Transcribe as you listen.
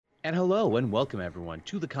And hello and welcome everyone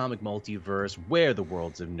to the comic multiverse where the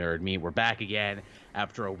worlds of nerd meet. We're back again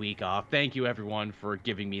after a week off. Thank you everyone for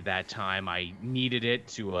giving me that time. I needed it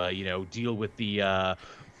to deal with the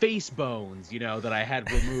face bones, that I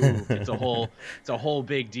had removed. It's a whole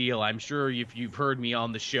big deal. I'm sure if you've heard me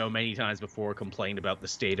on the show many times before complain about the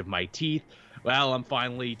state of my teeth. Well, I'm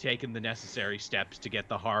finally taking the necessary steps to get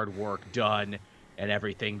the hard work done and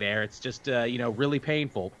everything there. It's just really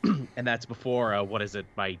painful. And that's before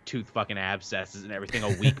my tooth fucking abscesses and everything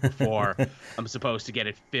a week before I'm supposed to get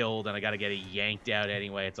it filled, and I got to get it yanked out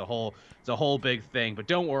anyway. It's a whole big thing, but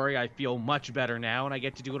don't worry, I feel much better now, and I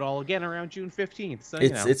get to do it all again around June 15th. So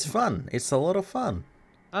It's fun. It's a lot of fun.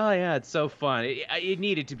 Oh yeah, it's so fun. It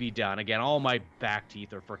needed to be done. Again, all my back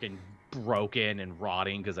teeth are freaking broken and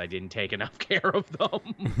rotting because I didn't take enough care of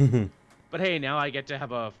them. But hey, now I get to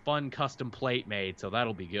have a fun custom plate made, so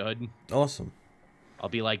that'll be good. Awesome. I'll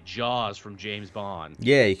be like Jaws from James Bond.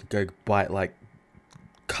 Yeah, you could go bite like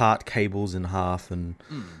cart cables in half and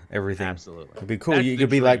everything. Absolutely. It'd be cool. That's You the could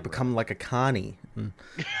be dream, like bro. become like a carny and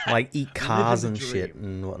like eat cars Living and the shit dream.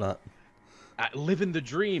 and whatnot. Living the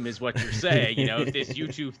dream is what you're saying. If this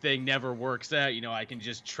YouTube thing never works out, I can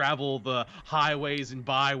just travel the highways and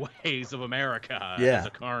byways of America Yeah. as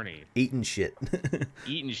a carny. Eating shit.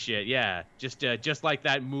 Eating shit, yeah. Just like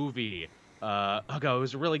that movie. It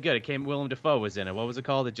was really good. It came. Willem Dafoe was in it. What was it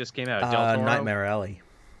called? It just came out. Del Toro? Nightmare Alley.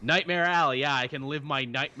 Nightmare Alley. Yeah, I can live my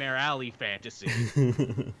Nightmare Alley fantasy.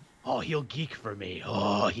 Oh, he'll geek for me.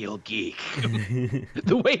 Oh, he'll geek.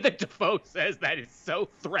 The way that Dafoe says that is so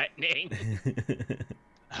threatening.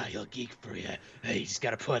 He'll geek for you. Hey, you just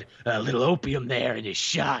gotta put a little opium there in his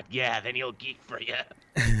shot. Yeah, then he'll geek for you.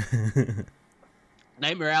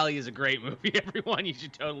 Nightmare Alley is a great movie, everyone. You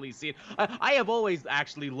should totally see it. I have always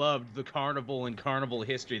actually loved the carnival and carnival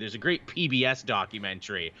history. There's a great PBS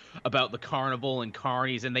documentary about the carnival and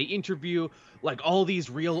carnies, and they interview like all these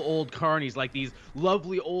real old carnies, like these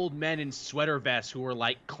lovely old men in sweater vests who were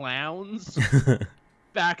like clowns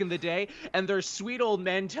back in the day, and they're sweet old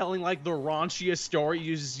men telling like the raunchiest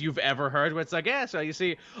stories you've ever heard, where it's like, yeah, so you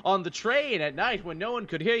see on the train at night when no one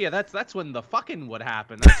could hear you, that's when the fucking would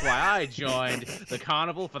happen. That's why I joined the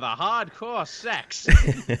carnival, for the hardcore sex.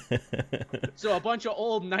 So a bunch of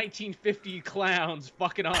old 1950 clowns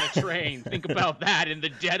fucking on a train. Think about that in the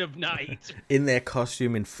dead of night. In their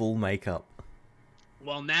costume in full makeup.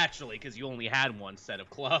 Well, naturally, because you only had one set of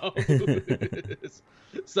clothes.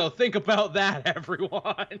 So think about that,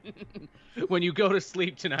 everyone. When you go to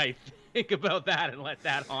sleep tonight, think about that and let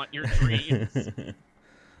that haunt your dreams.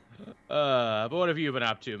 But what have you been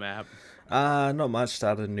up to, Matt? Not much.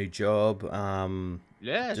 Started a new job.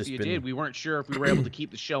 Yes, just you been- did. We weren't sure if we were able to keep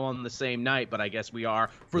the show on the same night, but I guess we are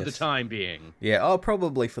for the Yes. time being. Yeah,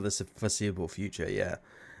 probably for the foreseeable future, yeah.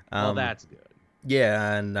 Well, that's good.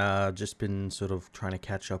 Yeah, and just been sort of trying to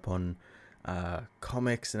catch up on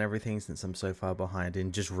comics and everything since I'm so far behind,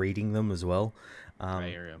 and just reading them as well. I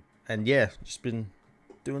hear you. And yeah, just been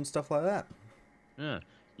doing stuff like that. Yeah.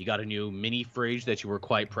 You got a new mini fridge that you were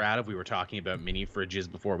quite proud of. We were talking about mini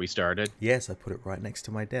fridges before we started. Yes, I put it right next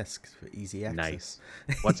to my desk for easy access.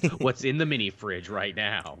 Nice. What's in the mini fridge right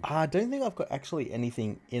now? I don't think I've got actually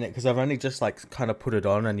anything in it because I've only just like kind of put it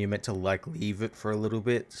on, and you're meant to like leave it for a little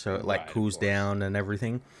bit so it like Right, of cools course. down and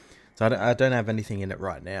everything. So I don't have anything in it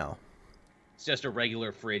right now. It's just a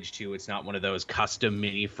regular fridge too. It's not one of those custom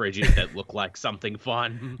mini fridges that look like something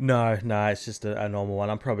fun. No, it's just a normal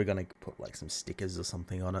one. I'm probably gonna put like some stickers or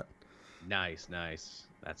something on it. Nice.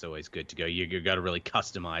 That's always good to go. You got to really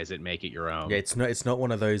customize it, make it your own. Yeah, it's not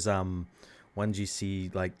one of those ones you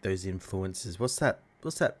see like those influencers. What's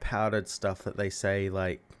that powdered stuff that they say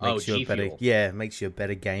like makes you a better G-Fuel. makes you a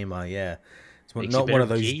better gamer, yeah. It's Makes you not a one of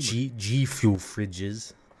better those gamer. G Fuel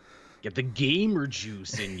fridges. Get the gamer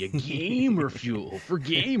juice in you. Gamer fuel for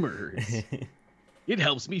gamers. It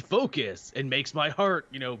helps me focus and makes my heart,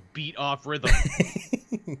 beat off rhythm.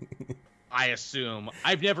 I assume.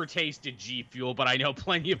 I've never tasted G Fuel, but I know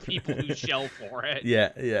plenty of people who shell for it.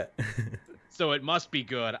 Yeah. So it must be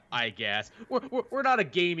good, I guess. We're not a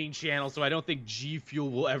gaming channel, so I don't think G Fuel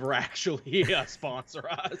will ever actually sponsor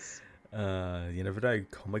us. You never know.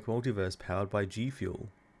 Comic Multiverse powered by G Fuel.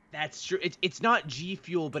 That's true. It's not G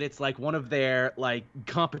Fuel, but it's like one of their like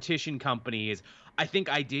competition companies. I think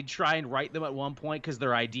I did try and write them at one point because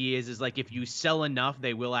their idea is like if you sell enough,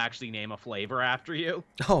 they will actually name a flavor after you.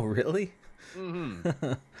 Oh, really? And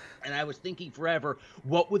I was thinking forever,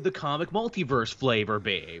 what would the comic multiverse flavor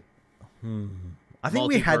be? I think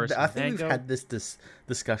we've Multiverse had mango? this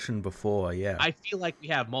discussion before. Yeah. I feel like we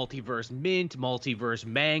have multiverse mint, multiverse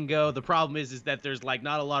mango. The problem is that there's like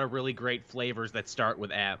not a lot of really great flavors that start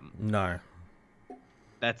with M. No.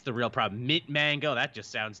 That's the real problem. Mint mango, that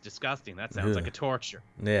just sounds disgusting. That sounds like a torture.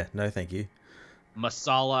 Yeah, no thank you.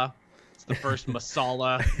 Masala. It's the first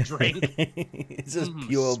masala drink. It's just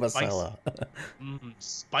pure masala.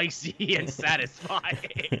 Spicy and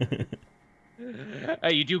satisfying.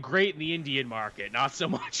 Hey, you do great in the Indian market. Not so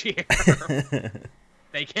much here.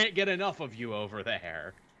 They can't get enough of you over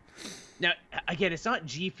there. Now, again, it's not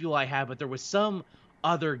G Fuel I have, but there was some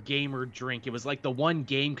other gamer drink. It was like the one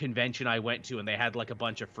game convention I went to, and they had like a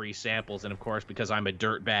bunch of free samples. And of course, because I'm a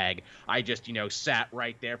dirtbag, I just, sat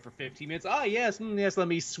right there for 15 minutes. Ah, yes, yes, let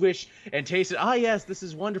me swish and taste it. Ah, yes, this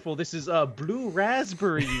is wonderful. This is blue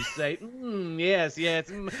raspberry, you say. Yes,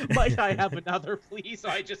 yes. Might I have another, please? So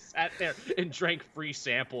I just sat there and drank free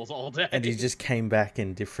samples all day. And you just came back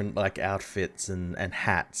in different like outfits and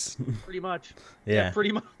hats. Pretty much. Yeah,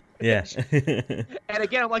 pretty much. Yeah. And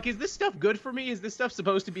again, I'm like, is this stuff good for me? Is this stuff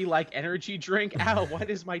supposed to be like energy drink? Ow, why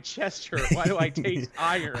does my chest hurt? Why do I taste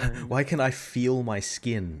iron? Why can I feel my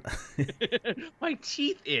skin? My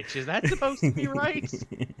teeth itch. Is that supposed to be right?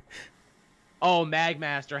 Oh,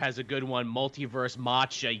 Magmaster has a good one. Multiverse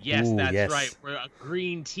matcha. Yes, Ooh, that's yes. right. We're a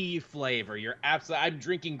green tea flavor. You're absolutely. I'm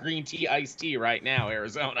drinking green tea iced tea right now,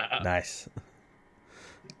 Arizona. Nice.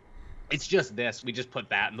 It's just this. We just put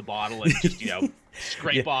that in the bottle and just,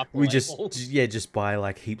 scrape off the we labels. just buy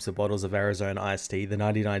like heaps of bottles of Arizona iced tea, the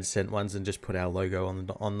 99-cent ones, and just put our logo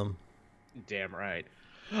on them. Damn right.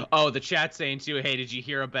 Oh, the chat saying too, hey, did you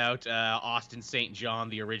hear about Austin St. John,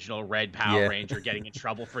 the original Red Power Ranger, getting in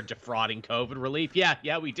trouble for defrauding COVID relief?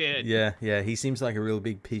 Yeah, we did. Yeah, he seems like a real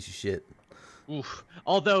big piece of shit. Oof.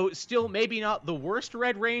 Although, still maybe not the worst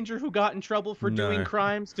Red Ranger who got in trouble for doing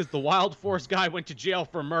crimes, because the Wild Force guy went to jail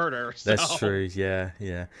for murder. So. That's true,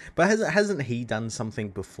 yeah. But hasn't he done something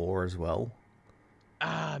before as well?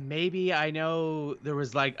 Maybe. I know there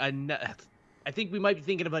was like I think we might be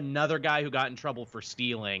thinking of another guy who got in trouble for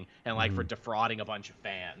stealing and like for defrauding a bunch of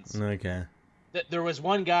fans. Okay. There was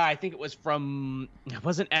one guy, I think it wasn't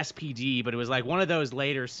SPD, but it was like one of those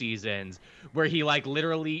later seasons where he like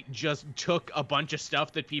literally just took a bunch of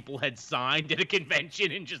stuff that people had signed at a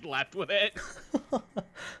convention and just left with it.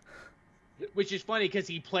 Which is funny because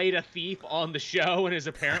he played a thief on the show and is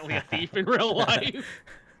apparently a thief in real life.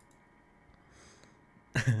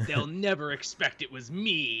 They'll never expect it was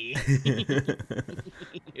me.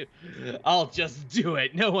 I'll just do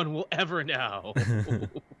it. No one will ever know.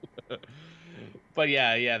 But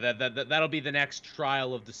yeah, that'll be the next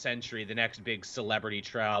trial of the century, the next big celebrity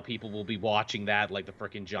trial. People will be watching that like the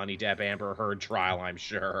frickin' Johnny Depp Amber Heard trial, I'm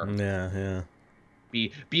sure. Yeah.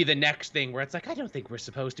 Be the next thing where it's like, I don't think we're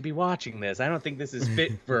supposed to be watching this. I don't think this is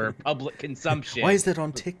fit for public consumption. Why is that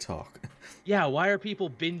on TikTok? Yeah, why are people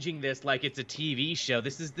binging this like it's a TV show?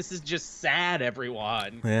 This is just sad,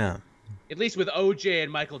 everyone. Yeah. At least with OJ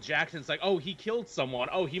and Michael Jackson, it's like, oh, he killed someone.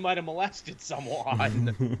 Oh, he might have molested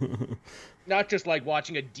someone. Not just like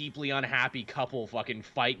watching a deeply unhappy couple fucking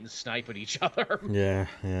fight and snipe at each other. Yeah.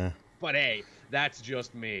 But hey, that's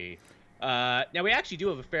just me. Now, we actually do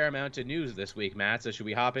have a fair amount of news this week, Matt, so should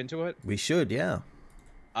we hop into it? We should, yeah.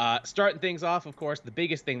 Starting things off, of course, the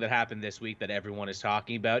biggest thing that happened this week that everyone is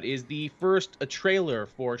talking about is the first trailer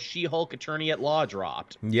for She-Hulk Attorney at Law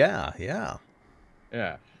dropped. Yeah.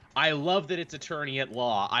 I love that it's Attorney at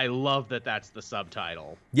Law. I love that that's the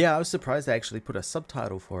subtitle. Yeah, I was surprised they actually put a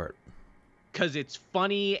subtitle for it. Because it's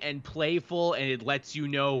funny and playful, and it lets you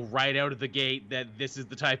know right out of the gate that this is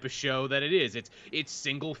the type of show that it is. It's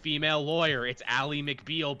single female lawyer. It's Ally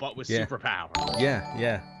McBeal, but with superpowers.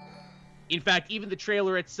 Yeah. In fact, even the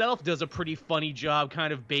trailer itself does a pretty funny job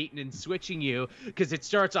kind of baiting and switching you, because it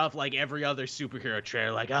starts off like every other superhero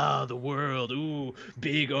trailer, like, oh, the world, ooh,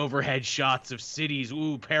 big overhead shots of cities,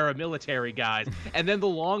 ooh, paramilitary guys. And then the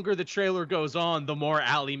longer the trailer goes on, the more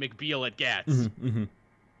Ally McBeal it gets. Mm-hmm.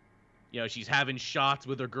 She's having shots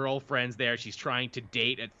with her girlfriends there. She's trying to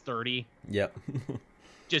date at 30. Yep.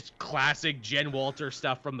 Just classic Jen Walter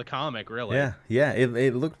stuff from the comic, really. Yeah.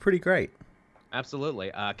 It looked pretty great.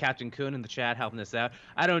 Absolutely. Captain Kuhn in the chat helping us out.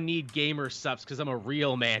 I don't need gamer subs because I'm a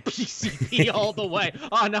real man. PCP all the way.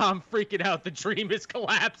 Oh, no, I'm freaking out. The dream is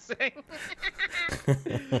collapsing.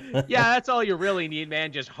 Yeah, that's all you really need,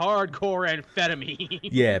 man. Just hardcore amphetamine.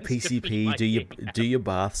 Yeah, PCP, do your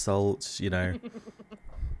bath salts,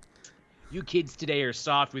 You kids today are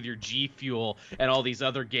soft with your G Fuel and all these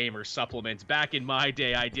other gamer supplements. Back in my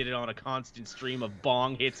day, I did it on a constant stream of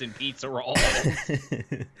bong hits and pizza rolls.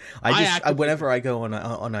 Whenever I go on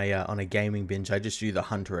a gaming binge, I just do the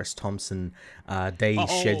Hunter S. Thompson day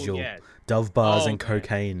schedule, yes. Dove bars and man.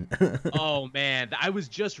 cocaine. Oh man, I was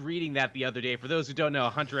just reading that the other day. For those who don't know,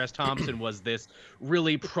 Hunter S. Thompson was this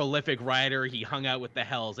really prolific writer. He hung out with the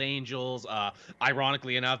Hells Angels.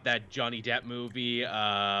 Ironically enough, that Johnny Depp movie,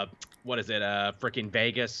 what is it? Frickin'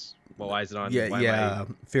 Vegas. Well, why is it on?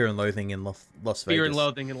 Fear and Loathing in Las Vegas. Fear and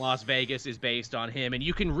Loathing in Las Vegas is based on him, and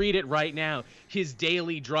you can read it right now. His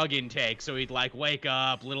daily drug intake. So he'd like wake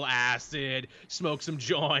up, little acid, smoke some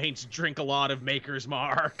joints, drink a lot of Maker's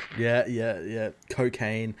Mark. Yeah.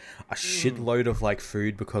 Cocaine, a shitload of like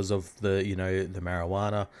food because of the the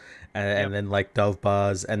marijuana, and then like Dove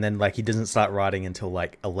bars, and then like he doesn't start writing until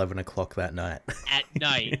like 11 o'clock that night. At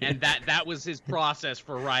night, and that was his process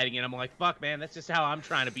for writing, and I'm like, fuck, man, that's just how I'm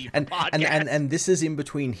trying to be. And this is in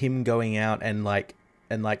between him going out and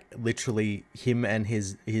literally him and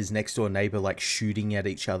his next door neighbor like shooting at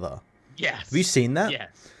each other. Yes. Have you seen that?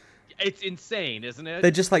 Yes. It's insane, isn't it? They're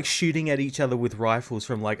just like shooting at each other with rifles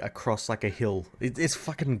from like across like a hill. It's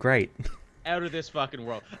fucking great. Out of this fucking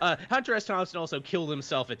world. Hunter S. Thompson also killed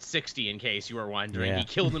himself at 60, in case you were wondering. Yeah. He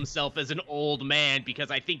killed himself as an old man because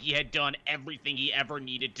I think he had done everything he ever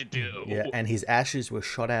needed to do. Yeah, and his ashes were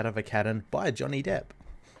shot out of a cannon by Johnny Depp.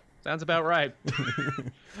 Sounds about right.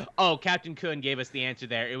 Oh, Captain Kuhn gave us the answer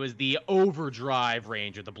there. It was the Overdrive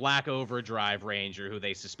Ranger, the Black Overdrive Ranger, who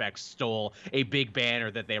they suspect stole a big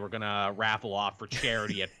banner that they were going to raffle off for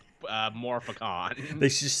charity at Morphicon. They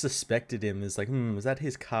just suspected him. It's like, is that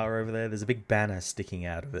his car over there? There's a big banner sticking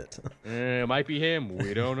out of it. It might be him.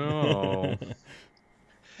 We don't know.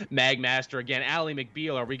 Magmaster again. Ally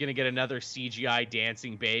McBeal, are we going to get another CGI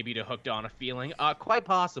dancing baby to Hooked on a Feeling? Quite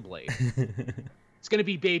possibly. It's going to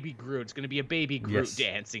be Baby Groot. It's going to be a Baby Groot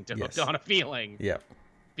dancing to Hooked on a Feeling. Yeah.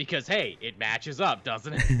 Because, hey, it matches up,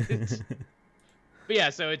 doesn't it? But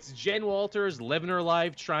yeah, so it's Jen Walters living her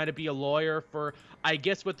life, trying to be a lawyer for, I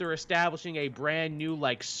guess what they're establishing, a brand new,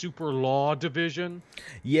 like, super law division.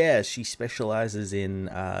 Yeah, she specializes in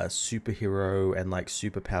superhero and, like,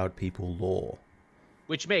 superpowered people law.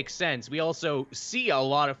 Which makes sense. We also see a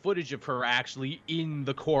lot of footage of her actually in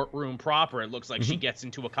the courtroom proper. It looks like she gets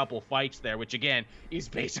into a couple fights there, which again is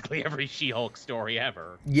basically every She-Hulk story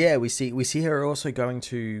ever. Yeah, we see her also going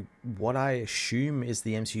to what I assume is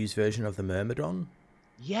the MCU's version of the Myrmidon.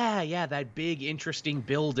 Yeah, that big interesting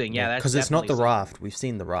building. Yeah, that's because it's not the something. Raft. We've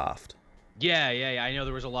seen the Raft. Yeah. I know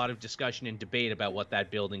there was a lot of discussion and debate about what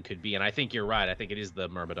that building could be, and I think you're right. I think it is the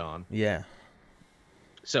Myrmidon. Yeah.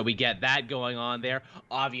 So we get that going on there.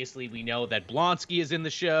 Obviously, we know that Blonsky is in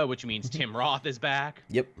the show, which means Tim Roth is back.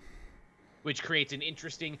 Yep. Which creates an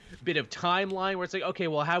interesting bit of timeline where it's like, okay,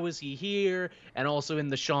 well, how is he here? And also in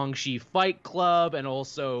the Shang-Chi Fight Club, and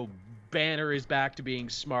also Banner is back to being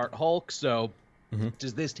Smart Hulk. So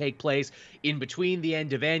does this take place in between the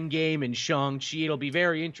end of Endgame and Shang-Chi? It'll be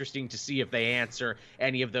very interesting to see if they answer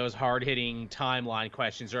any of those hard-hitting timeline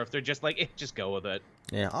questions, or if they're just like, just go with it.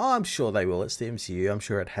 Yeah, I'm sure they will. It's the MCU. I'm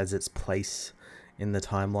sure it has its place in the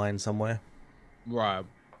timeline somewhere. Right.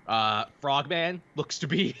 Frogman looks to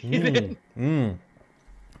be in it.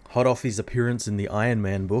 Hot off his appearance in the Iron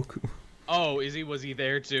Man book. Oh, was he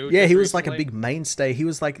there too? Yeah, he was like a big mainstay. He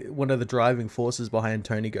was like one of the driving forces behind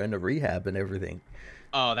Tony going to rehab and everything.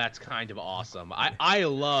 Oh, that's kind of awesome. I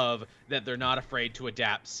love that they're not afraid to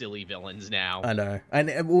adapt silly villains now. I know.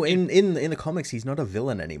 And well, in the comics, he's not a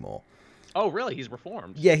villain anymore. Oh, really? He's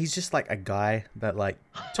reformed? Yeah, he's just like a guy that like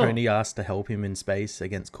Tony asked to help him in space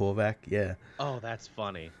against Korvac. Yeah. Oh, that's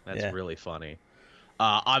funny. That's really funny.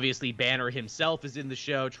 Obviously, Banner himself is in the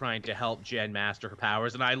show trying to help Jen master her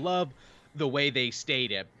powers, and I love the way they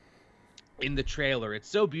state it in the trailer. It's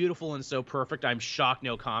so beautiful and so perfect. I'm shocked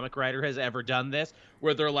no comic writer has ever done this,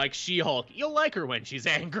 where they're like, She-Hulk, you'll like her when she's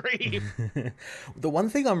angry. The one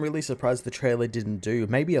thing I'm really surprised the trailer didn't do,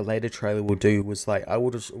 maybe a later trailer will do, was like,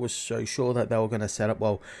 was so sure that they were going to set up,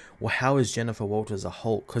 well, how is Jennifer Walters a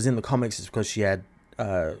Hulk? Because in the comics, it's because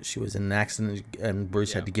she was in an accident and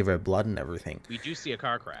Bruce had to give her blood and everything. We do see a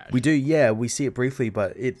car crash. We do, yeah. We see it briefly,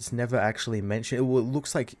 but it's never actually mentioned. It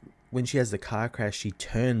looks like when she has the car crash, she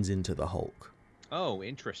turns into the Hulk. Oh,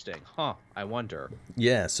 interesting. Huh. I wonder.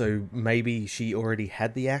 Yeah, so maybe she already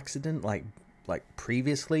had the accident, like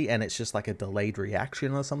previously, and it's just like a delayed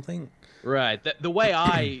reaction or something. Right. The way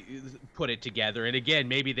I put it together, and again,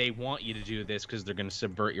 maybe they want you to do this because they're going to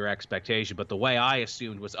subvert your expectation, but the way I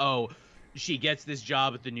assumed was, She gets this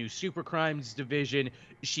job at the new super crimes division.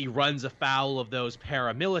 She runs afoul of those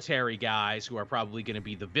paramilitary guys who are probably going to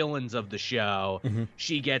be the villains of the show.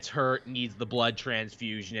 She gets hurt, needs the blood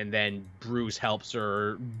transfusion, and then Bruce helps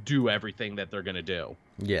her do everything that they're going to do.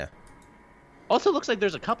 Yeah. Also looks like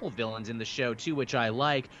there's a couple villains in the show too, which I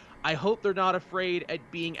like. I hope they're not afraid at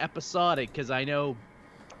being episodic, because I know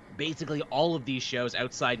basically all of these shows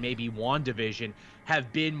outside maybe WandaVision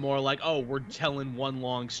have been more like, oh, we're telling one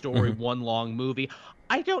long story, one long movie.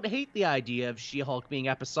 I don't hate the idea of She-Hulk being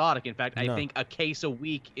episodic. In fact, I think a case a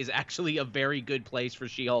week is actually a very good place for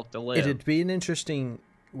She-Hulk to live. It'd be an interesting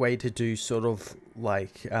way to do sort of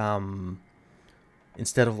like,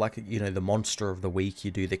 instead of like, you know, the monster of the week,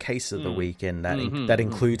 you do the case of the week, and that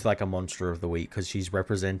includes like a monster of the week, because she's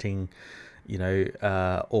representing, you know,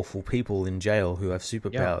 awful people in jail who have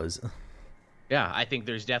superpowers. Yeah, I think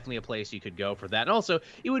there's definitely a place you could go for that. And also,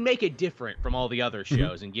 it would make it different from all the other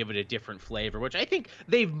shows and give it a different flavor, which I think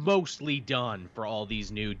they've mostly done for all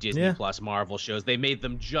these new Disney Plus Marvel shows. They made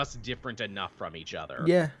them just different enough from each other.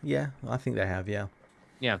 Yeah, I think they have,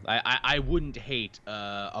 Yeah, I wouldn't hate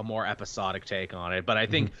a more episodic take on it. But I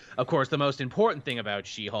think, of course, the most important thing about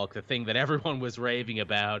She-Hulk, the thing that everyone was raving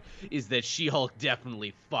about, is that She-Hulk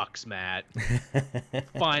definitely fucks, Matt.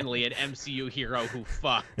 Finally, an MCU hero who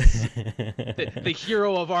fucks. The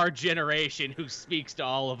hero of our generation who speaks to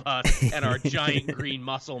all of us and our giant green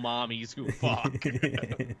muscle mommies who fuck.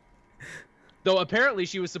 Though apparently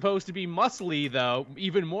she was supposed to be muscly, though,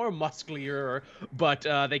 even more musclier, but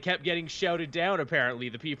they kept getting shouted down, apparently,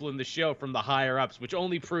 the people in the show from the higher-ups, which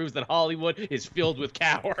only proves that Hollywood is filled with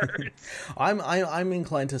cowards. I'm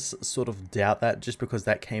inclined to sort of doubt that, just because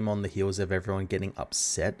that came on the heels of everyone getting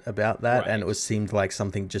upset about that, and it seemed like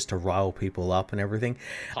something just to rile people up and everything.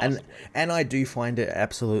 Possibly. And I do find it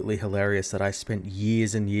absolutely hilarious that I spent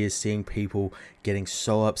years and years seeing people getting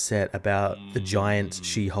so upset about the giant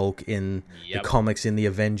She-Hulk in the comics, in the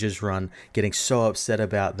Avengers run, getting so upset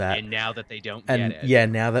about that. And now that they don't get it. Yeah,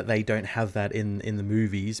 now that they don't have that in the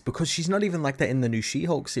movies, because she's not even like that in the new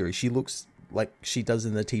She-Hulk series. She looks like she does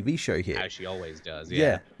in the TV show here. As she always does,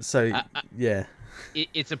 So, yeah.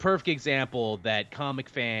 It's a perfect example that comic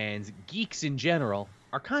fans, geeks in general,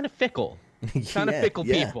 are kind of fickle. Kind of fickle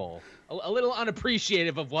people. A little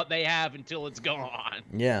unappreciative of what they have until it's gone.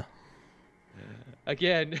 Yeah.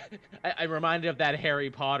 Again, I'm reminded of that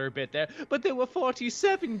Harry Potter bit there. But there were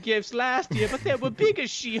 47 gifts last year, but there were bigger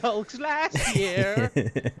She-Hulks last year.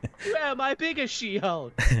 Where am I bigger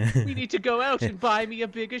She-Hulk? We need to go out and buy me a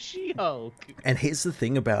bigger She-Hulk. And here's the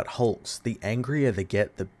thing about Hulks. The angrier they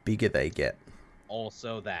get, the bigger they get.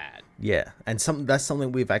 Also that. Yeah, and that's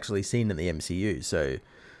something we've actually seen in the MCU, so,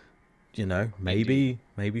 you know, maybe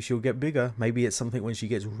she'll get bigger. Maybe it's something when she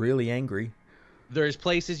gets really angry. There's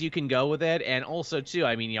places you can go with it, and also, too,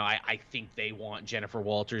 I mean, you know, I think they want Jennifer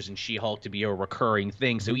Walters and She-Hulk to be a recurring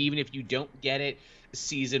thing, so even if you don't get it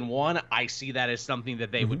season 1, I see that as something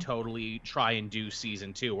that they would totally try and do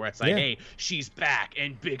season 2, where it's like, hey, she's back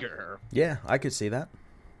and bigger. Yeah, I could see that.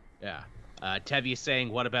 Yeah. Tevi's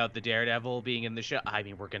saying, what about the Daredevil being in the show? I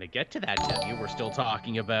mean, we're going to get to that, Tevi. We're still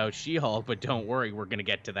talking about She-Hulk, but don't worry, we're going to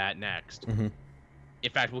get to that next. In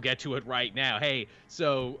fact, we'll get to it right now. Hey,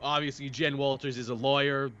 so obviously Jen Walters is a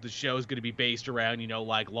lawyer. The show's going to be based around, you know,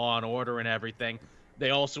 like Law and Order and everything. They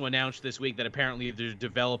also announced this week that apparently they're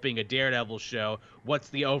developing a Daredevil show. What's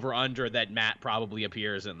the over-under that Matt probably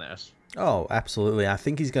appears in this? Oh, absolutely. I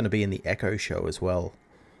think he's going to be in the Echo show as well.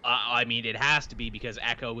 I mean, it has to be, because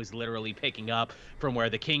Echo is literally picking up from where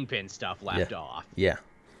the Kingpin stuff left off. Yeah.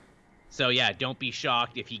 So, yeah, don't be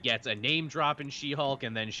shocked if he gets a name drop in She-Hulk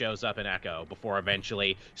and then shows up in Echo before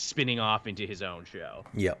eventually spinning off into his own show.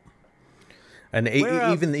 Yep. And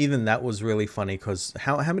even that was really funny, because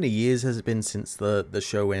how many years has it been since the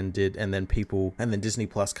show ended, and then Disney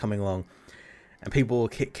Plus coming along, and people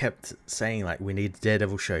kept saying, like, we need a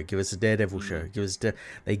Daredevil show, give us a Daredevil show,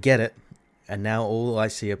 they get it, and now all I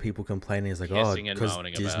see are people complaining is like, because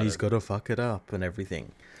Disney's got to fuck it up and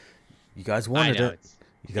everything. You guys wanted it.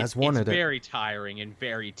 You guys wanted it. It's very tiring and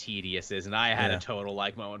very tedious, isn't it? I had a total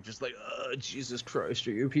moment, just like, Jesus Christ,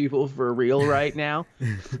 are you people for real right now?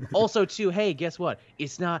 Also, too, hey, guess what?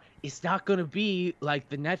 It's not going to be like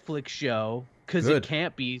the Netflix show, because it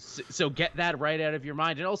can't be. So get that right out of your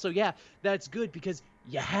mind. And also, that's good, because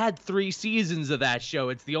you had 3 seasons of that show.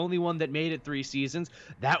 It's the only one that made it 3 seasons.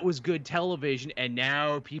 That was good television, and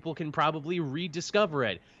now people can probably rediscover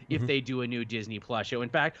it if they do a new Disney Plus show. In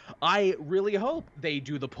fact, I really hope they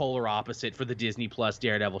do the polar opposite for the Disney Plus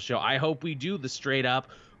Daredevil show. I hope we do the straight up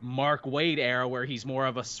Mark Waid era, where he's more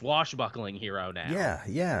of a swashbuckling hero now.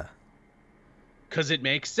 Yeah. Because it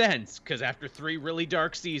makes sense. Because after 3 really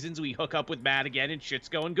dark seasons, we hook up with Matt again and shit's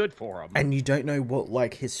going good for him. And you don't know what,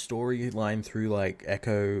 like, his storyline through, like,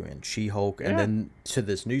 Echo and She-Hulk and then to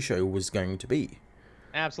this new show was going to be.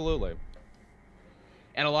 Absolutely.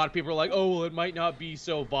 And a lot of people are like, oh, well, it might not be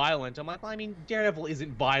so violent. I'm like, well, I mean, Daredevil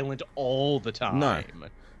isn't violent all the time. No.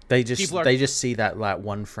 They just see that, like,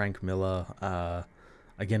 one Frank Miller,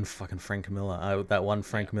 again, fucking Frank Miller, that one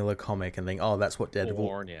Frank Miller comic and think, oh, that's what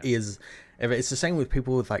Daredevil is. It's the same with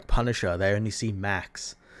people with, like, Punisher. They only see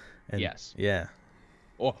Max. And, yes. Yeah.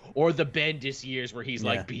 Or the Bendis years where he's,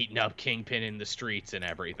 like, beating up Kingpin in the streets and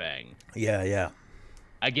everything. Yeah, yeah.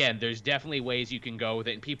 Again, there's definitely ways you can go with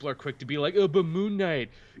it, and people are quick to be like, oh, but Moon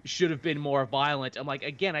Knight should have been more violent. I'm like,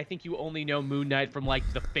 again, I think you only know Moon Knight from, like,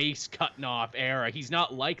 the face cutting off era. He's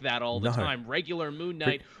not like that all the time. Regular Moon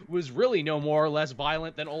Knight was really no more or less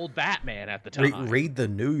violent than old Batman at the time. Read the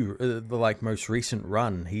new, the, like, most recent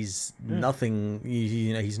run. He's nothing,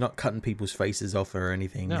 you know, he's not cutting people's faces off or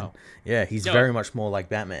anything. No. And, he's very much more like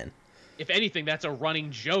Batman. If anything, that's a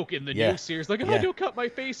running joke in the new series. Like, oh, don't cut my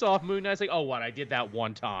face off, Moon Knight's like, oh, what? I did that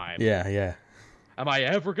one time. Yeah, yeah. Am I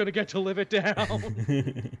ever going to get to live it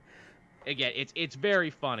down? Again, it's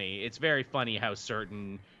very funny. It's very funny how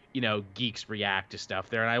certain, you know, geeks react to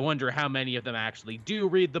stuff there. And I wonder how many of them actually do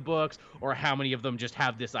read the books or how many of them just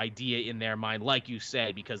have this idea in their mind, like you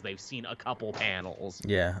said, because they've seen a couple panels.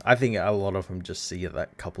 Yeah, I think a lot of them just see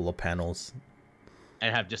that couple of panels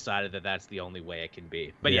and have decided that that's the only way it can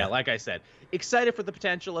be. But yeah, like I said, excited for the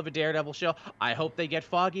potential of a Daredevil show. I hope they get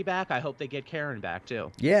Foggy back. I hope they get Karen back,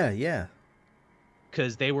 too. Yeah, yeah.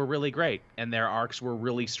 Because they were really great, and their arcs were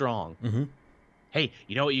really strong. Mm-hmm. Hey,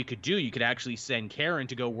 you know what you could do? You could actually send Karen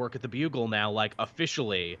to go work at the Bugle now, like,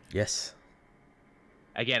 officially. Yes.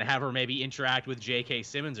 Again, have her maybe interact with J.K.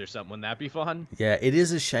 Simmons or something. Wouldn't that be fun? Yeah, it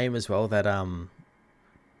is a shame as well that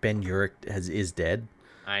Ben Urich is dead.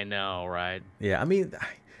 I know, right? Yeah, I mean, I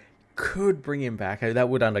could bring him back. That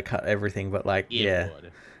would undercut everything, but like, it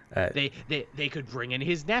would. They could bring in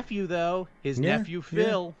his nephew though. His nephew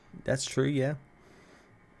Phil. Yeah. That's true. Yeah.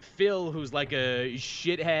 Phil, who's like a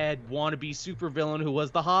shithead wannabe supervillain who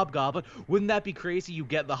was the Hobgoblin. Wouldn't that be crazy? You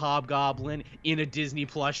get the Hobgoblin in a Disney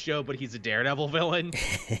Plus show, but he's a Daredevil villain.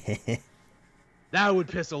 That would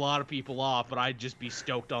piss a lot of people off, but I'd just be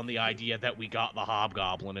stoked on the idea that we got the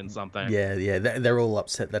Hobgoblin in something. Yeah, yeah. They're all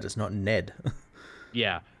upset that it's not Ned.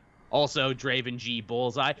 Yeah. Also, Draven G.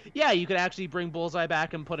 Bullseye. Yeah, you could actually bring Bullseye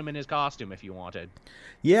back and put him in his costume if you wanted.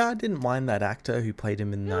 Yeah, I didn't mind that actor who played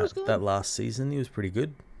him in that last season. He was pretty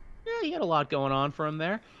good. Yeah, he had a lot going on for him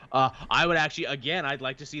there. I would actually, again, I'd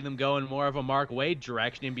like to see them go in more of a Mark Waid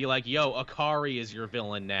direction and be like, yo, Akari is your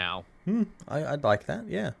villain now. I'd like that,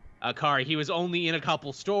 yeah. Akari, he was only in a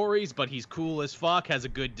couple stories, but he's cool as fuck, has a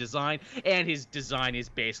good design, and his design is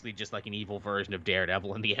basically just like an evil version of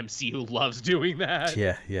Daredevil, and the MCU loves doing that.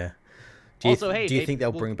 Yeah, yeah. Do you think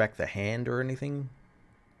they'll bring back the hand or anything?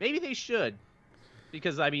 Maybe they should,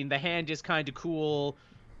 because, I mean, the hand is kind of cool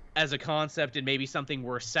as a concept and maybe something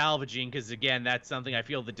worth salvaging, because, again, that's something I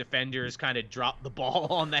feel the Defenders kind of dropped the ball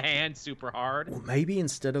on the hand super hard. Well, maybe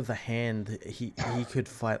instead of the hand, he could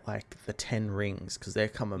fight, like, the 10 rings, because they're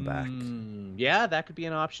coming back. Yeah, that could be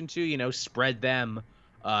an option, too. You know, spread them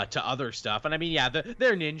to other stuff. And, I mean, yeah,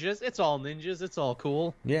 they're ninjas. It's all ninjas. It's all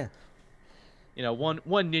cool. Yeah. You know, one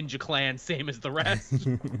ninja clan, same as the rest.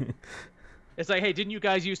 It's like, hey, didn't you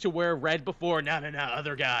guys used to wear red before? No,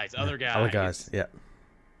 other guys. Other guys, yeah.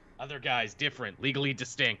 Other guys, different, legally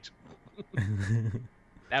distinct.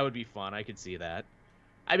 That would be fun. I could see that.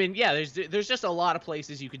 I mean, yeah, there's just a lot of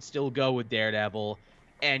places you could still go with Daredevil.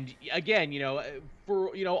 And again, you know,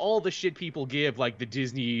 for, you know, all the shit people give, like the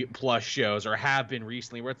Disney Plus shows or have been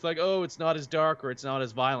recently, where it's like, oh, it's not as dark or it's not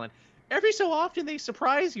as violent. Every so often they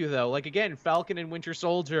surprise you, though. Like, again, Falcon and Winter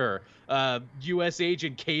Soldier, U.S.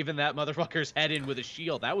 agent caving that motherfucker's head in with a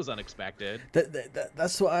shield. That was unexpected.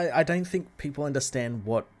 That's why I don't think people understand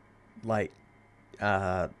what, like,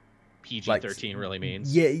 PG-13 really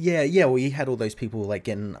means. Yeah. Well, you had all those people, like,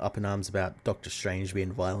 getting up in arms about Doctor Strange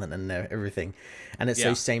being violent and everything. And it's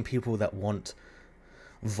those same people that want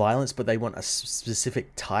violence, but they want a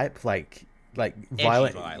specific type, like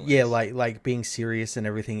violence. Yeah, like being serious and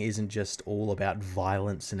everything isn't just all about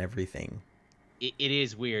violence and everything. It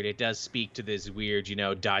is weird. It does speak to this weird, you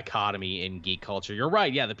know, dichotomy in geek culture. You're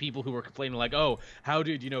right. Yeah, the people who were complaining like, oh, how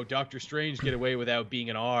did, you know, Doctor Strange get away without being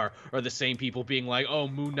an R? Are the same people being like, oh,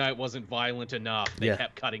 Moon Knight wasn't violent enough. They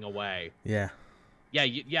kept cutting away. Yeah.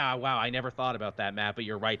 Yeah, wow, I never thought about that, Matt, but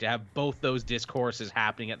you're right. To have both those discourses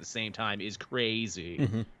happening at the same time is crazy.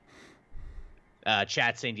 Mm-hmm.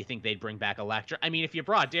 Chat saying, do you think they'd bring back Elektra? I mean, if you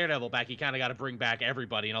brought Daredevil back, you kind of got to bring back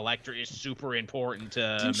everybody, and Elektra is super important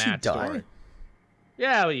to Didn't she Matt's die? story.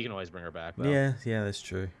 Yeah, well, you can always bring her back, though. Yeah, that's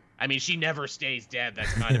true. I mean, she never stays dead.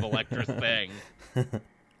 That's kind of Elektra's thing.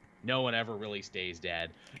 No one ever really stays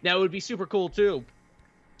dead. Now, it would be super cool, too,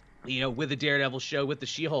 with the Daredevil show, with the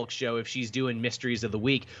She-Hulk show, if she's doing Mysteries of the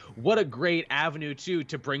Week. What a great avenue, too,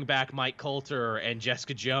 to bring back Mike Coulter and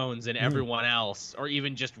Jessica Jones and everyone else, or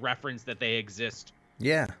even just reference that they exist.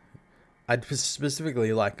 Yeah. I'd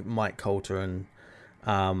specifically like Mike Coulter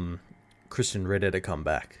and Christian Ritter to come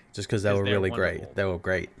back, just because they were really great. They were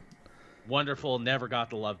great. Wonderful, never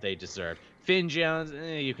got the love they deserved. Finn Jones,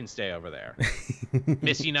 you can stay over there.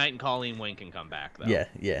 Misty Knight and Colleen Wing can come back, though.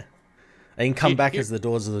 Yeah. They can come back as the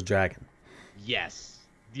Daughters of the Dragon. Yes,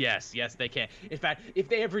 they can. In fact, if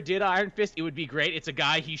they ever did Iron Fist, it would be great. It's a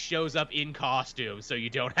guy, he shows up in costume, so you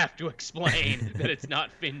don't have to explain that it's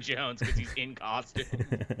not Finn Jones because he's in costume.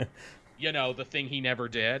 The thing he never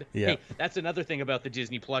did. Yeah. Hey, that's another thing about the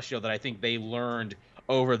Disney Plus show that I think they learned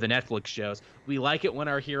over the Netflix shows. We like it when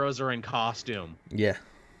our heroes are in costume. Yeah.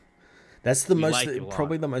 That's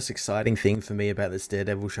probably the most exciting thing for me about this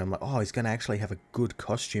Daredevil show. I'm like, oh, he's going to actually have a good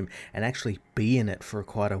costume and actually be in it for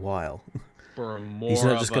quite a while. He's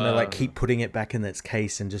not just going to keep putting it back in its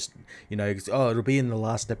case and just, it'll be in the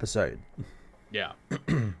last episode. Yeah,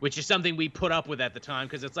 which is something we put up with at the time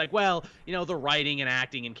because it's like, well, the writing and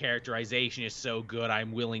acting and characterization is so good.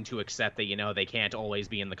 I'm willing to accept that, they can't always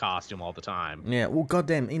be in the costume all the time. Yeah, well,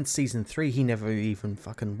 goddamn, in season 3, he never even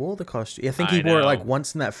fucking wore the costume. I think he wore it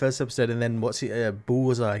once in that first episode, and then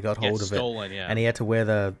Bullseye got hold of stolen, it. Yeah. And he had to wear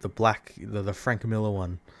the black, the Frank Miller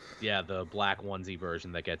one. Yeah, the black onesie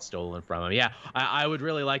version that gets stolen from him. Yeah, I would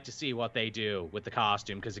really like to see what they do with the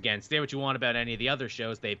costume, because, again, say what you want about any of the other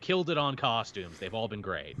shows, they've killed it on costumes. They've all been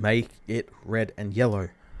great. Make it red and yellow.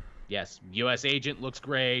 Yes, U.S. Agent looks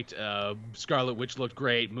great, Scarlet Witch looked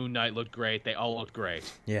great, Moon Knight looked great, they all looked great.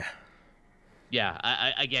 Yeah.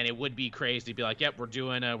 Yeah, again, it would be crazy to be like, yep, we're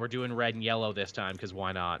doing red and yellow this time, because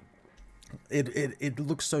why not? It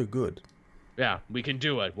looks so good. Yeah, we can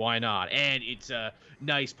do it. Why not? And it's a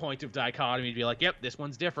nice point of dichotomy to be like, yep, this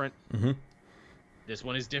one's different. Mm-hmm. This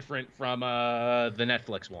one is different from the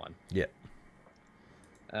Netflix one. Yeah.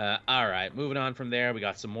 All right, moving on from there, we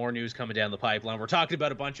got some more news coming down the pipeline. We're talking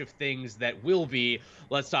about a bunch of things that will be.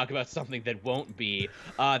 Let's talk about something that won't be.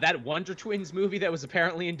 That Wonder Twins movie that was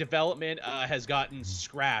apparently in development has gotten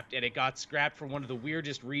scrapped, and it got scrapped for one of the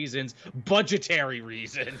weirdest reasons, budgetary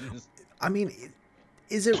reasons. I mean,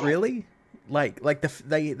 is it really?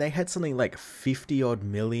 They had something like 50 odd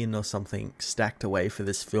million or something stacked away for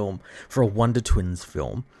this film, for a Wonder Twins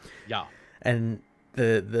film. Yeah. And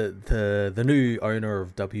the new owner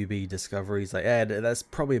of WB Discovery's like, that's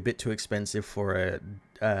probably a bit too expensive for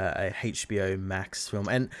a HBO Max film.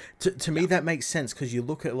 And to me that makes sense, because you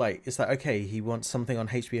look at it's like, okay, he wants something on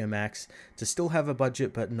HBO Max to still have a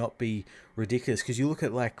budget but not be ridiculous, because you look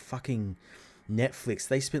at fucking Netflix,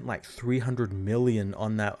 they spent $300 million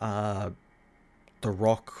on that The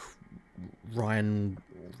Rock Ryan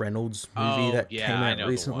Reynolds movie that came out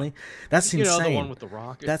recently. That's insane. The one with The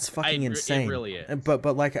Rock. That's fucking insane. It really is. But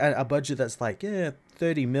a budget that's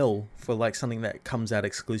 30 mil for something that comes out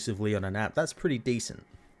exclusively on an app, that's pretty decent.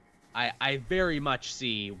 I very much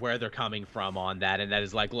see where they're coming from on that, and that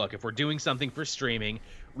is look, if we're doing something for streaming,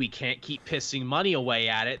 we can't keep pissing money away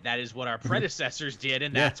at it. That is what our predecessors did,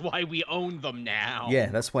 and that's why we own them now. Yeah,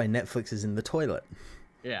 that's why Netflix is in the toilet.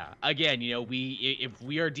 Yeah. Again, if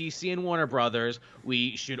we are DC and Warner Brothers,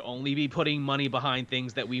 we should only be putting money behind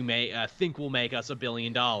things that we may think will make us $1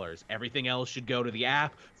 billion. Everything else should go to the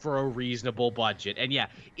app for a reasonable budget. And yeah,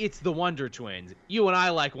 it's the Wonder Twins. You and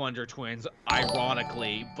I like Wonder Twins,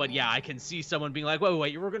 ironically, but yeah, I can see someone being like,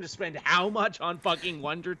 wait, you were going to spend how much on fucking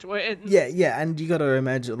Wonder Twins? Yeah, and you got to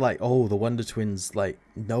imagine, the Wonder Twins,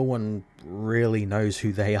 no one really knows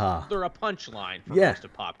who they are. They're a punchline for most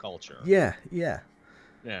of pop culture. Yeah.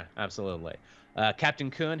 Yeah, absolutely.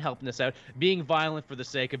 Captain Kun helping us out. Being violent for the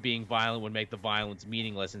sake of being violent would make the violence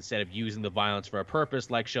meaningless instead of using the violence for a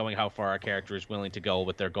purpose, like showing how far our character is willing to go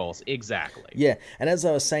with their goals. Exactly. Yeah, and as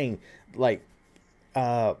I was saying,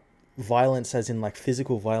 violence as in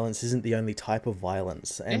physical violence isn't the only type of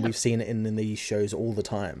violence, and we've seen it in these shows all the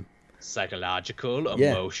time. Psychological,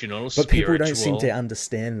 emotional, but spiritual. People don't seem to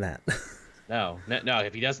understand that. No.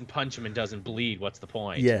 If he doesn't punch him and doesn't bleed, what's the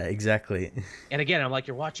point? Yeah, exactly. And again, I'm like,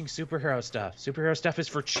 you're watching superhero stuff. Superhero stuff is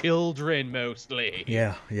for children mostly.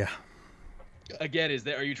 Yeah. Again,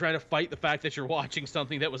 are you trying to fight the fact that you're watching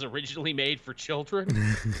something that was originally made for children?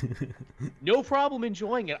 No problem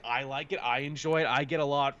enjoying it. I like it. I enjoy it. I get a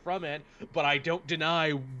lot from it. But I don't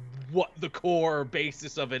deny what the core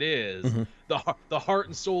basis of it is. Mm-hmm. The heart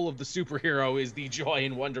and soul of the superhero is the joy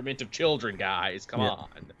and wonderment of children, guys. Come on.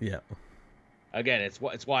 Yeah. Again, it's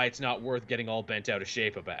why it's not worth getting all bent out of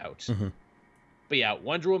shape about. Mm-hmm. But yeah,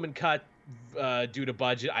 Wonder Woman cut due to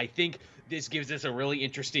budget. I think this gives us a really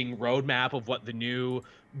interesting roadmap of what the new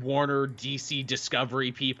Warner DC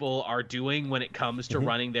Discovery people are doing when it comes to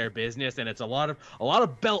running their business, and it's a lot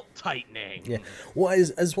of belt tightening. Yeah. Well,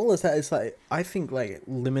 as well as that, it's like, I think like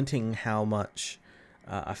limiting how much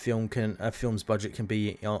a film's budget can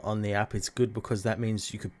be on the app is good, because that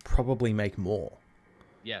means you could probably make more.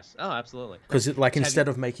 Yes. Oh, absolutely. Because instead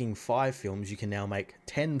of making 5 films, you can now make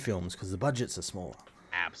 10 films because the budgets are smaller.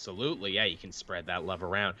 Absolutely. Yeah, you can spread that love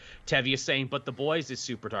around. Tevia's saying, but The Boys is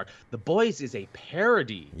super dark. The Boys is a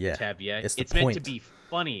parody, Tevia. It's meant to be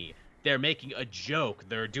funny. They're making a joke.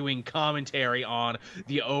 They're doing commentary on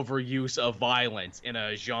the overuse of violence in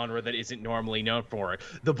a genre that isn't normally known for it.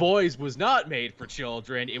 The Boys was not made for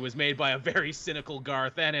children. It was made by a very cynical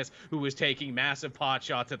Garth Ennis who was taking massive pot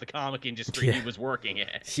shots at the comic industry he was working in.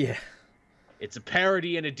 Yeah. It's a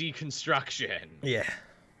parody and a deconstruction. Yeah.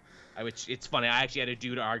 Which, it's funny, I actually had a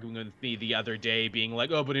dude arguing with me the other day being like,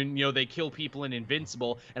 oh, but they kill people in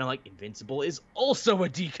Invincible, and I'm like, Invincible is also a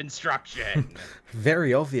deconstruction.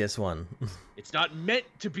 Very obvious one. It's not meant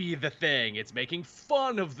to be the thing, it's making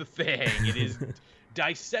fun of the thing, it is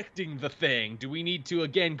dissecting the thing. Do we need to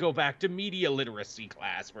again go back to media literacy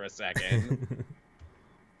class for a second?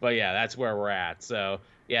 But yeah, that's where we're at. So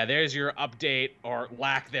yeah, there's your update, or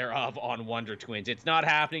lack thereof, on Wonder Twins. It's not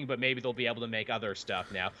happening, but maybe they'll be able to make other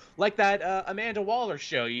stuff now. Like that Amanda Waller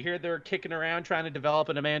show. You hear they're kicking around trying to develop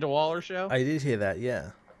an Amanda Waller show? I did hear that,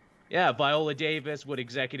 yeah. Yeah, Viola Davis would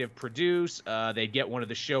executive produce. They'd get one of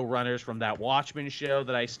the showrunners from that Watchmen show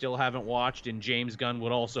that I still haven't watched, and James Gunn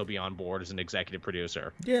would also be on board as an executive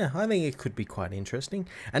producer. Yeah, I think it could be quite interesting,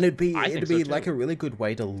 and it'd be like a really good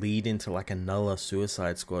way to lead into like another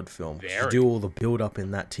Suicide Squad film. To do all the build up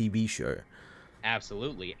in that TV show.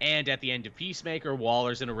 Absolutely. And at the end of Peacemaker,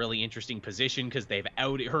 Waller's in a really interesting position because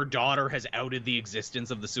her daughter has outed the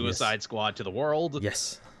existence of the Suicide Squad to the world.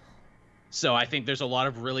 Yes. So I think there's a lot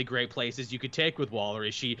of really great places you could take with Waller.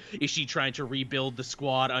 Is she trying to rebuild the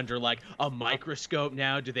squad under like a microscope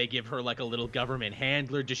now? Do they give her like a little government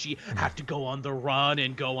handler? Does she have to go on the run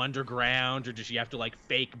and go underground, or does she have to like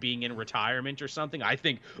fake being in retirement or something? I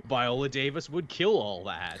think Viola Davis would kill all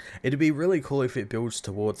that. It'd be really cool if it builds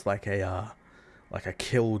towards like a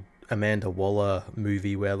killed Amanda Waller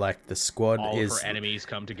movie where like the squad all of her enemies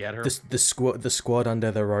come to get her. The squad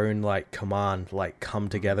under their own like command like come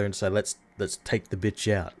together and say let's take the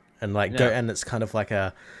bitch out and like go, and it's kind of like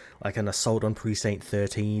an assault on Precinct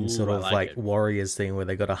 13 sort of like Warriors thing where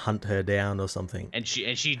they got to hunt her down or something. And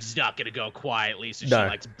she's not gonna go quietly, so she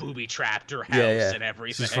like booby trapped her house and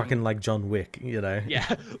everything. She's fucking like John Wick, you know.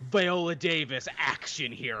 Yeah, Viola Davis,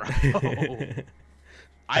 action hero.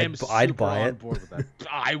 I'd buy it. Board with that.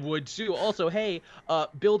 I would too. Also, hey,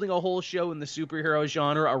 building a whole show in the superhero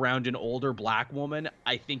genre around an older black woman,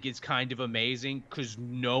 I think is kind of amazing because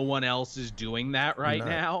no one else is doing that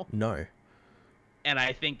now. No. And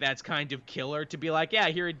I think that's kind of killer to be like, yeah,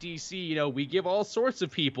 here at DC, we give all sorts of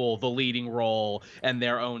people the leading role and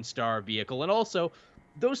their own star vehicle. And also,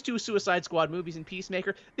 those two Suicide Squad movies and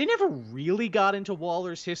Peacemaker, they never really got into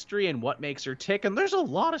Waller's history and what makes her tick. And there's a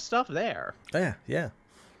lot of stuff there. Yeah.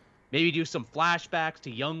 Maybe do some flashbacks to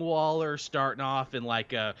young Waller starting off in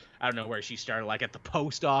like I don't know where she started, like at the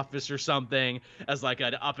post office or something, as like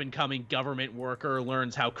an up-and-coming government worker,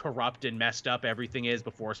 learns how corrupt and messed up everything is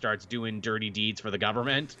before starts doing dirty deeds for the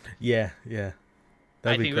government. Yeah.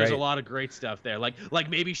 I think there's a lot of great stuff there. Like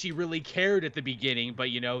maybe she really cared at the beginning, but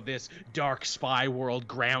this dark spy world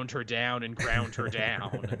ground her down.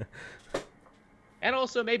 And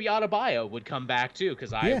also maybe Adebayo would come back too,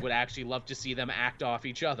 because I would actually love to see them act off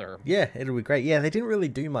each other. Yeah, it'll be great. Yeah, they didn't really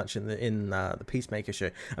do much in the Peacemaker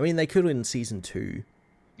show. I mean, they could in season 2.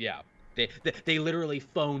 Yeah, they literally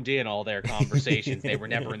phoned in all their conversations. They were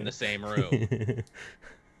never in the same room.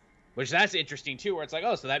 Which that's interesting too, where it's like,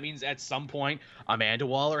 oh, so that means at some point Amanda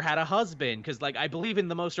Waller had a husband, because like I believe in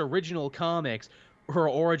the most original comics, her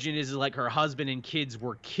origin is like her husband and kids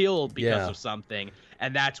were killed because of something,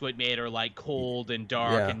 and that's what made her like cold and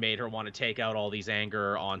dark and made her want to take out all these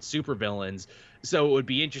anger on supervillains. So it would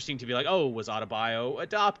be interesting to be like, oh, was Adebayo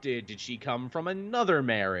adopted? Did she come from another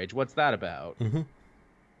marriage? What's that about? Mm-hmm.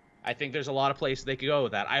 I think there's a lot of places they could go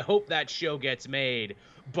with that. I hope that show gets made,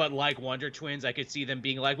 but like Wonder Twins, I could see them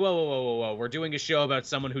being like, whoa, we're doing a show about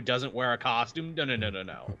someone who doesn't wear a costume.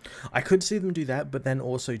 No. I could see them do that, but then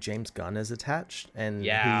also James Gunn is attached, and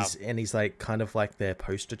he's like kind of like their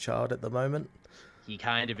poster child at the moment. He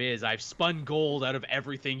kind of is. I've spun gold out of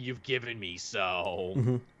everything you've given me,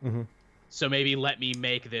 so... So maybe let me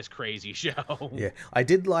make this crazy show. Yeah, I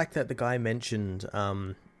did like that the guy mentioned,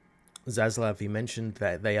 Zaslav, he mentioned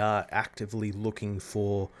that they are actively looking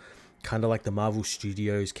for kind of like the Marvel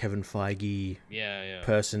Studios, Kevin Feige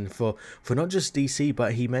person for not just DC,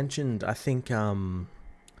 but he mentioned, I think, what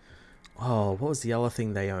was the other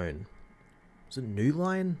thing they own? Was it New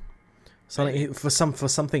Line? Something for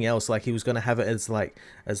something else. Like he was going to have it as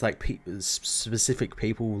specific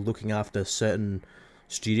people looking after certain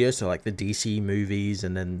studios, so like the DC movies,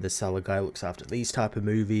 and then the seller guy looks after these type of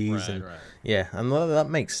movies. Right. Yeah, and that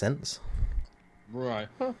makes sense. Right.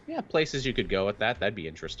 Huh, yeah, places you could go with that. That'd be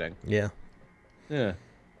interesting. Yeah. Yeah.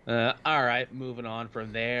 All right, moving on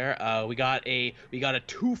from there. We got a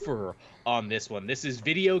twofer on this one. This is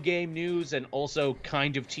video game news and also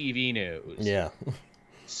kind of TV news. Yeah.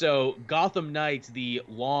 So Gotham Knights, the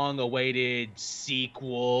long-awaited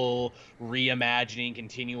sequel, reimagining,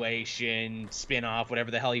 continuation, spin-off,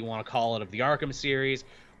 whatever the hell you want to call it, of the Arkham series.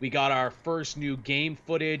 We got our first new game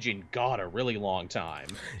footage in, God, a really long time.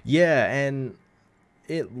 Yeah, and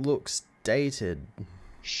it looks dated.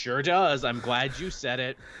 Sure does. I'm glad you said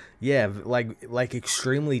it. Yeah, like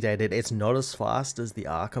extremely dated. It's not as fast as the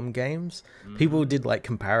Arkham games. People did like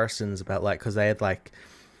comparisons about like, because they had like...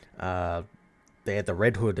 they had the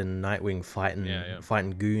Red Hood and Nightwing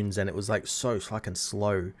fighting goons, and it was like so fucking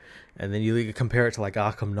slow. And then you compare it to like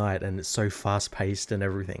Arkham Knight, and it's so fast paced and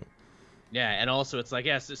everything. Yeah, and also it's like,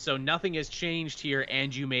 yes, so nothing has changed here,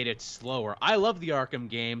 and you made it slower. I love the Arkham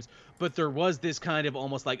games, but there was this kind of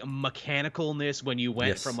almost like mechanicalness when you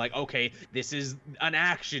went from like, okay, this is an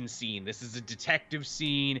action scene, this is a detective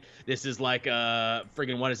scene, this is like a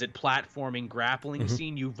friggin' platforming, grappling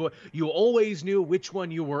scene. You always knew which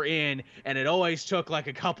one you were in, and it always took like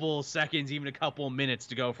a couple seconds, even a couple minutes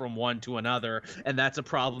to go from one to another, and that's a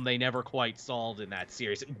problem they never quite solved in that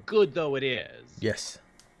series. Good though it is. Yes.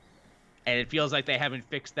 And it feels like they haven't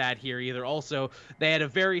fixed that here either. Also, they had a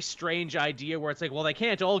very strange idea where it's like, well, they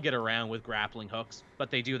can't all get around with grappling hooks,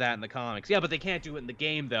 but they do that in the comics. Yeah, but they can't do it in the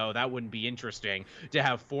game, though. That wouldn't be interesting, to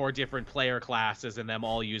have 4 different player classes and them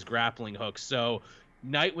all use grappling hooks. So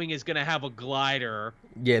Nightwing is going to have a glider.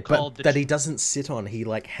 Yeah, but that he doesn't sit on. He,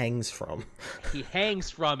 like, hangs from. He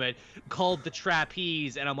hangs from it, called the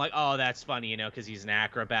trapeze. And I'm like, oh, that's funny, you know, because he's an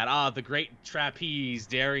acrobat. Ah, the great trapeze,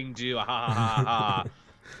 daring do, ha ha ha ha.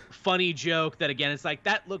 Funny joke that, again, it's like,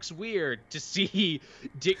 that looks weird to see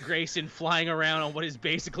Dick Grayson flying around on what is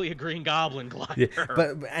basically a Green Goblin glider.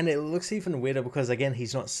 Yeah, and it looks even weirder because, again,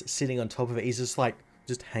 he's not sitting on top of it. He's just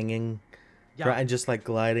hanging, right, and just like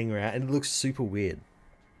gliding around. And it looks super weird.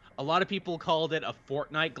 A lot of people called it a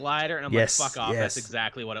Fortnite glider, and I'm like, fuck off, that's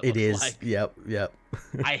exactly what it looks like. Yep.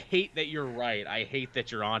 I hate that you're right. I hate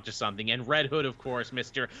that you're onto something. And Red Hood, of course,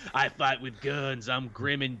 Mr. I fight with guns, I'm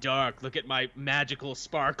grim and dark, look at my magical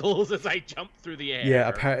sparkles as I jump through the air. Yeah,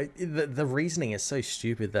 apparently, the reasoning is so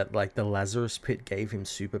stupid that, like, the Lazarus Pit gave him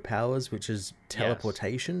superpowers, which is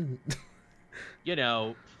teleportation. Yes. You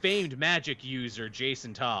know, famed magic user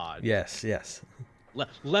Jason Todd. Yes.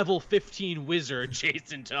 Level 15 wizard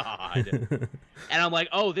Jason Todd. And I'm like,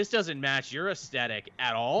 oh, this doesn't match your aesthetic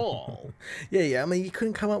at all. Yeah. I mean, you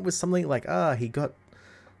couldn't come up with something like, he got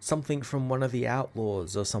something from one of the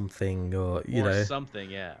Outlaws or something, or something,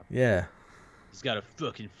 yeah. Yeah. He's got a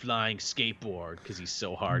fucking flying skateboard because he's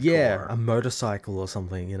so hardcore. Yeah, a motorcycle or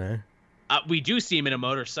something, you know. We do see him in a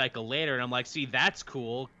motorcycle later, and I'm like, see, that's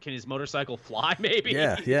cool. Can his motorcycle fly, maybe?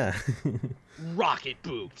 Yeah. Rocket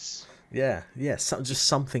boots. Yeah, just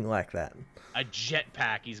something like that. A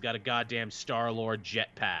jetpack. He's got a goddamn Star-Lord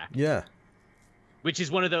jetpack. Yeah. Which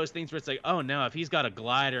is one of those things where it's like, oh no, if he's got a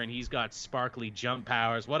glider and he's got sparkly jump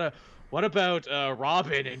powers, what about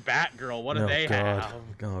Robin and Batgirl? What do they have?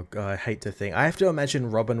 Oh god, I hate to think. I have to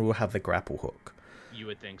imagine Robin will have the grapple hook. You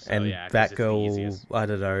would think so, and yeah. And Batgirl, I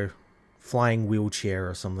don't know, flying wheelchair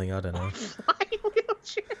or something, I don't know. Flying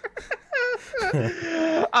wheelchair?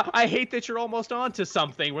 I hate that you're almost onto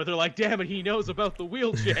something where they're like, damn it, he knows about the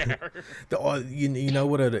wheelchair. You know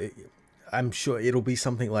what I'm sure it'll be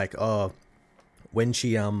something like, when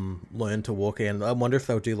she learned to walk again. I wonder if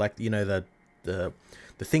they'll do like, you know, the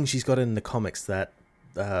thing she's got in the comics, that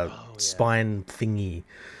spine thingy.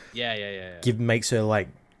 Yeah. Makes her like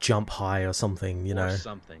jump high or something, you know. Or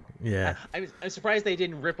something. Yeah. I'm surprised they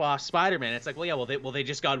didn't rip off Spider-Man. It's like, they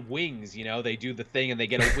just got wings, you know. They do the thing and they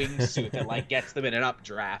get a wingsuit that like gets them in an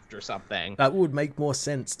updraft or something. That would make more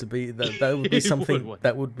sense to be that would be something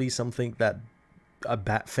that would be something that a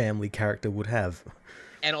Bat family character would have.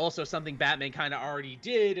 And also something Batman kind of already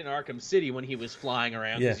did in Arkham City when he was flying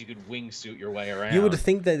around, because Yeah. you could wingsuit your way around. You would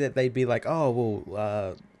think that they'd be like, oh,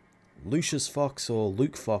 well, Lucius Fox or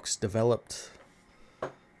Luke Fox developed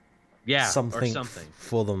something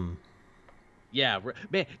for them. Yeah,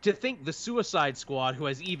 man, to think the Suicide Squad, who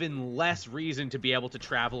has even less reason to be able to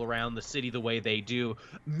travel around the city the way they do,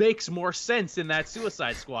 makes more sense in that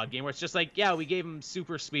Suicide Squad game, where it's just like, yeah, we gave him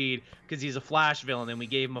super speed because he's a Flash villain, and we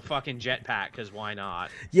gave him a fucking jetpack because why not?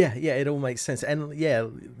 Yeah, it all makes sense. And yeah,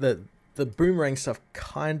 the boomerang stuff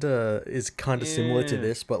is similar to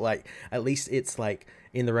this, but like at least it's like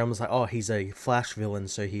in the realm of like, oh, he's a Flash villain,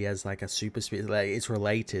 so he has like a super speed. Like it's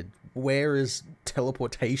related. Where is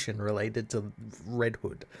teleportation related to Red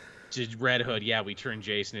Hood? To Red Hood, yeah, we turned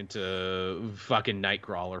Jason into fucking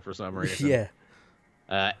Nightcrawler for some reason. Yeah.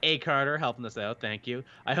 A. Carter helping us out, thank you.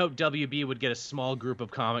 I hope WB would get a small group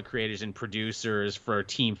of comic creators and producers for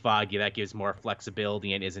Team Foggy. That gives more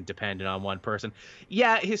flexibility and isn't dependent on one person.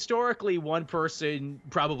 Yeah, historically, one person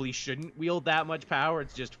probably shouldn't wield that much power.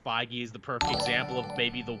 It's just Foggy is the perfect example of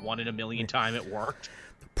maybe the 1 in a million time it worked.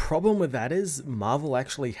 The problem with that is Marvel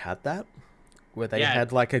actually had that, where they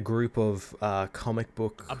had like a group of comic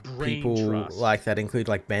book people like that, include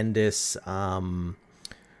like Bendis,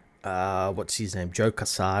 what's his name, Joe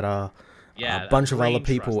Quesada, a bunch of other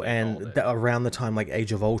people, and around the time like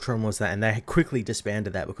Age of Ultron was that, and they quickly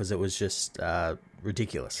disbanded that because it was just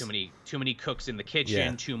ridiculous. Too many cooks in the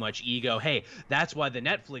kitchen, too much ego. Hey, that's why the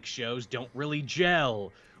Netflix shows don't really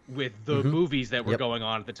gel with the movies that were going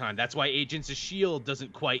on at the time. That's why Agents of S.H.I.E.L.D.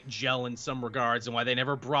 doesn't quite gel in some regards, and why they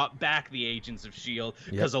never brought back the Agents of S.H.I.E.L.D.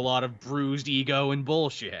 because a lot of bruised ego and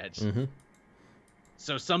bullshit.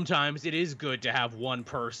 So sometimes it is good to have one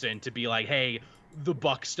person to be like, hey, the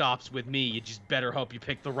buck stops with me. You just better hope you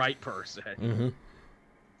pick the right person.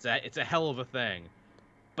 It's a hell of a thing.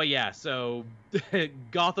 But yeah, so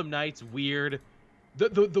Gotham Knights, weird.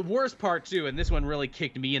 The worst part, too, and this one really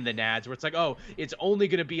kicked me in the nads, where it's like, oh, it's only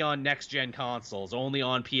going to be on next-gen consoles, only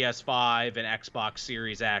on PS5 and Xbox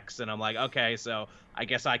Series X. And I'm like, okay, so I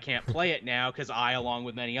guess I can't play it now because I, along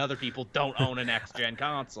with many other people, don't own a next-gen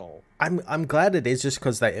console. I'm glad it is, just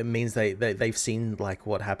because it means they've seen like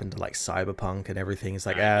what happened to like Cyberpunk and everything. It's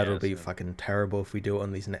like, it'll be fucking terrible if we do it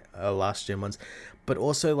on these last-gen ones. But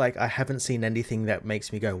also, like, I haven't seen anything that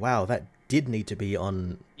makes me go, wow, that did need to be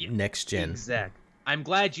on next-gen. Exactly. I'm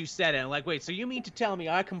glad you said it. I'm like, wait, so you mean to tell me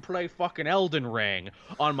I can play fucking Elden Ring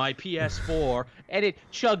on my PS4 and it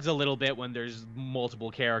chugs a little bit when there's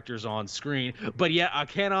multiple characters on screen, but yet I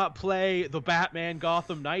cannot play the Batman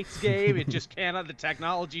Gotham Knights game? It just cannot. The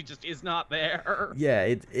technology just is not there.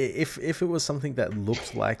 Yeah, if it was something that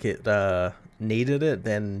looked like it needed it,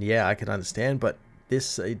 then yeah, I could understand. But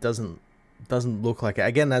this, it doesn't look like it.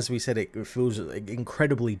 Again, as we said, it feels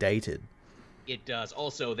incredibly dated. It does.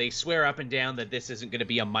 Also, they swear up and down that this isn't going to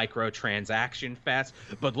be a microtransaction fest,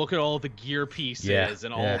 but look at all the gear pieces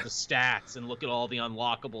and all the stats, and look at all the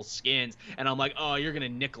unlockable skins. And I'm like, oh, you're going to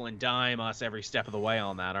nickel and dime us every step of the way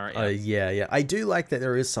on that, aren't you? Yeah. I do like that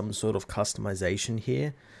there is some sort of customization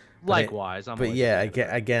here. Likewise.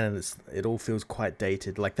 Again, it all feels quite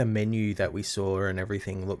dated. Like the menu that we saw and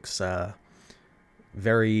everything looks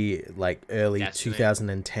very like early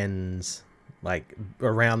 2010s. Like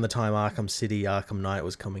around the time Arkham Knight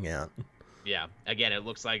was coming out. Yeah, again, it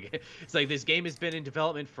looks like it's like this game has been in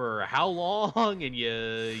development for how long, and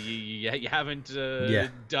you haven't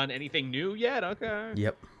done anything new yet. Okay.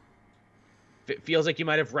 Yep. It feels like you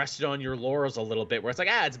might have rested on your laurels a little bit, where it's like,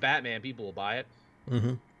 it's Batman, people will buy it.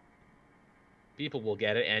 People will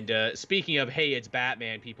get it. And speaking of, hey, it's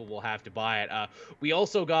Batman, people will have to buy it. We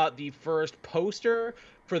also got the first poster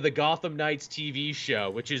for the Gotham Knights TV show,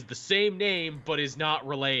 which is the same name but is not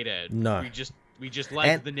related. No. We just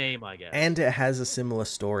like the name, I guess. And it has a similar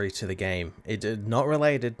story to the game. It's not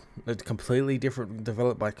related. It's completely different,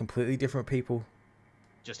 developed by completely different people.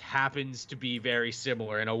 Just happens to be very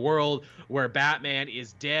similar. In a world where Batman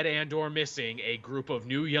is dead and or missing, a group of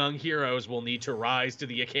new young heroes will need to rise to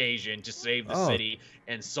the occasion to save the city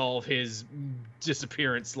and solve his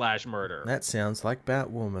disappearance/murder. That sounds like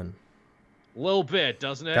Batwoman. A little bit,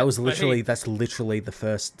 doesn't it? That's literally the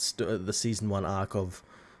first the season 1 arc of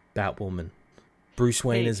Batwoman. Bruce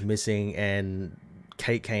Wayne is missing and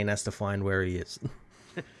Kate Kane has to find where he is.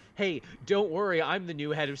 Hey, don't worry, I'm the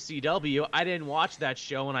new head of CW. I didn't watch that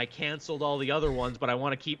show and I canceled all the other ones, but I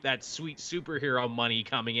want to keep that sweet superhero money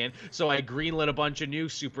coming in, so I greenlit a bunch of new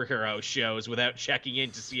superhero shows without checking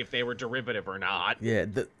in to see if they were derivative or not. Yeah,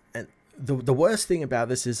 the worst thing about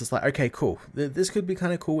this is it's like, okay, cool. This could be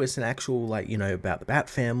kind of cool. It's an actual, like, about the Bat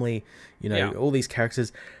family, all these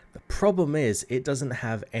characters. The problem is it doesn't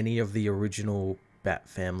have any of the original Bat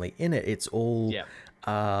family in it. It's all, Yeah.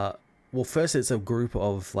 well, first it's a group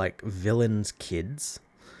of like villains' kids.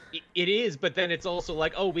 It is, but then it's also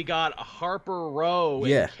like, oh, we got Harper Row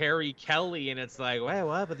Yeah. and Carrie Kelly, and it's like, wait,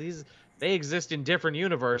 what? But they exist in different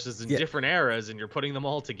universes and Yeah. different eras, and you're putting them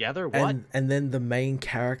all together. What? And then the main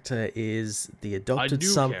character is the adopted new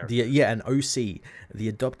son. character. An OC, the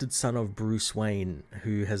adopted son of Bruce Wayne,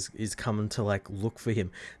 who is coming to like look for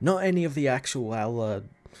him. Not any of the actual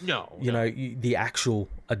No. the actual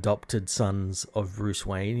adopted sons of Bruce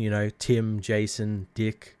Wayne. You know, Tim, Jason,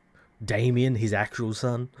 Dick, Damien, his actual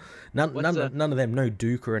son. None of them. No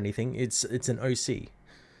Duke or anything. It's an OC.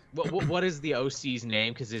 What is the OC's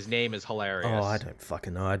name? Because his name is hilarious. Oh, I don't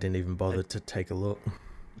fucking know. I didn't even bother to take a look.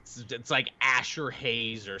 It's like Asher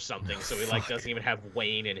Hayes or something, so he like doesn't even have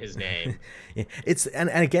Wayne in his name. Yeah, and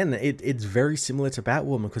again, it's very similar to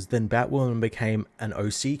Batwoman, because then Batwoman became an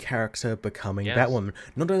OC character becoming Batwoman.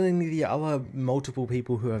 Not only the other multiple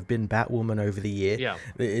people who have been Batwoman over the year,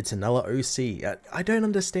 it's another OC. I don't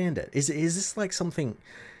understand it. Is this like something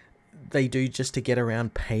they do just to get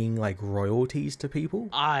around paying like royalties to people?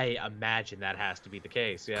 I imagine that has to be the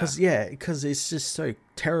case. Because it's just so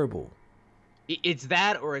terrible. It's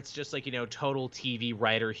that, or it's just like, total TV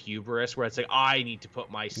writer hubris, where it's like, I need to put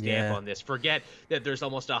my stamp on this. Forget that there's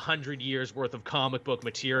almost 100 years worth of comic book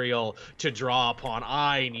material to draw upon.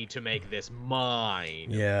 I need to make this mine.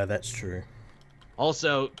 Yeah, that's true.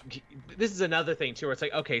 Also, this is another thing too, where it's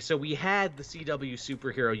like, okay, so we had the CW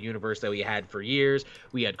superhero universe that we had for years.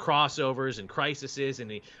 We had crossovers and crises,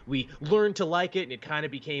 and we learned to like it, and it kind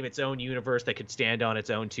of became its own universe that could stand on its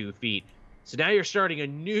own 2 feet. So now you're starting a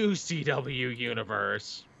new CW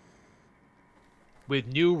universe with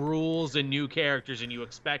new rules and new characters, and you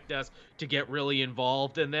expect us to get really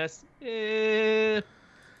involved in this? Yeah,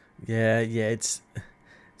 it's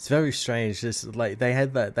very strange. Just like they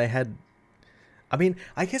had. I mean,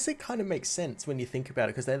 I guess it kind of makes sense when you think about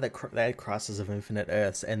it, because they had Crisis of Infinite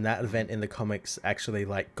Earths, and that event in the comics actually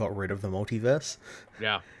like got rid of the multiverse.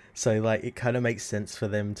 Yeah. So like it kind of makes sense for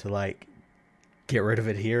them to like get rid of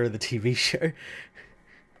it here in the TV show.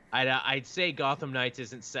 I'd say Gotham Knights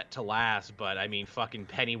isn't set to last, but I mean, fucking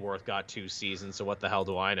Pennyworth got 2 seasons, so what the hell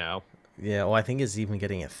do I know? Yeah, well, I think it's even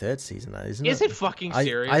getting a 3rd season now, isn't it? Is it fucking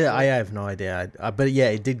serious? I have no idea. But yeah,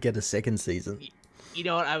 it did get a 2nd season. You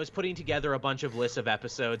know what? I was putting together a bunch of lists of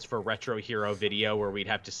episodes for Retro Hero Video where we'd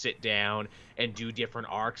have to sit down and do different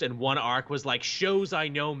arcs, and one arc was like shows I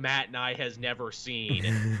know Matt and I has never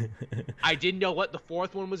seen. I didn't know what the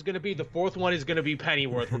 4th one was going to be. The 4th one is going to be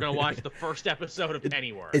Pennyworth. We're going to watch the first episode of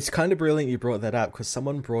Pennyworth. It's kind of brilliant you brought that up, because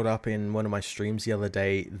someone brought up in one of my streams the other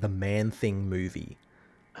day the Man-Thing movie.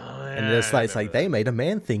 And it's like they made a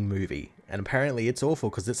Man-Thing movie, and apparently it's awful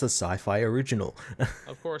because it's a sci-fi original.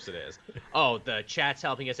 Of course it is. Oh, the chat's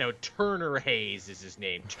helping us out. Turner Hayes is his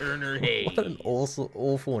name. Turner Hayes. What an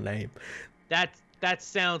awful name. That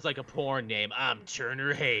sounds like a porn name. I'm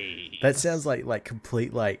Turner Hayes. That sounds like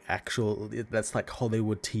complete like actual. That's like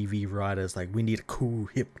Hollywood TV writers. Like, we need a cool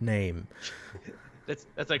hip name.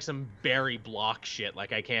 That's like some Barry Block shit.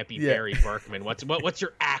 Like, I can't be Barry Berkman. What's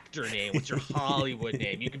your actor name? What's your Hollywood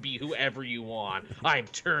name? You can be whoever you want. I'm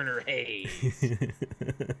Turner Hayes.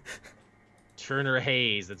 Turner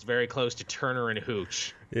Hayes. That's very close to Turner and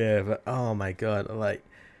Hooch. Yeah, but oh my god, like,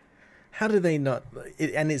 how do they not?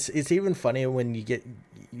 And it's even funnier when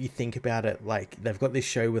you think about it. Like, they've got this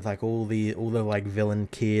show with like all the like villain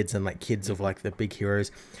kids and like kids of like the big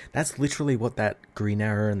heroes. That's literally what that Green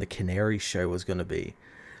Arrow and the Canary show was going to be.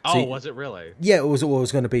 So, was it really? Yeah, it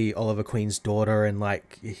was going to be Oliver Queen's daughter and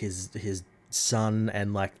like his son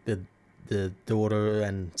and like the daughter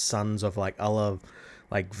and sons of like other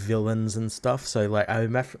like villains and stuff. So like I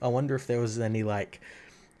wonder if there was any like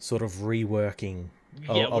sort of reworking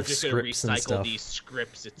we're just scripts gonna and stuff. recycle these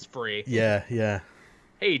scripts. It's free. Yeah.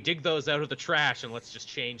 Hey, dig those out of the trash and let's just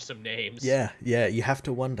change some names. Yeah. You have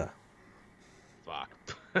to wonder. Fuck.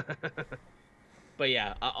 But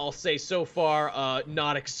yeah, I'll say so far,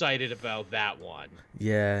 not excited about that one.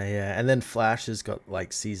 Yeah. And then Flash has got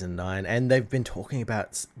like season 9, and they've been talking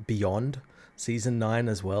about Beyond season 9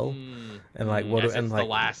 as well. And like what? As and it's like the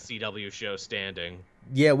last CW show standing.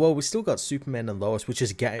 Yeah, well, we still got Superman and Lois, which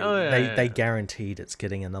is they guaranteed it's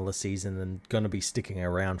getting another season and going to be sticking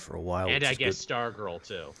around for a while. And I guess Stargirl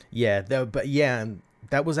too. Yeah, and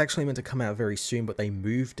that was actually meant to come out very soon, but they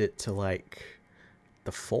moved it to like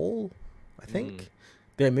the fall, I think.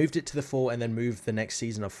 They moved it to the fall and then moved the next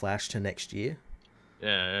season of Flash to next year.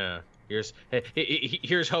 Yeah. Here's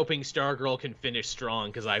hoping Stargirl can finish strong,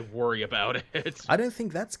 because I worry about it. I don't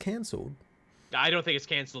think that's cancelled. I don't think it's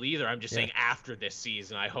canceled either. I'm just saying after this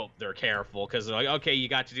season, I hope they're careful because they're like, okay, you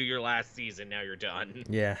got to do your last season, now you're done.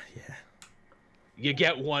 Yeah. You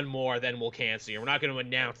get one more, then we'll cancel you. We're not going to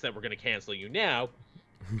announce that we're going to cancel you now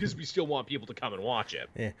because we still want people to come and watch it.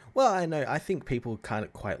 Yeah. Well, I know. I think people kind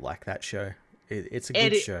of quite like that show. It's a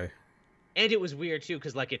good show. And it was weird too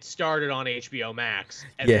because like it started on HBO Max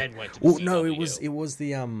and then went to the CW. No,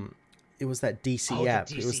 it was that DC app.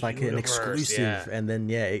 DC it was like Universe, an exclusive, and then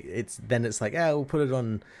it's like, we'll put it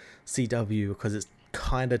on CW because it's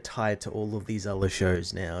kind of tied to all of these other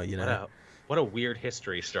shows now. You know, what a weird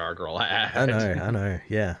history Stargirl had. I know.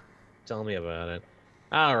 Yeah. Tell me about it.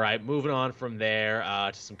 All right, moving on from there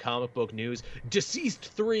to some comic book news.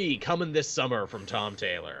 Deceased 3 coming this summer from Tom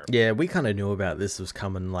Taylor. Yeah, we kind of knew about this was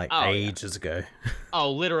coming ages ago.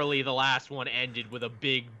 Oh, literally the last one ended with a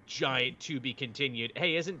big, giant to be continued.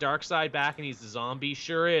 Hey, isn't Darkseid back and he's a zombie?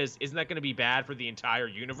 Sure is. Isn't that going to be bad for the entire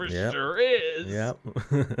universe? Yep. Sure is. Yep.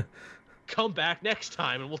 Come back next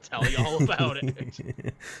time and we'll tell you all about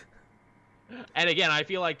it. And again, I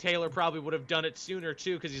feel like Taylor probably would have done it sooner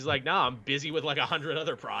too, because he's like, "Nah, I'm busy with like 100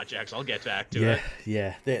 other projects. I'll get back to it."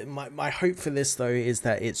 Yeah. My hope for this though is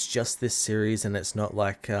that it's just this series and it's not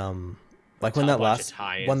like when that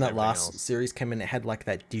last series came in, it had like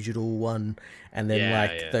that digital one, and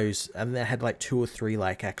then those, and they had like 2 or 3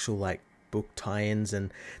 like actual like book tie-ins,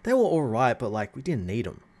 and they were all right, but like we didn't need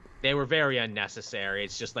them. They were very unnecessary.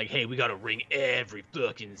 It's just like, hey, we got to wring every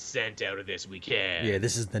fucking cent out of this we can. Yeah,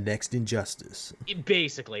 this is the next Injustice.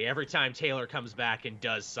 Basically, every time Taylor comes back and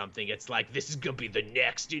does something, it's like, this is going to be the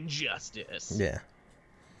next Injustice. Yeah.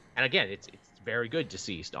 And again, it's very good,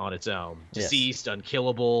 Deceased on its own. Deceased,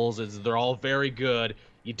 Unkillables, they're all very good.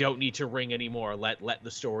 You don't need to wring anymore. Let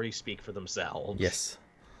the stories speak for themselves. Yes.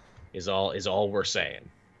 Is all we're saying.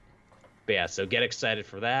 But yeah, so get excited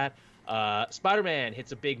for that. Spider-Man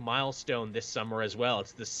hits a big milestone this summer as well.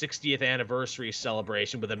 It's the 60th anniversary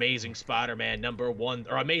celebration with Amazing Spider-Man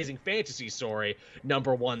Amazing Fantasy,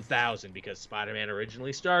 number 1000, because Spider-Man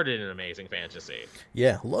originally started in Amazing Fantasy.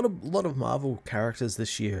 Yeah, a lot of Marvel characters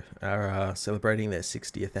this year are celebrating their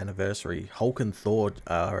 60th anniversary. Hulk and Thor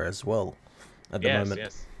are as well at the moment.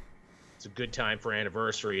 Yes. It's a good time for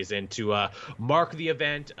anniversaries, and to mark the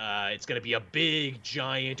event, it's going to be a big,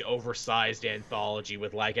 giant, oversized anthology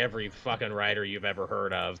with like every fucking writer you've ever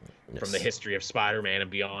heard of from the history of Spider-Man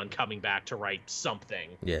and beyond coming back to write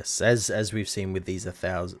something. Yes, as we've seen with these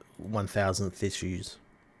 1000th issues.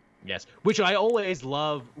 Yes, which I always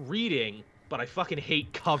love reading, but I fucking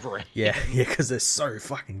hate covering. Yeah, because they're so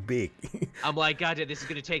fucking big. I'm like, God, this is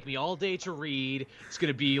going to take me all day to read. It's going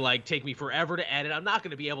to be like, take me forever to edit. I'm not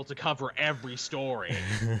going to be able to cover every story.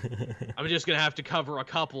 I'm just going to have to cover a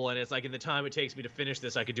couple, and it's like, in the time it takes me to finish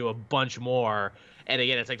this, I could do a bunch more. And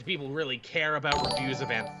again, it's like, do people really care about reviews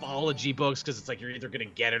of anthology books? Because it's like, you're either going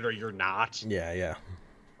to get it or you're not. Yeah.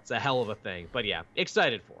 It's a hell of a thing. But yeah,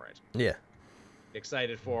 excited for it. Yeah.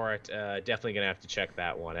 Excited for it. Definitely going to have to check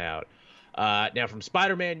that one out. Now, from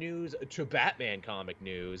Spider-Man news to Batman comic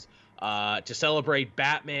news, to celebrate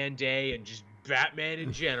Batman Day and just Batman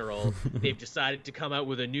in general, they've decided to come out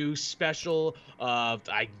with a new special,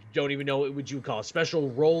 I don't even know what would you call a special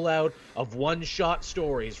rollout of one-shot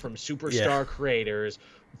stories from superstar creators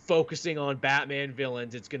focusing on Batman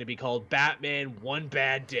villains. It's going to be called Batman One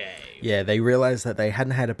Bad Day. Yeah, they realized that they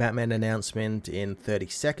hadn't had a Batman announcement in 30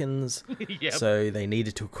 seconds, so they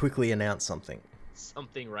needed to quickly announce something.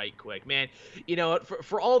 Something right quick, man. You know,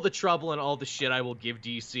 for all the trouble and all the shit I will give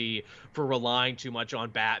DC for relying too much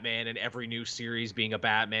on Batman and every new series being a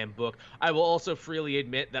Batman book, I will also freely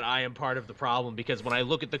admit that I am part of the problem, because when I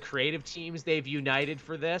look at the creative teams they've united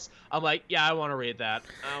for this, I'm like, yeah, I want to read that.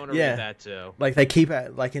 I want to read that too. Like they keep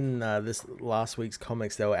like in this last week's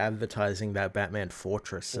comics, they were advertising that Batman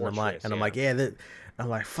Fortress, and I'm like, I'm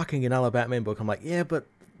like, fucking another Batman book. I'm like, yeah, but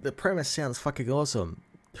the premise sounds fucking awesome.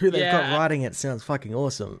 Who they've got writing it sounds fucking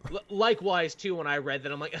awesome. Likewise, too, when I read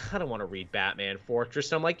that, I'm like, I don't want to read Batman Fortress.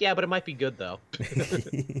 And I'm like, yeah, but it might be good, though.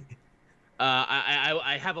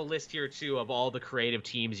 I have a list here, too, of all the creative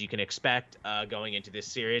teams you can expect going into this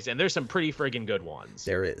series, and there's some pretty friggin' good ones.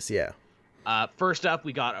 There is, yeah. First up,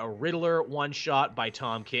 we got a Riddler one-shot by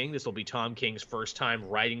Tom King. This will be Tom King's first time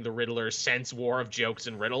writing the Riddler since War of Jokes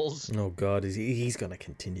and Riddles. Oh, God, he's going to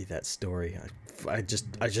continue that story. I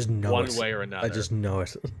just know one it. Way or another. I just know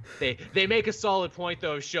it. They make a solid point,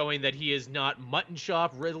 though, showing that he is not Mutton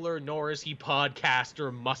Shop Riddler, nor is he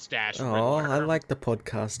podcaster Mustache Riddler. Oh, I like the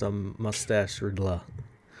podcaster Mustache Riddler.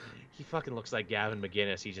 He fucking looks like Gavin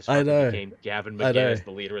McGinnis. He just became Gavin McGinnis, the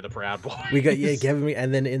leader of the Proud Boys. We got Gavin,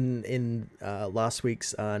 and then in last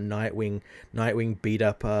week's Nightwing beat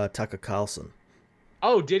up Tucker Carlson.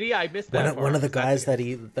 Oh, did he? I missed that part. One of the guys that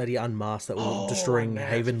he unmasked that were destroying man.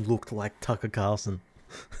 Haven looked like Tucker Carlson.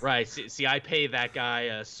 Right. See, I pay that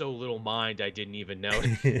guy so little mind I didn't even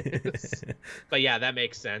notice. But yeah, that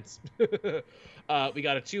makes sense. We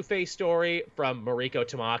got a Two-Face story from Mariko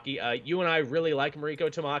Tamaki. You and I really like Mariko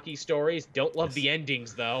Tamaki's stories. Don't love the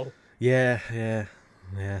endings, though. Yeah.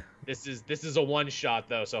 This is a one-shot,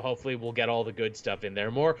 though, so hopefully we'll get all the good stuff in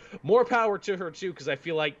there. More power to her, too, because I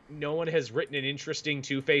feel like no one has written an interesting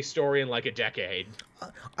Two-Face story in, like, a decade.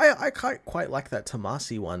 I quite like that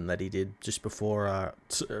Tomasi one that he did just before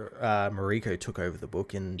Mariko took over the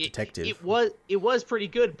book in Detective. It was pretty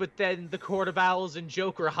good, but then the Court of Owls and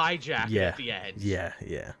Joker hijacked it at the end. Yeah.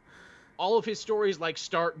 All of his stories, like,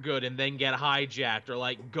 start good and then get hijacked or,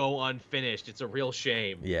 like, go unfinished. It's a real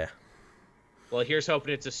shame. Yeah. Well, here's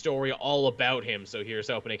hoping it's a story all about him, so here's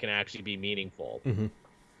hoping it can actually be meaningful.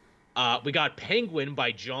 Mm-hmm. We got Penguin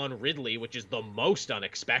by John Ridley, which is the most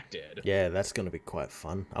unexpected. Yeah, that's going to be quite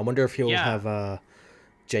fun. I wonder if he'll have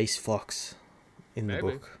Jace Fox in the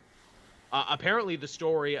book. Apparently the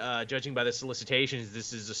story, judging by the solicitations,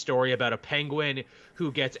 this is a story about a penguin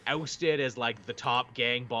who gets ousted as, like, the top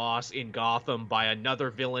gang boss in Gotham by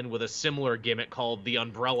another villain with a similar gimmick called the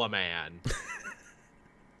Umbrella Man.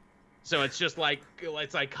 So it's just like,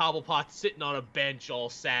 it's like Cobblepot sitting on a bench all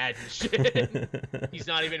sad and shit. He's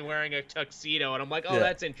not even wearing a tuxedo. And I'm like,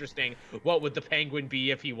 that's interesting. What would the Penguin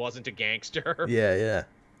be if he wasn't a gangster? Yeah.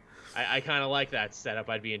 I kind of like that setup.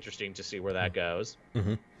 I'd be interesting to see where that goes.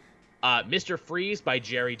 Mm-hmm. Mr. Freeze by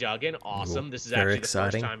Jerry Duggan. Awesome. This is actually the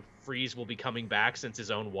first time Freeze will be coming back since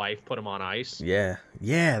his own wife put him on ice. Yeah.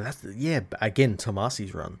 Again,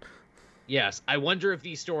 Tomasi's run. Yes, I wonder if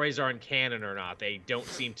these stories are in canon or not. They don't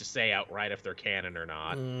seem to say outright if they're canon or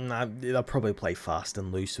not. They'll probably play fast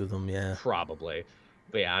and loose with them, yeah. Probably.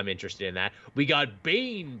 But yeah, I'm interested in that. We got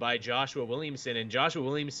Bane by Joshua Williamson, and Joshua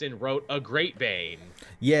Williamson wrote a great Bane.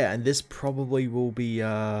 Yeah, and this probably will be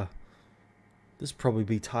tied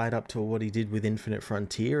up to what he did with Infinite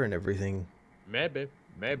Frontier and everything. Maybe.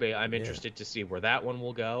 I'm interested to see where that one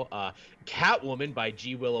will go. Catwoman by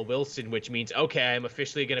G. Willow Wilson, which means, okay, I'm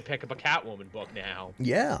officially going to pick up a Catwoman book now.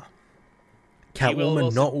 Yeah.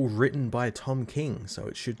 Catwoman not all written by Tom King, so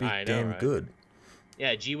it should be damn good.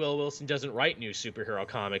 Yeah, G. Willow Wilson doesn't write new superhero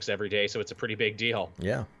comics every day, so it's a pretty big deal.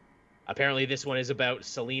 Yeah. Apparently this one is about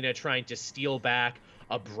Selina trying to steal back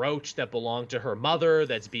a brooch that belonged to her mother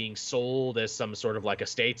that's being sold as some sort of like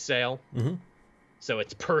estate sale. Mm-hmm. So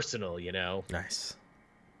it's personal, you know. Nice.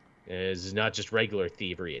 It's not just regular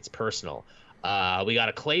thievery, it's personal. We got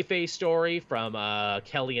a Clayface story from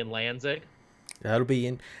Kelly and Lanzig. That'll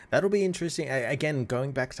be interesting. Again,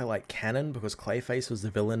 going back to like canon, because Clayface was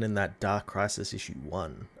the villain in that Dark Crisis issue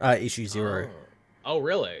 0. Oh,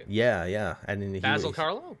 really? Yeah. And in Basil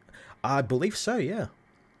Karlo? I believe so. Yeah.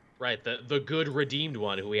 Right, the good redeemed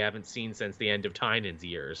one who we haven't seen since the end of Tynan's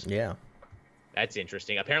years. Yeah. That's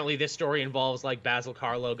interesting. Apparently, this story involves like Basil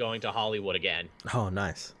Karlo going to Hollywood again. Oh,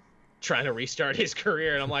 nice. Trying to restart his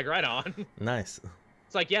career, and I'm like, right on. Nice.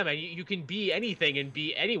 It's like, yeah, man, you can be anything and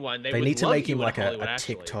be anyone. They need to make him like a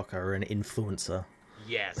TikToker or an influencer.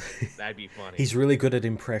 Yes, that'd be funny. He's really good at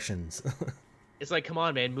impressions. It's like, come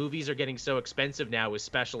on, man. Movies are getting so expensive now with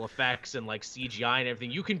special effects and like CGI and everything.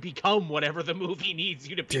 You can become whatever the movie needs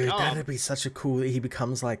you to become. Dude, that'd be such a cool. He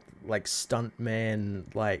becomes like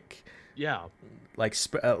stuntman, like. Yeah. Like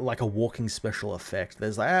a walking special effect.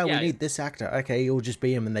 There's like, we need this actor. Okay, he'll just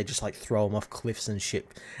be him, and they just like throw him off cliffs and shit.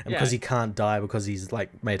 And because he can't die because he's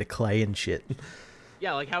like made of clay and shit.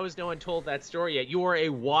 Yeah, like how has no one told that story yet? You are a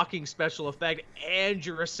walking special effect, and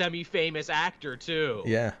you're a semi-famous actor too.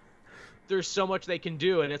 Yeah. There's so much they can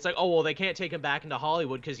do, and it's like, oh well, they can't take him back into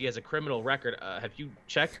Hollywood because he has a criminal record. Have you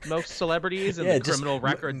checked most celebrities and the criminal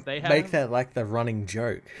records they have? Make that like the running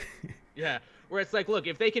joke. Yeah. Where it's like, look,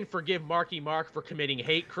 if they can forgive Marky Mark for committing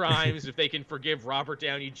hate crimes, if they can forgive Robert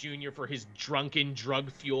Downey Jr. for his drunken,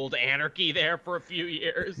 drug-fueled anarchy there for a few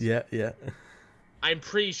years. Yeah. I'm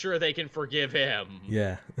pretty sure they can forgive him.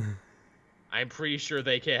 Yeah. I'm pretty sure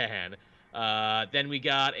they can. Then we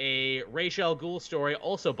got a Ra's al Ghul story,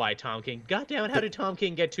 also by Tom King. Goddamn it, how did Tom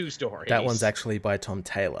King get 2 stories? That one's actually by Tom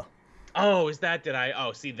Taylor. Oh, is that?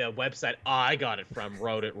 See, the website I got it from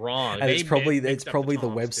wrote it wrong. And it's probably the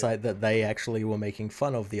website that they actually were making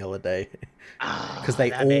fun of the other day, because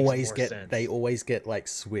they always get like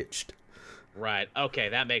switched. Right. Okay,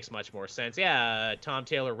 that makes much more sense. Yeah, Tom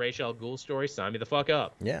Taylor, Ra's al Ghul story. Sign me the fuck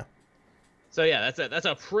up. Yeah. So yeah, that's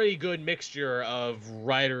a pretty good mixture of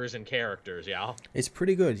writers and characters. Yeah. It's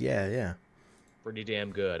pretty good. Yeah. Pretty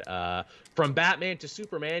damn good. From Batman to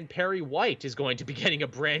Superman, Perry White is going to be getting a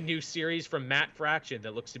brand new series from Matt Fraction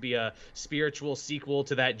that looks to be a spiritual sequel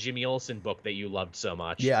to that Jimmy Olsen book that you loved so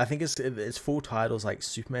much. Yeah, I think it's full titles like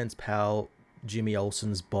Superman's pal, Jimmy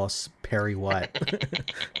Olsen's boss, Perry White.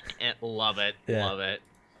 Love it. Yeah. Love it.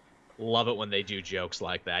 Love it when they do jokes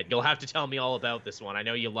like that. You'll have to tell me all about this one. I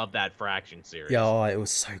know you love that Fraction series. Yeah, oh, it was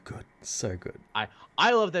so good. So good.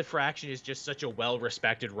 I love that Fraction is just such a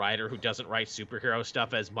well-respected writer who doesn't write superhero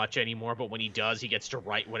stuff as much anymore, but when he does, he gets to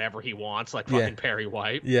write whatever he wants, like fucking Perry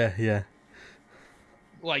White. Yeah.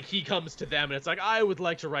 Like, he comes to them and it's like, I would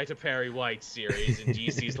like to write a Perry White series, and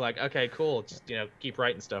DC's like, okay, cool, just, keep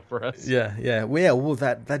writing stuff for us. Yeah. Well,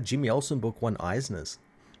 that Jimmy Olsen book won Eisner's.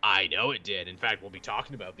 I know it did. In fact, we'll be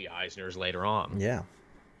talking about the Eisners later on. Yeah.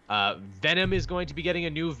 Venom is going to be getting a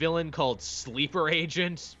new villain called Sleeper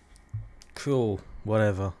Agent. Cool.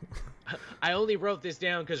 Whatever. I only wrote this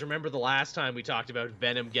down because remember the last time we talked about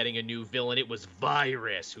Venom getting a new villain, it was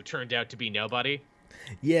Virus, who turned out to be nobody.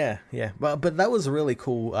 Yeah. But that was a really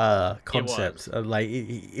cool concept.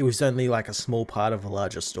 It was only like a small part of a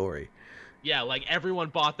larger story. Yeah, like everyone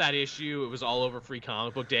bought that issue. It was all over Free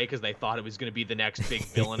Comic Book Day because they thought it was going to be the next big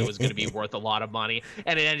villain. It was going to be worth a lot of money.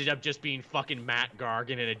 And it ended up just being fucking Matt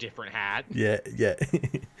Gargan in a different hat. Yeah.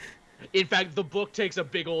 In fact, the book takes a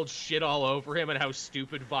big old shit all over him and how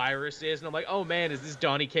stupid Virus is. And I'm like, oh man, is this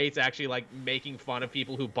Donny Cates actually like making fun of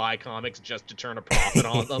people who buy comics just to turn a profit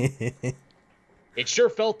on them? It sure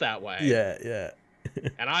felt that way. Yeah.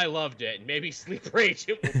 And I loved it. And maybe Sleeper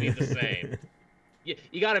Agent will be the same.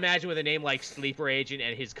 You gotta imagine with a name like Sleeper Agent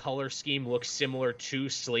and his color scheme looks similar to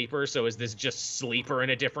Sleeper, so is this just Sleeper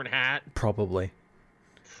in a different hat? Probably.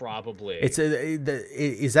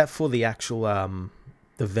 Is that for the actual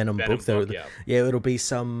the Venom book though? Yeah, it'll be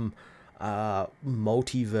some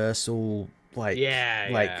multiversal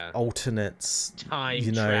alternates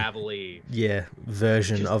time travel-y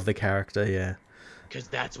version of the character, yeah. Because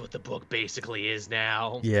that's what the book basically is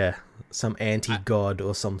now. Yeah, some anti-god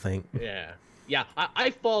or something. Yeah,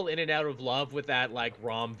 I fall in and out of love with that, like,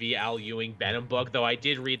 Rom V. Al Ewing Venom book, though I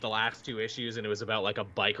did read the last 2 issues, and it was about, like, a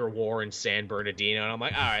biker war in San Bernardino, and I'm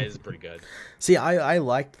like, all right, this is pretty good. See, I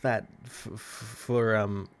liked that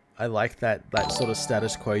I liked that sort of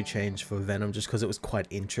status quo change for Venom just because it was quite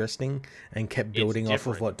interesting and kept building off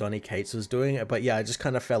of what Donny Cates was doing. But yeah, I just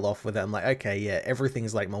kind of fell off with it. I'm like, okay, yeah,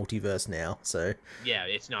 everything's like multiverse now, so... Yeah,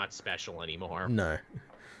 it's not special anymore. No.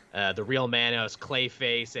 The real Manos,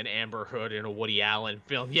 Clayface, and Amber Hood in a Woody Allen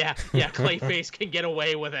film. Yeah, Clayface can get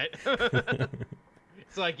away with it.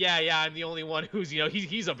 It's like, yeah, I'm the only one who's,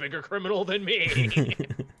 he's a bigger criminal than me.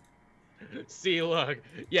 See, look.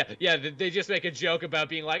 Yeah, they just make a joke about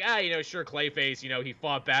being like, sure, Clayface, he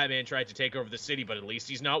fought Batman, tried to take over the city, but at least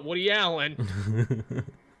he's not Woody Allen.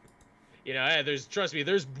 Trust me,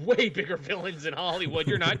 there's way bigger villains in Hollywood.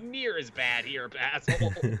 You're not near as bad here,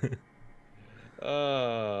 asshole.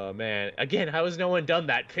 Oh, man. Again, how has no one done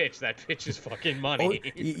that pitch? That pitch is fucking money.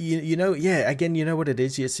 Oh, again, you know what it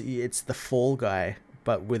is? It's the Fall Guy,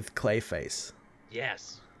 but with Clayface.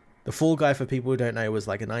 Yes. The Fall Guy, for people who don't know, was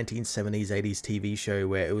like a 1970s, 80s TV show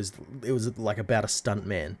where it was like about a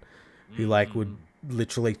stuntman who like would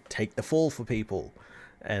literally take the fall for people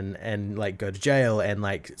and like go to jail and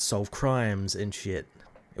like solve crimes and shit.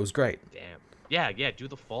 It was great. Damn. Yeah, do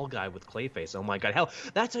the Fall Guy with Clayface. Oh my god, hell,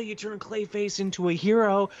 that's how you turn Clayface into a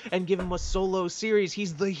hero and give him a solo series.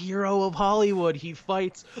 He's the hero of Hollywood. He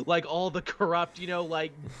fights, like, all the corrupt,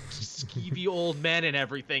 like, skeevy old men and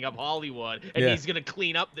everything of Hollywood. And he's gonna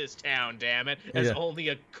clean up this town, damn it, as only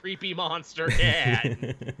a creepy monster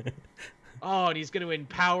can. Oh, and he's gonna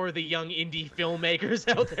empower the young indie filmmakers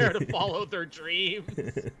out there to follow their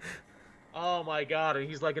dreams. Oh my god, and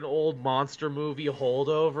he's like an old monster movie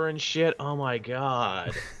holdover and shit. Oh my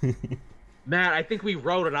god. Matt, I think we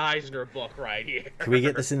wrote an Eisner book right here. Can we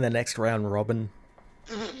get this in the next round, Robin?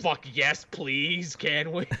 Fuck yes, please,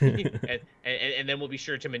 can we? and then we'll be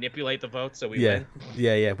sure to manipulate the vote so we win.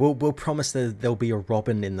 Yeah. We'll promise that there'll be a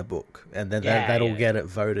Robin in the book, and then that'll get it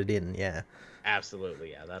voted in. Yeah.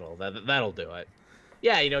 Absolutely, yeah. That'll do it.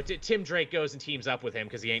 Yeah, Tim Drake goes and teams up with him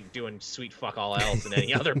because he ain't doing sweet fuck all else in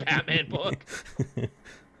any other Batman book.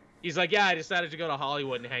 He's like, I decided to go to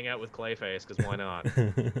Hollywood and hang out with Clayface because why not?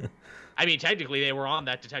 I mean, technically they were on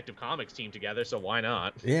that Detective Comics team together, so why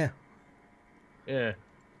not? Yeah.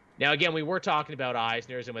 Now, again, we were talking about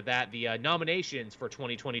Eisners, and with that, the nominations for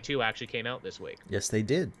 2022 actually came out this week. Yes, they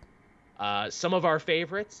did. Some of our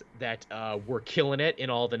favorites that were killing it in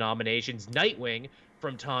all the nominations. Nightwing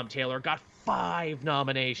from Tom Taylor got 5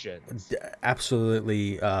 nominations.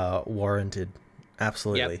 Absolutely warranted.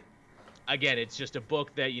 Absolutely. again, it's just a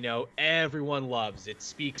book that, everyone loves. It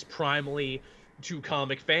speaks primarily to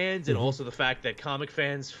comic fans, and also the fact that comic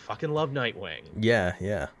fans fucking love Nightwing. Yeah,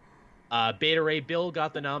 yeah. Beta Ray Bill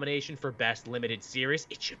got the nomination for Best Limited Series.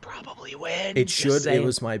 It should probably win. It should. It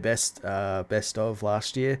was my best of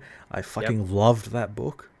last year. I fucking loved that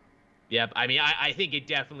book. Yep. I mean, I think it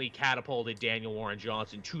definitely catapulted Daniel Warren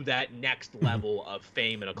Johnson to that next level of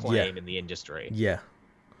fame and acclaim in the industry. Yeah.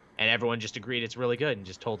 And everyone just agreed it's really good and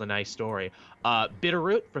just told a nice story.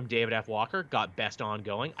 Bitterroot from David F. Walker got Best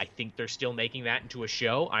Ongoing. I think they're still making that into a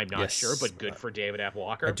show. I'm not sure, but good for David F.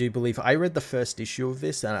 Walker. I do believe I read the first issue of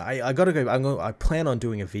this, and I gotta go. I plan on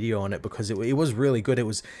doing a video on it because it was really good. It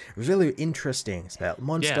was really interesting. It's about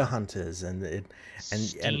monster hunters and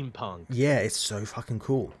steampunk. Yeah, it's so fucking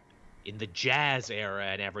cool. In the jazz era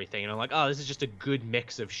and everything, and I'm like, oh, this is just a good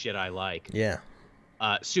mix of shit I like. Yeah.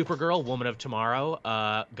 Supergirl, Woman of Tomorrow,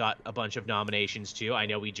 got a bunch of nominations too. I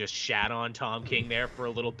know we just shat on Tom King there for a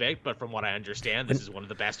little bit, but from what I understand, this is one of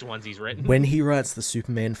the best ones he's written. When he writes the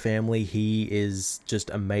Superman family, he is just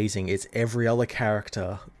amazing. It's every other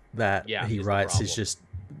character that he writes is just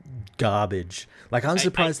garbage. Like, I'm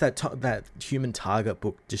surprised that Human Target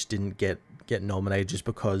book just didn't get nominated just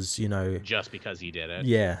because, Just because he did it.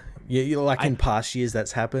 Yeah. Like in past years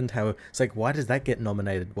that's happened. How it's like, why does that get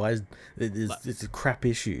nominated? Why is it's a crap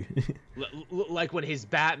issue? Like when his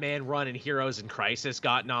Batman run in Heroes in Crisis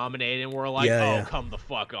got nominated, and we're like, come the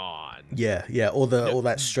fuck on. Yeah. Or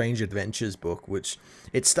that Strange Adventures book, which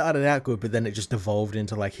it started out good, but then it just evolved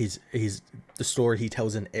into like the story he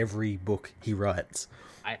tells in every book he writes.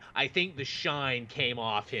 I think the shine came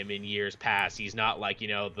off him in years past. He's not like,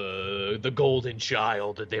 the golden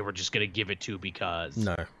child that they were just going to give it to because.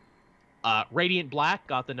 No. Radiant Black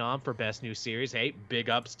got the nom for Best New Series. Hey, big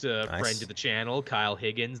ups to friend of the channel, Kyle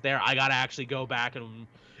Higgins there. I got to actually go back and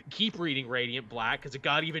keep reading Radiant Black because it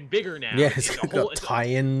got even bigger now. Yeah, it's got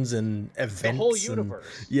tie-ins and events. The whole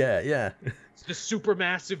universe. Yeah. It's the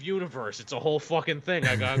supermassive universe. It's a whole fucking thing.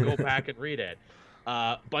 I got to go back and read it.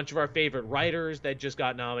 Bunch of our favorite writers that just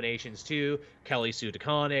got nominations too. Kelly Sue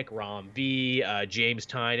DeConnick, Ram V, James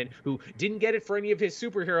Tynan, who didn't get it for any of his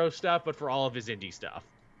superhero stuff, but for all of his indie stuff.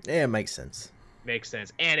 Yeah, makes sense.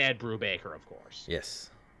 And Ed Brubaker, of course. Yes.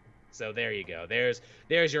 So there you go.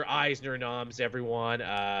 There's your Eisner noms, everyone.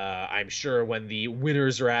 I'm sure when the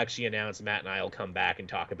winners are actually announced, Matt and I will come back and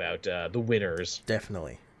talk about the winners.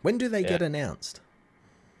 Definitely. When do they get announced?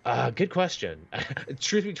 Good question.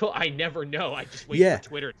 Truth be told, I never know. I just wait for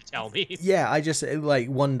Twitter to tell me. Yeah, I just, like,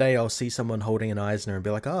 one day I'll see someone holding an Eisner and be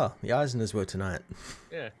like, oh, the Eisners were tonight.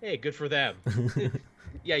 Yeah, hey, good for them.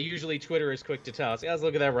 Yeah, usually Twitter is quick to tell us. Yeah, let's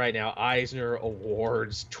look at that right now. Eisner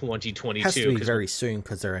Awards 2022. Has to be very soon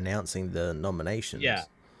because they're announcing the nominations. Yeah,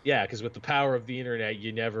 because with the power of the internet,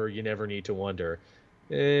 you never need to wonder.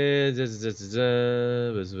 July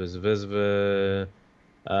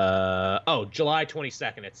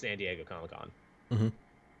 22nd at San Diego Comic-Con. Mm-hmm.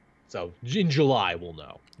 So in July we'll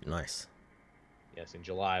know. Nice. Yes, in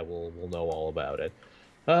July we'll know all about it.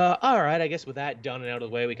 All right, I guess with that done and out of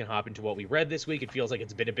the way, we can hop into what we read this week. It feels like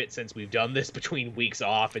it's been a bit since we've done this between weeks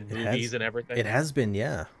off and movies and everything. It has been,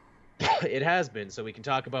 yeah. It has been, so we can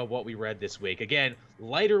talk about what we read this week. Again,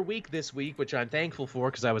 lighter week this week, which I'm thankful for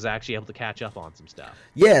because I was actually able to catch up on some stuff.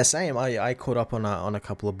 Yeah, same. I caught up on a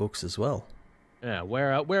couple of books as well. Yeah,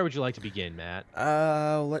 where would you like to begin, Matt?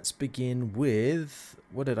 Let's begin with,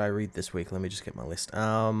 what did I read this week? Let me just get my list.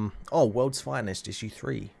 World's Finest, issue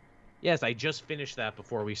 3. Yes, I just finished that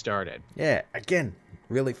before we started. Yeah, again,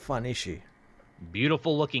 really fun issue.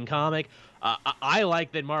 Beautiful looking comic. I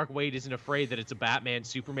like that Mark Waid isn't afraid that it's a Batman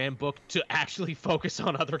Superman book to actually focus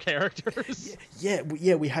on other characters. Yeah,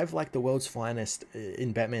 we have like the World's Finest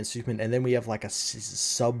in Batman Superman, and then we have like a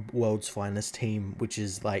sub World's Finest team, which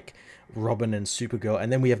is like Robin and Supergirl,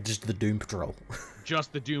 and then we have just the Doom Patrol.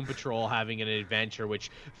 Just the Doom Patrol having an adventure,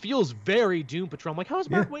 which feels very Doom Patrol. I'm like, how has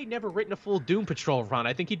Mark Waid never written a full Doom Patrol run?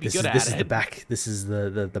 I think he'd be good at it. This is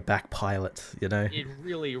the back pilot, you know? It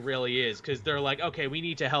really, really is, because they're like, okay, we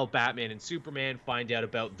need to help Batman and Superman find out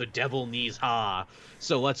about the Devil Neez-Ha,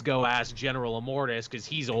 so let's go ask General Immortus, because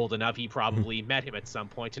he's old enough, he probably met him at some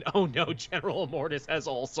point, and oh no, General Immortus has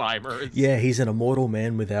Alzheimer's. Yeah, he's an immortal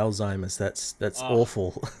man with Alzheimer's. That's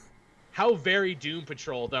awful. How very Doom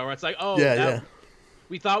Patrol, though, where it's like,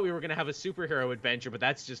 we thought we were going to have a superhero adventure, but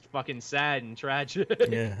that's just fucking sad and tragic.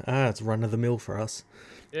 Yeah, it's run-of-the-mill for us.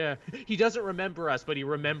 Yeah, he doesn't remember us, but he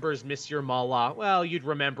remembers Monsieur Mallah. Well, you'd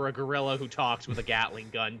remember a gorilla who talks with a Gatling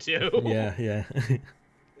gun, too. Yeah.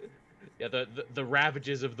 Yeah, the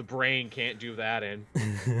ravages of the brain can't do that in.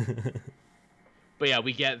 But yeah,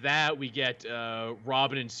 we get that. We get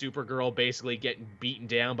Robin and Supergirl basically getting beaten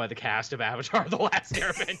down by the cast of Avatar: The Last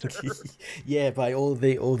Airbender. Yeah, by all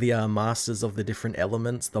the masters of the different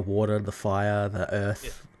elements: the water, the fire, the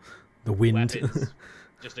earth, the wind. Weapons.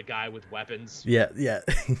 Just a guy with weapons. Yeah, yeah.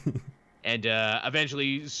 And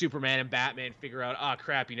eventually Superman and Batman figure out, oh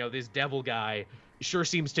crap, this devil guy sure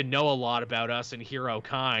seems to know a lot about us and hero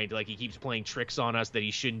kind. Like, he keeps playing tricks on us that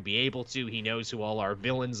he shouldn't be able to. He knows who all our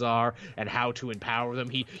villains are and how to empower them.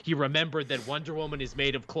 He remembered that Wonder Woman is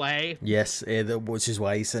made of clay. Yes, which is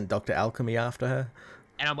why he sent Dr. Alchemy after her.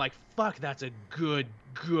 And I'm like, fuck, that's a good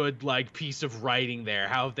like piece of writing there.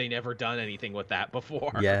 How have they never done anything with that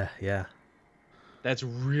before? Yeah, yeah. That's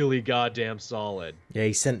really goddamn solid. Yeah,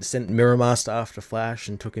 he sent Mirror Master after Flash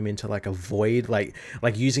and took him into like a void, like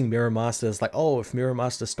using Mirror Master as like, oh, if Mirror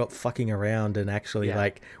Master stopped fucking around and actually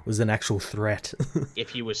like was an actual threat.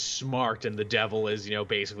 If he was smart, and the devil is,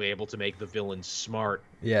 basically able to make the villains smart.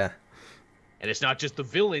 Yeah. And it's not just the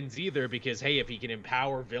villains either, because hey, if he can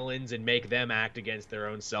empower villains and make them act against their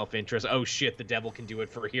own self-interest, oh shit, the devil can do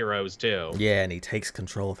it for heroes too. Yeah, and he takes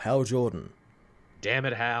control of Hal Jordan. Damn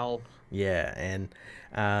it, Hal. Yeah, and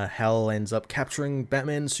Hal ends up capturing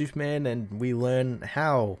Batman and Superman, and we learn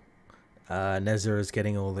how Nezra is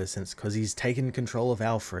getting all this, and it's because he's taken control of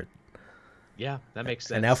Alfred. Yeah, that makes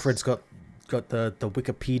sense. And Alfred's got the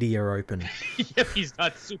Wikipedia open. Yeah, he's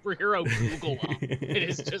got superhero Google up. It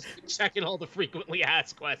is just checking all the frequently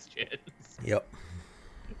asked questions. Yep.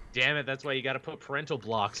 Damn it, that's why you gotta put parental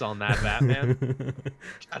blocks on that, Batman.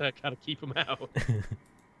 gotta keep him out.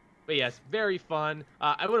 But yes, very fun.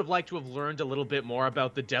 I would have liked to have learned a little bit more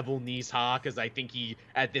about the Devil Nisha, because I think he's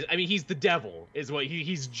the devil, is what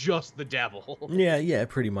he's just the devil. Yeah,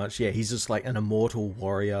 pretty much. Yeah, he's just like an immortal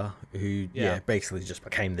warrior who, basically just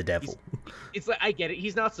became the devil. It's like, I get it.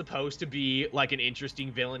 He's not supposed to be like an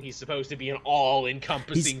interesting villain. He's supposed to be an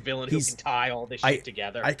all-encompassing villain who can tie all this shit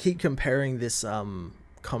together. I keep comparing this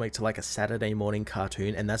comic to like a Saturday morning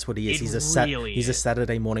cartoon, and that's what he is. He's a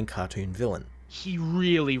Saturday morning cartoon villain. He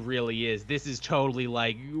really, really is. This is totally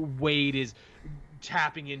like Wade is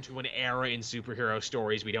tapping into an era in superhero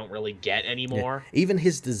stories we don't really get anymore. Yeah. Even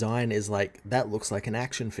his design is like, that looks like an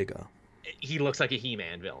action figure. He looks like a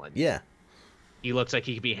He-Man villain. Yeah. He looks like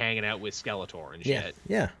he could be hanging out with Skeletor and shit.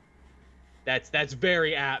 Yeah. That's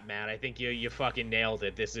very apt, man. I think you fucking nailed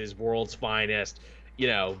it. This is world's finest,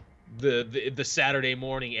 the Saturday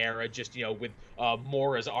morning era, just, with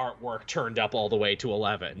Mora's artwork turned up all the way to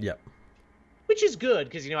 11. Yep. Which is good,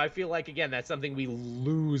 because, I feel like, again, that's something we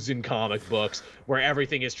lose in comic books, where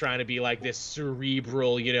everything is trying to be like this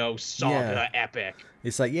cerebral, saga epic.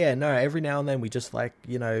 It's like, every now and then we just like,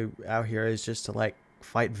 our heroes just to like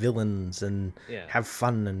fight villains and have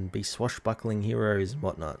fun and be swashbuckling heroes and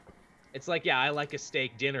whatnot. It's like, I like a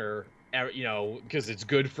steak dinner, because it's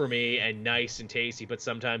good for me and nice and tasty, but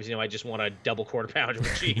sometimes, I just want a double quarter pounder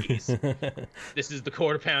with cheese. This is the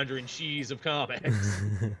quarter pounder and cheese of comics.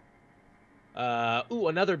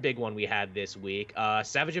 Another big one we had this week.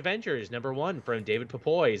 Savage Avengers #1 from David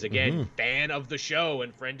Papoys. Again, fan of the show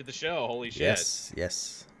and friend of the show. Holy shit.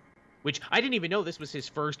 Yes. Which I didn't even know this was his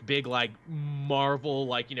first big, like,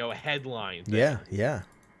 Marvel, headline thing. Yeah.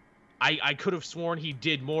 I could have sworn he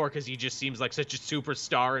did more, because he just seems like such a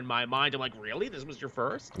superstar in my mind. I'm like, really? This was your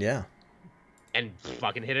first? Yeah. And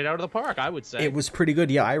fucking hit it out of the park, I would say. It was pretty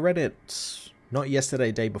good. Yeah, I read it not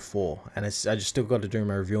yesterday, day before, and I just still got to do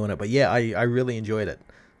my review on it. But yeah, I really enjoyed it.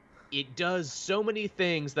 It does so many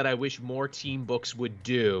things that I wish more team books would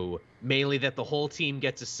do. Mainly that the whole team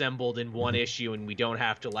gets assembled in one issue, and we don't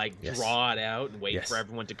have to draw it out and wait for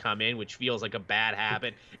everyone to come in, which feels like a bad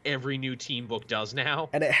habit every new team book does now.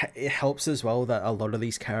 And it helps as well that a lot of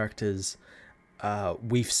these characters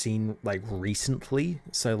we've seen recently.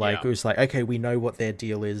 So it was like, okay, we know what their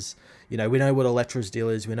deal is. We know what Elektra's deal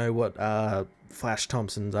is. We know what Flash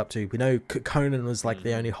Thompson's up to. We know Conan was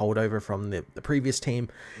the only holdover from the previous team.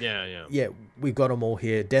 Yeah, we've got them all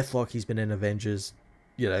here. Deathlock, he's been in Avengers.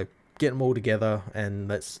 Get them all together and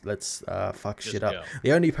let's fuck just shit up. Go.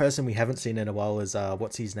 The only person we haven't seen in a while is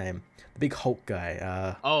what's his name? The big Hulk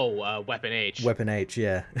guy. Weapon H. Weapon H,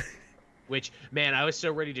 yeah. Which, man, I was so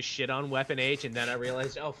ready to shit on Weapon H, and then I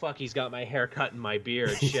realized, oh fuck, he's got my hair cut and my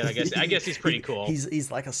beard. Shit, I guess he's pretty cool. He's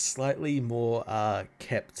like a slightly more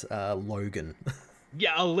kept Logan.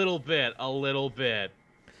 Yeah, a little bit.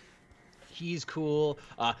 He's cool.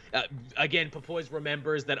 Again, Papoys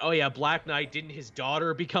remembers that, oh yeah, Black Knight, didn't his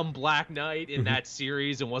daughter become Black Knight in that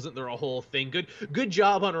series, and wasn't there a whole thing? Good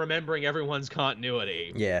job on remembering everyone's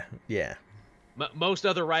continuity. Yeah. Most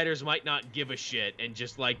other writers might not give a shit and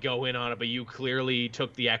just like go in on it, but you clearly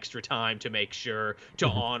took the extra time to make sure to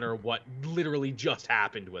honor what literally just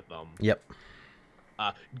happened with them. Yep.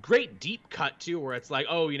 Great deep cut too, where it's like,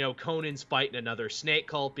 oh, Conan's fighting another snake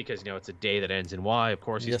cult because it's a day that ends in Y. Of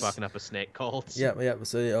course, he's fucking up a snake cult. Yeah.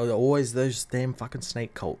 So always those damn fucking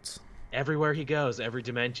snake cults. Everywhere he goes, every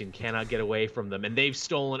dimension cannot get away from them, and they've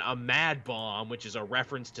stolen a mad bomb, which is a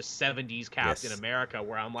reference to 70s Captain America,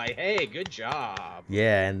 where I'm like, hey, good job.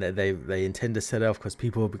 Yeah, and they intend to set off because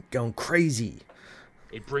people are going crazy.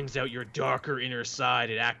 It brings out your darker inner side.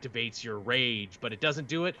 It activates your rage, but it doesn't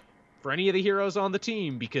do it for any of the heroes on the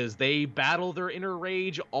team because they battle their inner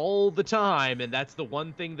rage all the time, and that's the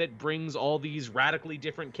one thing that brings all these radically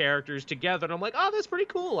different characters together. And I'm like, oh, that's pretty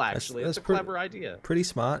cool, actually. That's a clever idea. Pretty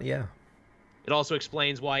smart, yeah. It also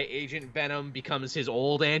explains why Agent Venom becomes his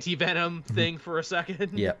old anti-Venom thing for a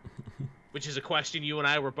second. Yep. Which is a question you and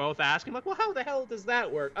I were both asking. Like, well, how the hell does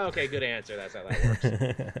that work? Okay, good answer. That's how that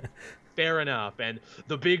works. Fair enough. And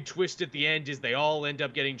the big twist at the end is they all end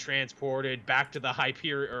up getting transported back to the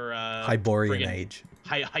Hyborian Age.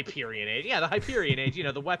 Hyperion Age. Yeah, the Hyperion Age.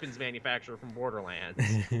 The weapons manufacturer from Borderlands.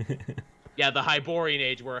 Yeah, the Hyborian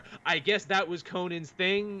Age, where I guess that was Conan's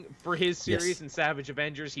thing for his series in Savage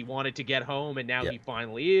Avengers. He wanted to get home, and now he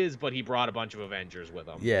finally is, but he brought a bunch of Avengers with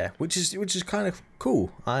him. Yeah, which is kind of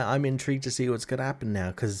cool. I'm intrigued to see what's going to happen now,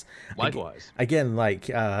 because... Likewise. Again, like,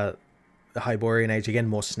 the Hyborian Age, again,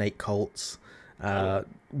 more snake cults.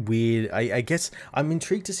 Weird. I guess I'm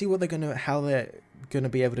intrigued to see how they're going to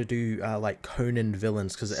be able to do, like, Conan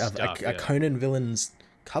villains, because are Conan villains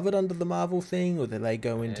covered under the Marvel thing, or do they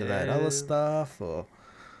go into that other stuff, or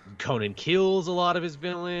Conan kills a lot of his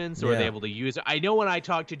villains, or are they able to use it? I know when I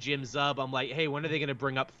talked to Jim Zub, I'm like, hey, when are they going to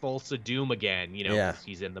bring up Thulsa Doom again? Because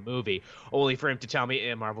he's in the movie. Only for him to tell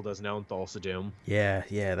me, Marvel doesn't own Thulsa Doom. Yeah,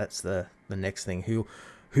 that's the next thing. Who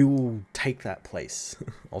will take that place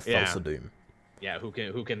of Thulsa Doom? Yeah, who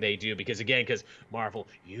can they do? Because Marvel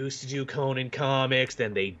used to do Conan comics,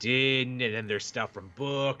 then they didn't, and then there's stuff from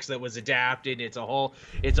books that was adapted. It's a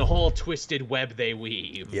whole twisted web they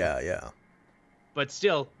weave. Yeah. But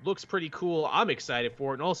still, looks pretty cool. I'm excited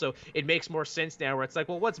for it, and also it makes more sense now. Where it's like,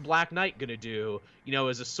 well, what's Black Knight gonna do?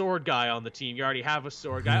 As a sword guy on the team, you already have a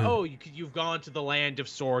sword guy. Oh, you've gone to the land of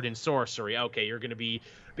sword and sorcery. Okay, you're gonna be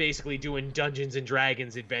basically doing Dungeons and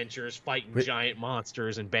Dragons adventures, fighting giant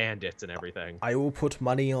monsters and bandits and everything. I will put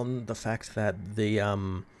money on the fact that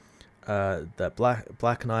that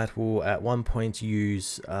Black Knight will at one point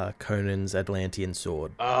use Conan's Atlantean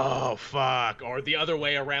sword. Oh fuck! Or the other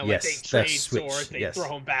way around, like they trade swords, they throw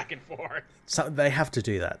them back and forth. So they have to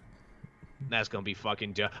do that. That's gonna be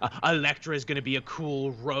fucking Elektra is gonna be a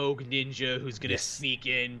cool rogue ninja who's gonna sneak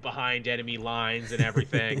in behind enemy lines and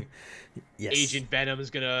everything. Agent Venom and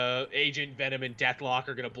Deathlock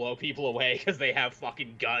are gonna blow people away because they have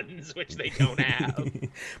fucking guns, which they don't have.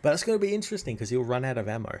 But it's gonna be interesting because he'll run out of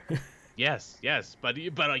ammo. Yes, but he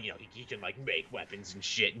can like make weapons and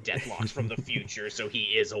shit, and Deathlock's from the future, so he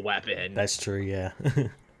is a weapon. That's true, yeah.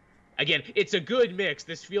 Again, it's a good mix.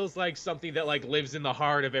 This feels like something that like lives in the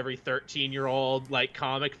heart of every 13-year-old like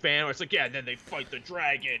comic fan. Where it's like, and then they fight the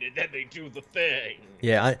dragon, and then they do the thing.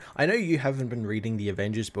 Yeah, I know you haven't been reading the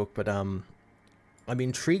Avengers book, but I'm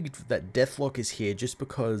intrigued that Deathlock is here just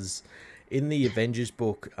because in the Avengers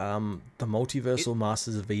book, the multiversal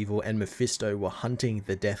Masters of Evil and Mephisto were hunting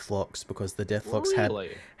the Deathlocks because the Deathlocks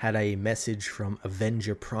had a message from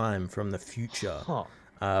Avenger Prime from the future.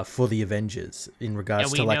 For the Avengers in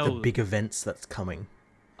regards to like the big events that's coming.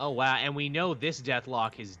 Oh wow, and we know this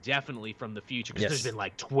Deathlock is definitely from the future because there's been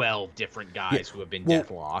like 12 different guys who have been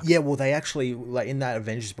Deathlocks. Yeah, well they actually, like in that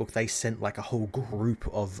Avengers book, they sent like a whole group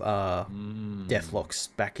of Deathlocks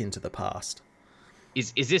back into the past.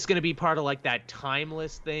 Is this going to be part of like that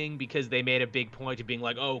timeless thing? Because they made a big point of being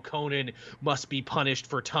like, oh, Conan must be punished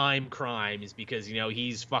for time crimes because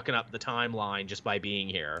he's fucking up the timeline just by being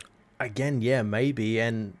here. Again, yeah, maybe,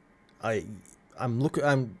 and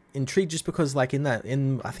I'm intrigued just because, like, I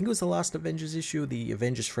think it was the last Avengers issue, the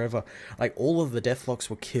Avengers Forever, like, all of the Deathlocks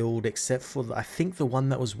were killed except for, I think, the one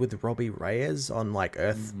that was with Robbie Reyes on, like,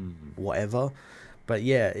 Earth whatever, but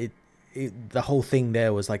yeah, the whole thing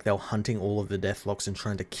there was, like, they were hunting all of the Deathlocks and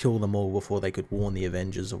trying to kill them all before they could warn the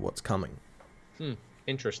Avengers of what's coming.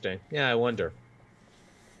 Interesting. Yeah, I wonder.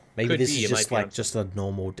 Maybe this is just, like, just a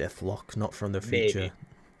normal Deathlock, not from the future. Maybe.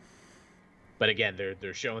 But again,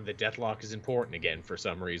 they're showing that Deathlock is important again for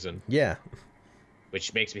some reason. Yeah.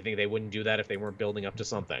 Which makes me think they wouldn't do that if they weren't building up to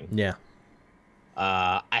something. Yeah.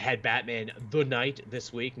 I had Batman The Knight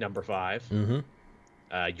this week, number 5.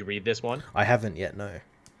 Mm-hmm. You read this one? I haven't yet, no.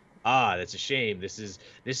 Ah, that's a shame. This is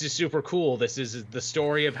super cool. This is the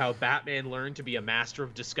story of how Batman learned to be a master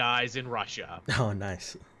of disguise in Russia. Oh,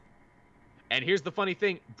 nice. And here's the funny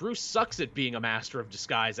thing, Bruce sucks at being a master of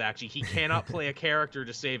disguise, actually. He cannot play a character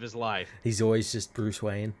to save his life. He's always just Bruce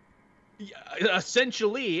Wayne. Yeah,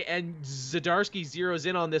 essentially, and Zdarsky zeroes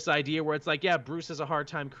in on this idea where it's like, yeah, Bruce has a hard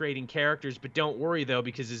time creating characters, but don't worry, though,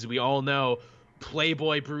 because as we all know,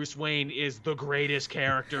 Playboy Bruce Wayne is the greatest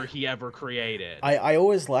character he ever created. I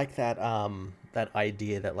always like that that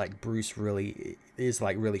idea that like Bruce really is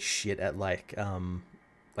like really shit at like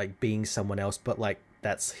being someone else, but like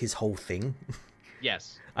that's his whole thing.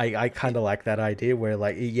 Yes. I kind of like that idea where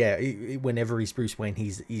like yeah, whenever he's Bruce Wayne,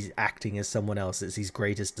 he's acting as someone else. It's his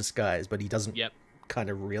greatest disguise, but he doesn't kind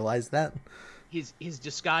of realize that. His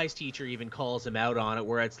disguise teacher even calls him out on it,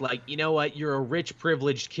 where it's like, you know what, you're a rich,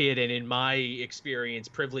 privileged kid, and in my experience,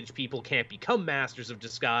 privileged people can't become masters of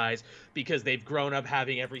disguise because they've grown up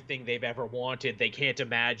having everything they've ever wanted. They can't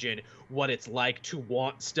imagine what it's like to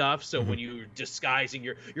want stuff. So when you're disguising,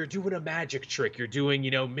 you're doing a magic trick, you're doing,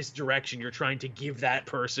 misdirection, you're trying to give that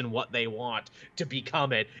person what they want to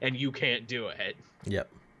become it, and you can't do it. Yep.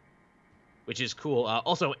 Which is cool.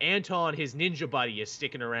 Also, Anton, his ninja buddy, is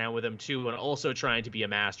sticking around with him too, and also trying to be a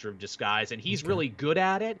master of disguise. And he's really good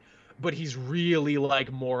at it, but he's really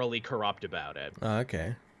like morally corrupt about it. Oh,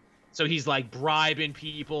 okay. So he's like bribing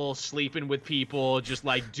people, sleeping with people, just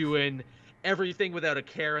like doing everything without a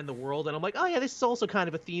care in the world. And I'm like, oh yeah, this is also kind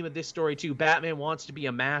of a theme of this story too. Batman wants to be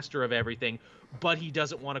a master of everything, but he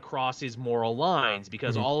doesn't want to cross his moral lines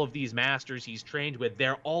because all of these masters he's trained with,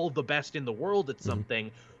 they're all the best in the world at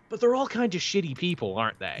something. But they're all kind of shitty people,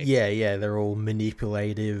 aren't they? Yeah, they're all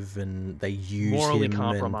manipulative and they use morally him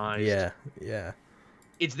compromised. Yeah.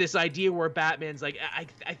 It's this idea where Batman's like,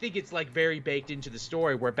 I think it's like very baked into the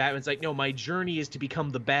story where Batman's like, no, my journey is to become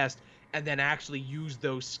the best and then actually use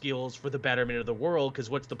those skills for the betterment of the world, because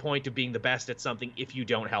what's the point of being the best at something if you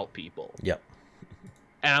don't help people? Yep.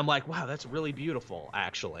 And I'm like, wow, that's really beautiful,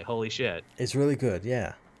 actually. Holy shit. It's really good,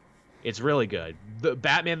 yeah. It's really good. The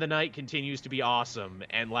Batman the Knight continues to be awesome,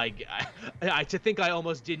 and like, to think I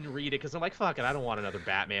almost didn't read it because I'm like, fuck it, I don't want another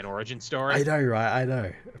Batman origin story. I know, right? I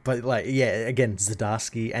know, but like, yeah, again,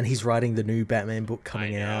 Zdarsky, and he's writing the new Batman book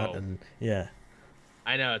coming out, and yeah,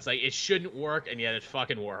 I know, it's like it shouldn't work, and yet it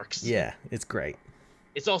fucking works. Yeah, it's great.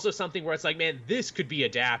 It's also something where it's like, man, this could be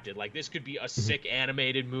adapted. Like, this could be a sick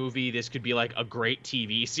animated movie. This could be like a great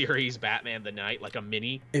TV series, Batman the Knight, like a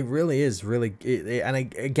mini. It really is and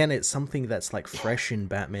again, it's something that's like fresh in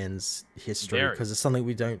Batman's history because it's something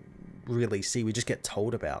we don't really see. We just get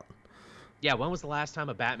told about. Yeah, when was the last time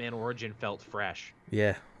a Batman origin felt fresh?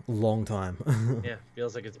 Yeah, long time. Yeah,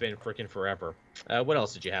 feels like it's been freaking forever. What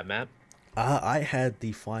else did you have, Matt? I had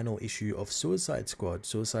the final issue of Suicide Squad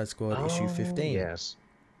issue 15. Yes.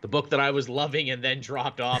 The book that I was loving and then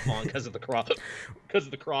dropped off on because of the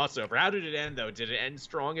crossover. How did it end, though? Did it end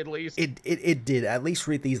strong at least? It did. At least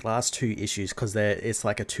read these last two issues because it's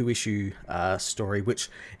like a 2-issue story, which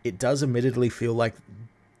it does admittedly feel like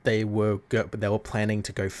they were planning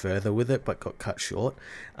to go further with it, but got cut short.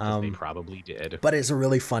 They probably did. But it's a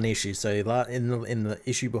really fun issue. So in the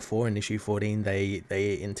issue before, in issue 14,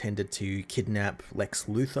 they intended to kidnap Lex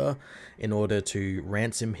Luthor in order to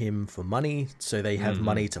ransom him for money. So they have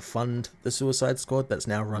money to fund the Suicide Squad that's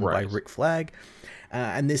now run by Rick Flag.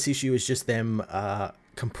 And this issue is just them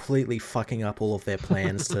completely fucking up all of their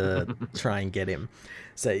plans to try and get him.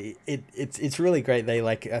 So it's really great. They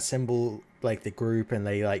like assemble like the group and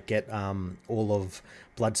they like get all of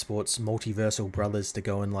Bloodsport's multiversal brothers to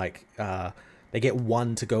go and like they get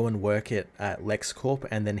one to go and work at LexCorp,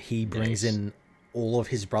 and then he brings in all of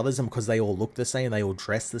his brothers, and because they all look the same, they all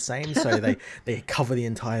dress the same, so they cover the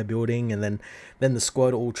entire building, and then the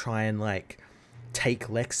squad all try and like take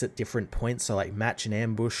Lex at different points, so like match and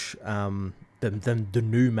ambush the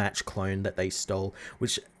new Match clone that they stole,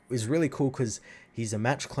 which is really cool because he's a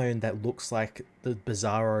Match clone that looks like the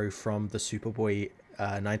Bizarro from the Superboy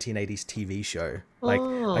 1980s TV show, like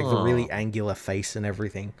the really angular face and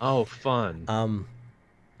everything. Oh, fun.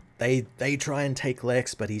 They try and take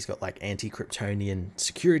Lex, but he's got like anti-Kryptonian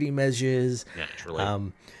security measures.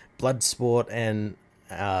 Naturally. Bloodsport and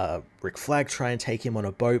Rick Flag try and take him on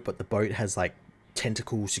a boat, but the boat has like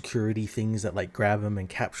tentacle security things that like grab him and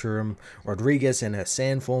capture him. Rodriguez and her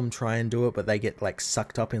sand form try and do it, but they get like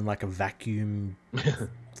sucked up in like a vacuum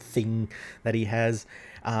thing that he has.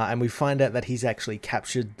 And we find out that he's actually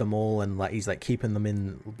captured them all, and like he's like keeping them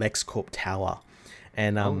in LexCorp Tower.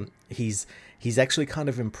 And he's actually kind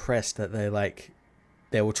of impressed that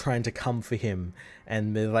they were trying to come for him,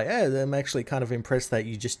 and they're like, I'm actually kind of impressed that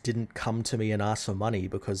you just didn't come to me and ask for money,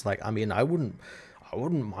 because like, I mean, I I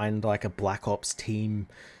wouldn't mind like a Black Ops team,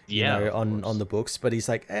 Of on course. the books. But he's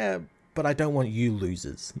like, but I don't want you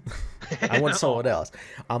losers. I want someone else.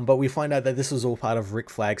 But we find out that this was all part of Rick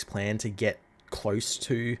Flag's plan to get close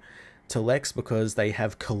to Lex, because they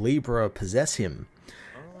have Calibra possess him.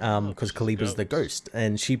 Because Calibra's the ghost,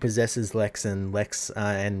 and she possesses Lex, and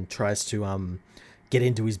and tries to get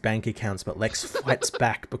into his bank accounts, but Lex fights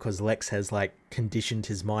back because Lex has like conditioned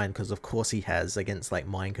his mind, because of course he has, against like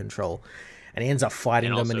mind control, and he ends up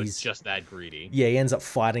fighting them, and he's just that greedy. Yeah, he ends up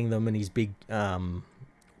fighting them in his big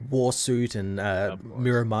war suit and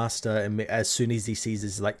Mirror Master, and as soon as he sees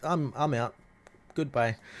this, he's like, I'm out,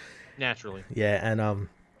 goodbye. Naturally. Yeah, and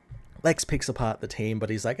Lex picks apart the team, but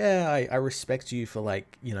he's like, I respect you for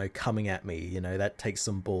like, coming at me, that takes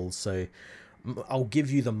some balls, so I'll give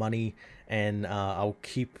you the money, and I'll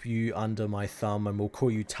keep you under my thumb, and we'll call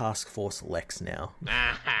you Task Force Lex now.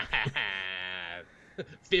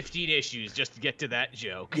 15 issues just to get to that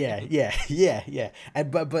joke. Yeah.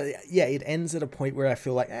 And but yeah, it ends at a point where I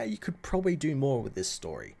feel like, you could probably do more with this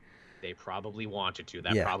story. They probably wanted to.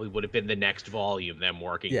 That probably would have been the next volume, them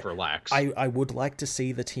working for Lex. I would like to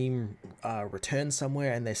see the team return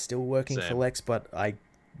somewhere, and they're still working for Lex, but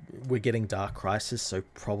we're getting Dark Crisis, so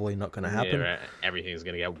probably not going to happen. Yeah, everything's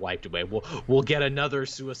going to get wiped away. We'll get another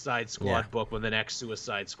Suicide Squad book when the next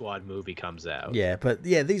Suicide Squad movie comes out. Yeah, but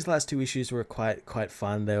these last two issues were quite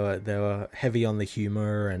fun. They were heavy on the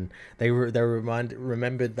humor, and they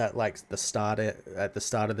remembered that like at the start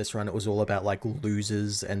of this run, it was all about like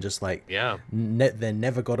losers and just like they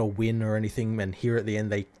never got a win or anything. And here at the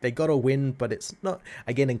end, they got a win, but it's not,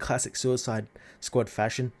 again, in classic Suicide Squad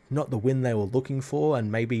fashion, not the win they were looking for,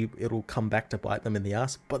 and maybe it'll come back to bite them in the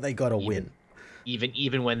ass, but they got a win.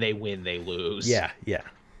 Even when they win, they lose. Yeah.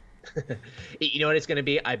 You know what it's going to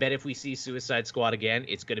be? I bet if we see Suicide Squad again,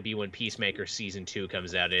 it's going to be when Peacemaker Season 2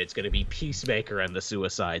 comes out, and it's going to be Peacemaker and the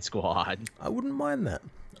Suicide Squad. I wouldn't mind that.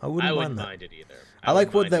 I wouldn't mind it either. I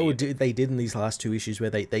like what they did in these last two issues, where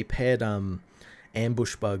they paired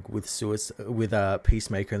Ambush Bug with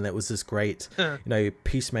Peacemaker, and that was this great.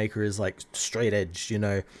 Peacemaker is like straight edge,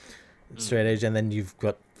 straight edge, and then you've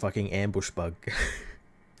got fucking Ambush Bug,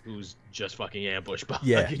 who's just fucking Ambush Bug.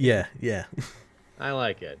 Yeah. I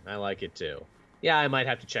like it too. Yeah, I might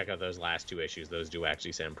have to check out those last two issues. Those do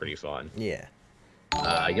actually sound pretty fun. Yeah.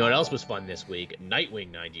 You know what else was fun this week?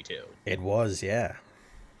 Nightwing 92. It was, yeah.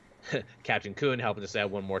 Captain Coon helping us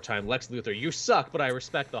out one more time. Lex Luthor, you suck, but I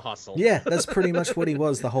respect the hustle. Yeah, that's pretty much what he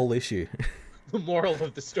was the whole issue. The moral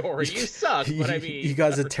of the story: you suck, but I mean, you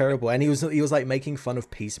guys are terrible. And he was like making fun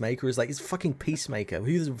of Peacemaker. He's like, he's fucking Peacemaker.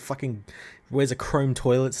 Who's fucking wears a chrome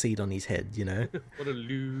toilet seat on his head? What a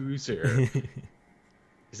loser.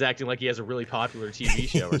 He's acting like he has a really popular TV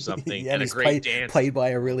show or something, and a great dance. Played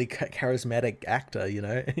by a really charismatic actor,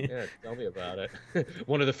 Yeah, tell me about it.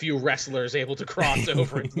 One of the few wrestlers able to cross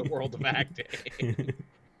over into the world of acting.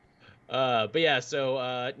 But yeah, so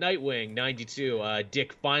Nightwing 92,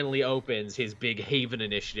 Dick finally opens his big Haven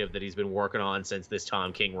initiative that he's been working on since this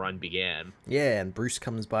Tom King run began. Yeah, and Bruce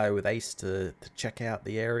comes by with Ace to check out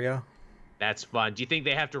the area. That's fun. Do you think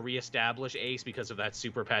they have to reestablish Ace because of that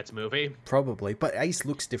Super Pets movie? Probably, but Ace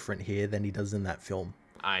looks different here than he does in that film.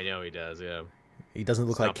 I know he does, yeah. He doesn't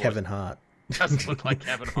look like Kevin Hart. Doesn't look like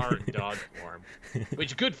Kevin Hart in dog form.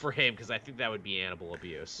 Which, good for him, because I think that would be animal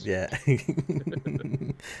abuse. Yeah.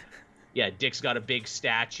 Yeah, Dick's got a big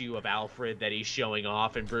statue of Alfred that he's showing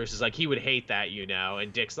off, and Bruce is like, he would hate that,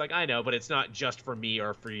 and Dick's like, I know, but it's not just for me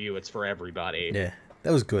or for you, it's for everybody. Yeah,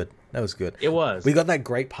 that was good. It was. We got that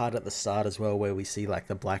great part at the start as well, where we see like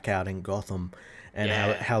the blackout in Gotham, and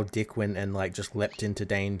how Dick went and like just leapt into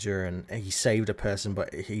danger, and he saved a person,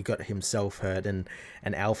 but he got himself hurt, and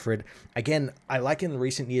Alfred, again, I like in the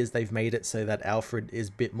recent years they've made it so that Alfred is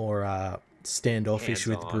a bit more standoffish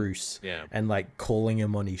with Bruce, and like calling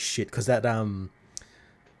him on his shit, because that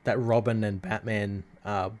Robin and Batman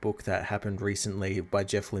book that happened recently by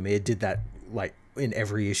Jeff Lemire did that like in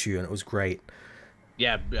every issue, and it was great.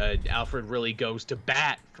 Yeah, Alfred really goes to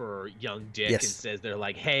bat for young Dick and says, they're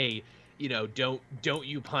like, hey, don't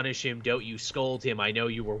you punish him, don't you scold him. I know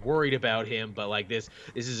you were worried about him, but like this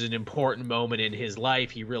is an important moment in his life.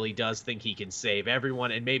 He really does think he can save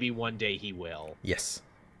everyone, and maybe one day he will. Yes.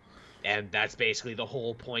 And that's basically the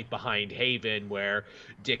whole point behind Haven, where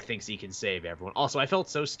Dick thinks he can save everyone. Also, I felt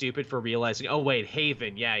so stupid for realizing, oh, wait,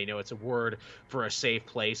 Haven, it's a word for a safe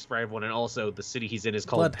place for everyone. And also, the city he's in is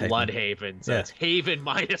called Bloodhaven. So it's Haven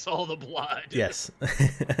minus all the blood. Yes.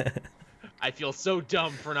 I feel so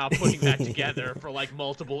dumb for not putting that together for, like,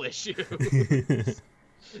 multiple issues.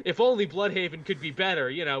 If only Bloodhaven could be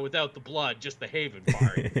better, without the blood, just the Haven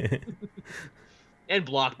part. And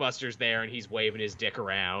Blockbuster's there, and he's waving his dick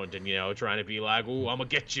around, and trying to be like, "Ooh, I'm gonna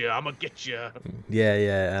get you, I'm gonna get you."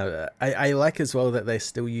 Yeah. I like as well that they're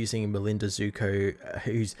still using Melinda Zuko,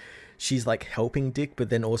 she's like helping Dick, but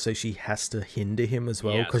then also she has to hinder him as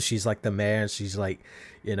well because she's like the mayor. And she's like,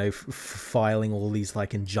 filing all these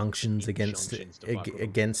like injunctions against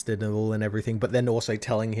it all and everything. But then also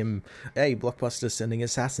telling him, "Hey, Blockbuster's sending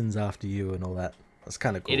assassins after you," and all that. That's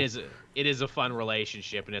kind of cool. It is a fun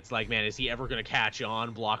relationship, and it's like, man, is he ever going to catch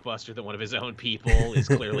on, Blockbuster, that one of his own people is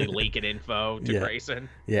clearly leaking info to Grayson?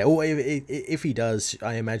 Yeah, or if he does,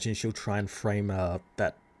 I imagine she'll try and frame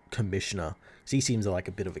that commissioner, because he seems like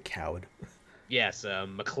a bit of a coward. Yes,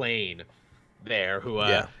 McLean there, who,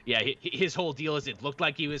 his whole deal is it looked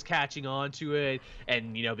like he was catching on to it,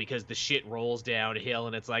 and, because the shit rolls downhill,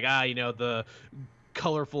 and it's like, the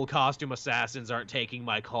colorful costume assassins aren't taking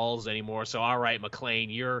my calls anymore, so all right, McLean,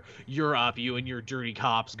 you're up, you and your dirty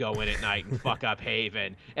cops go in at night and fuck up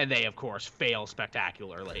Haven, and they of course fail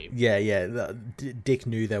spectacularly. Dick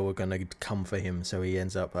knew they were gonna come for him, so he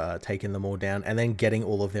ends up taking them all down and then getting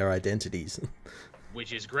all of their identities.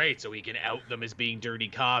 Which is great, so he can out them as being dirty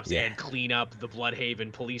cops and clean up the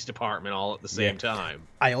Bloodhaven Police Department all at the same time.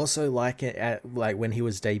 I also like it like when he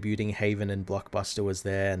was debuting Haven and Blockbuster was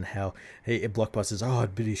there, and how Blockbuster's,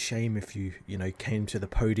 it'd be a shame if you came to the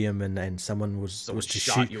podium and someone was to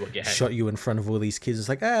shot you in front of all these kids. It's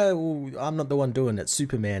like, I'm not the one doing it.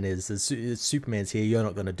 Superman is. Superman's here. You're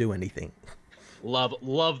not going to do anything.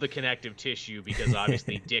 Love the connective tissue, because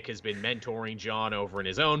obviously Dick has been mentoring John over in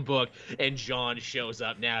his own book, and John shows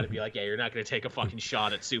up now to be like, you're not going to take a fucking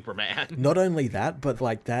shot at Superman. Not only that, but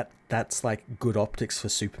like that's like good optics for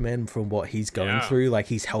Superman from what he's going through. Like,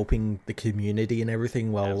 he's helping the community and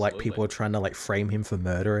everything while like people are trying to like frame him for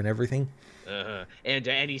murder and everything.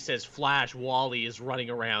 And he says Flash Wally is running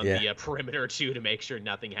around the perimeter too to make sure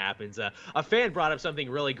nothing happens. A fan brought up something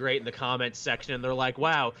really great in the comments section, and they're like,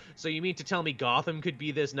 "Wow, so you mean to tell me Gotham could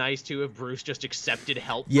be this nice too if Bruce just accepted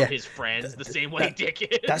help from his friends the same way Dick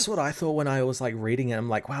is?" That's what I thought when I was like reading it. I'm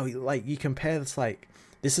like, wow, like you compare this, like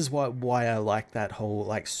this is why I like that whole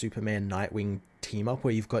like Superman Nightwing team up,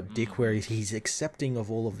 where you've got Dick, where he's accepting of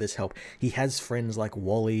all of this help. He has friends like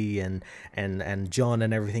Wally and John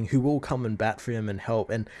and everything who will come and bat for him and help,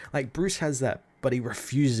 and like Bruce has that, but he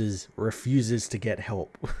refuses to get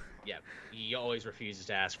help. He always refuses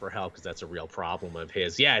to ask for help because that's a real problem of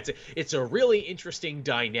his. It's a really interesting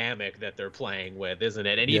dynamic that they're playing with, isn't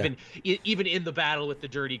it? And even in the battle with the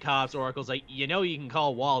dirty cops, Oracle's like, you can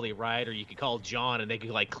call Wally, right? Or you could call John, and they could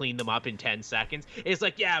like clean them up in 10 seconds. It's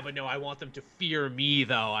like, but no, I want them to fear me,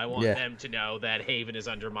 though. I want them to know that Haven is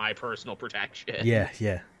under my personal protection.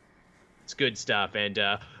 It's good stuff. And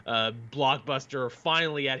Blockbuster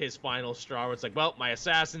finally at his final straw, where it's like, well, my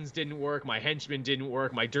assassins didn't work, my henchmen didn't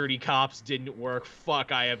work, my dirty cops didn't work,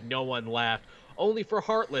 fuck, I have no one left. Only for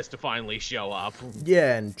Heartless to finally show up.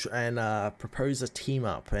 And propose a team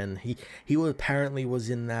up, and he apparently was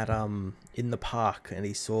in that in the park, and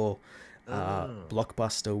he saw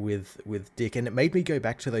Blockbuster with Dick, and it made me go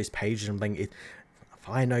back to those pages and think, if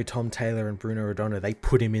I know Tom Taylor and Bruno Redondo, they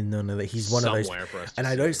put him in there. He's one somewhere of those. For us and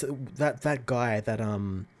I noticed that guy that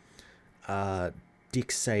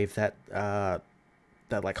Dick saved, that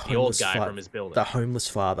like homeless the old guy from his building. The homeless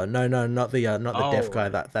father. No, not the deaf guy.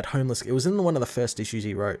 That homeless. It was in one of the first issues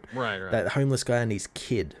he wrote. Right. That homeless guy and his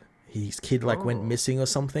kid. His kid went missing or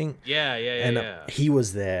something. Yeah. He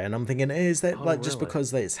was there, and I'm thinking, is that just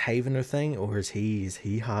because it's Haven or thing, or is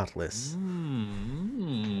he heartless?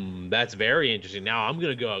 That's very interesting. Now I'm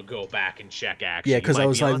gonna go back and check. Actually, because I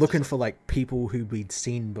was like looking for like people who we'd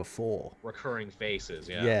seen before, recurring faces.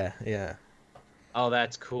 Yeah. Oh,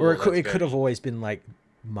 that's cool. Or it could have always been like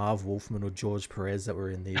Marv Wolfman or George Perez that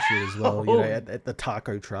were in the issue as well, at the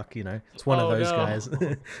taco truck, it's one of those guys.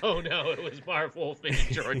 Oh no, it was Marv Wolfman and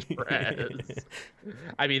George Perez.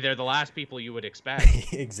 I mean, they're the last people you would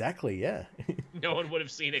expect. Exactly, yeah. No one would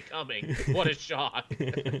have seen it coming. What a shock.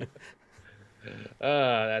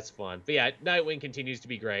 That's fun. But yeah, Nightwing continues to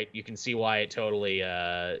be great. You can see why it totally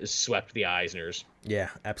swept the Eisners. Yeah,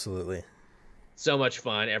 absolutely. So much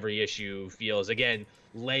fun. Every issue feels, again,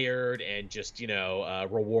 layered and just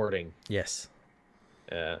rewarding. Yes.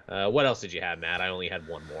 What else did you have, Matt? I only had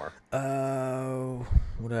one more.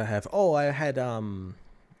 What did I have? I had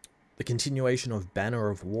the continuation of Banner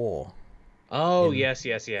of War. Yes.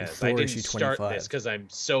 I didn't start this because I'm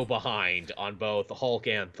so behind on both Hulk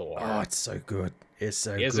and Thor. It's so good. It's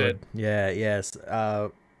so good. Is it? Yeah, yes.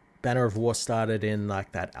 Banner of War started in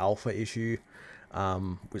like that Alpha issue,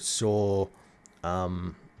 which saw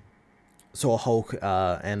Hulk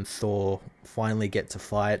and Thor finally get to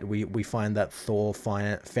fight. We find that Thor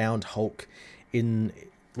found Hulk in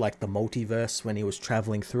like the multiverse when he was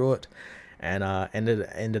traveling through it, and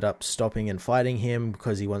ended up stopping and fighting him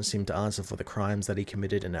because he wants him to answer for the crimes that he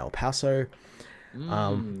committed in El Paso.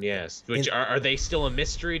 Yes. Which are they still a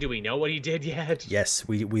mystery? Do we know what he did yet? Yes,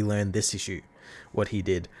 we learned this issue what he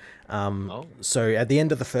did. So at the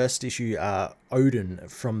end of the first issue, Odin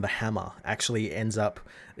from the hammer actually ends up.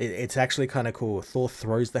 It's actually kind of cool. Thor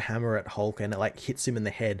throws the hammer at Hulk and it like hits him in the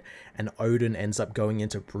head, and Odin ends up going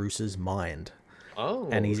into Bruce's mind. Oh,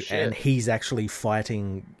 and shit. he's actually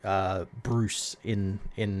fighting Bruce in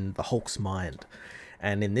the Hulk's mind.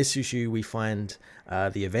 And in this issue, we find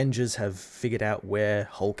the Avengers have figured out where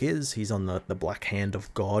Hulk is. He's on the Black Hand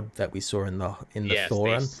of God that we saw in the Thor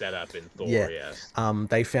run. Yes, set up in Thor. Yes.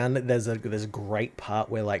 They found that there's a great part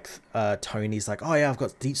where like Tony's like, oh yeah, I've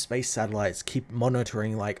got deep space satellites, keep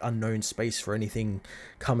monitoring like unknown space for anything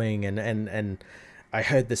coming, and I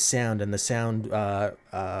heard the sound, and the sound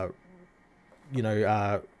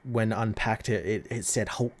when unpacked it said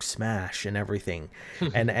Hulk smash and everything.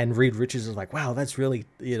 and Reed Richards was like, wow, that's really,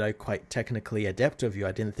 quite technically adept of you.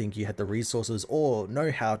 I didn't think you had the resources or know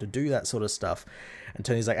how to do that sort of stuff. And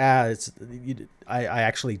Tony's like, I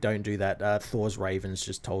actually don't do that. Thor's Ravens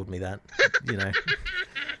just told me that,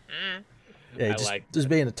 Yeah, just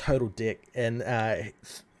being a total dick. And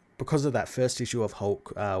because of that first issue of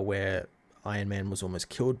Hulk, where Iron Man was almost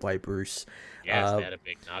killed by Bruce. Yes, they had a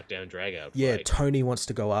big knockdown drag out. Yeah, Tony wants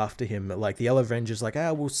to go after him. Like the other Avengers, like,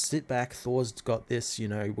 we'll sit back. Thor's got this.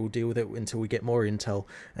 We'll deal with it until we get more intel.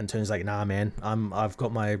 And Tony's like, nah, man, I've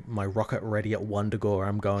got my rocket ready at Wundagore.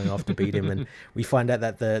 I'm going off to beat him. And we find out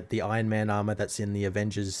that the Iron Man armor that's in the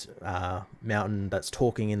Avengers mountain that's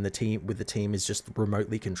talking in the team is just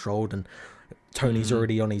remotely controlled, and Tony's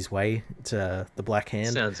already on his way to the Black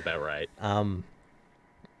Hand. Sounds about right.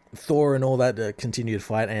 Thor and all that continue to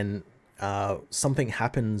fight, and something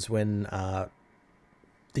happens when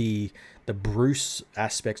the Bruce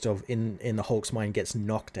aspect of in the Hulk's mind gets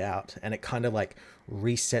knocked out, and it kind of like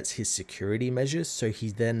resets his security measures. So he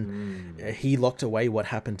then he locked away what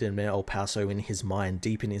happened in El Paso in his mind,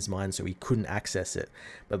 deep in his mind, so he couldn't access it.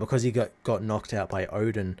 But because he got knocked out by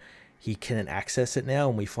Odin, he can access it now,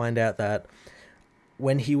 and we find out that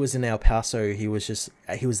when he was in El Paso, he was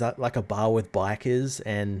at like a bar with bikers,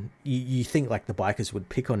 and you think like the bikers would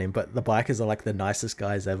pick on him, but the bikers are like the nicest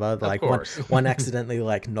guys ever. Like one accidentally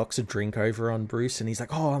like knocks a drink over on Bruce, and he's like,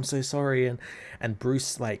 "Oh, I'm so sorry," and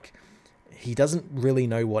Bruce, like, he doesn't really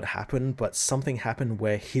know what happened, but something happened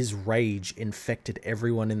where his rage infected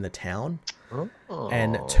everyone in the town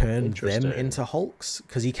and turned them into Hulks,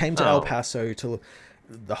 because he came to El Paso to.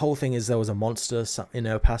 The whole thing is there was a monster in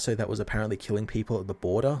El Paso that was apparently killing people at the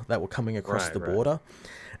border that were coming across the border.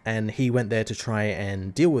 And he went there to try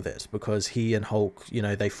and deal with it, because he and Hulk,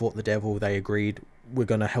 they fought the devil. They agreed, we're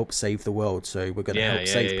going to help save the world. So we're going to help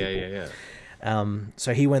save people.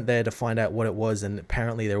 So he went there to find out what it was. And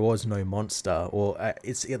apparently there was no monster, or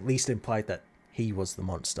it's at least implied that he was the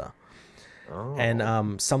monster.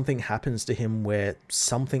 And something happens to him where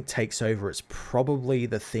something takes over. It's probably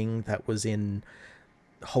the thing that was in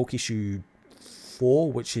Hulk issue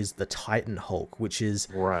 4, which is the Titan Hulk, which is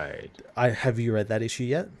have you read that issue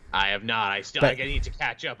yet? I have not. I need to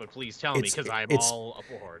catch up, but please tell me, because I'm all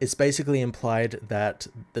aboard. It's basically implied that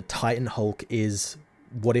the Titan Hulk is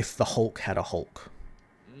what if the Hulk had a Hulk.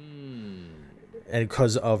 And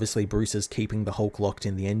because obviously Bruce is keeping the Hulk locked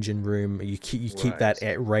in the engine room, you keep that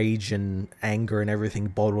rage and anger and everything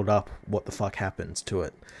bottled up. What the fuck happens to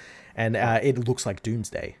it? And it looks like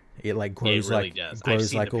Doomsday. It like grows,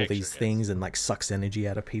 grows like all these things, and like sucks energy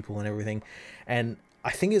out of people and everything. And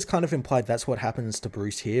I think it's kind of implied that's what happens to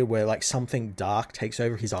Bruce here, where like something dark takes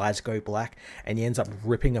over, his eyes go black, and he ends up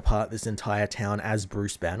ripping apart this entire town as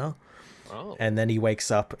Bruce Banner. And then he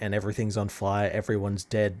wakes up and everything's on fire, everyone's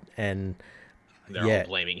dead, and they're all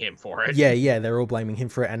blaming him for it. Yeah, they're all blaming him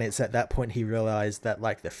for it. And it's at that point he realized that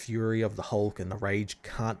like the fury of the Hulk and the rage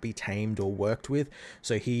can't be tamed or worked with.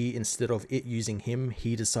 So he, instead of it using him,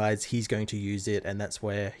 he decides he's going to use it. And that's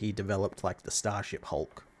where he developed like the Starship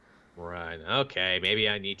Hulk. Right. Okay. Maybe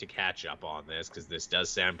I need to catch up on this, because this does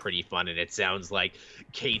sound pretty fun. And it sounds like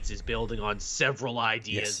Cates is building on several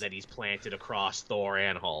ideas that he's planted across Thor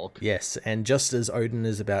and Hulk. Yes. And just as Odin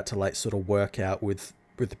is about to like sort of work out with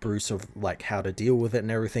Bruce of like how to deal with it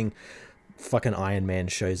and everything, fucking Iron Man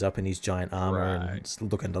shows up in his giant armor and it's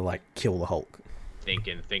looking to like kill the Hulk.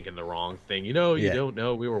 Thinking the wrong thing. You don't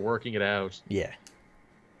know. We were working it out. Yeah.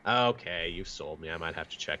 Okay, you sold me. I might have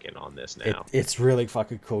to check in on this now. It's really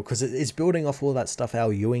fucking cool, because it's building off all that stuff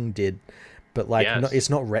Al Ewing did, but like it's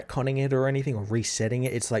not retconning it or anything or resetting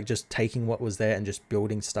it. It's like just taking what was there and just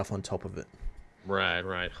building stuff on top of it.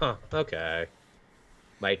 Right. Huh. Okay.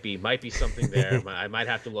 Might be something there. I might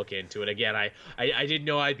have to look into it again. I didn't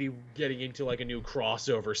know I'd be getting into like a new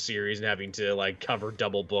crossover series and having to like cover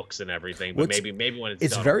double books and everything. But maybe when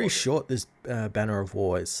it's done, very short. This Banner of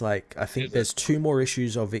War. It's like I think there's 2 more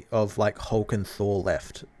issues of like Hulk and Thor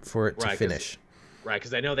left for it to finish. Right,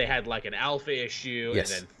 because I know they had like an Alpha issue, and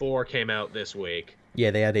then Thor came out this week.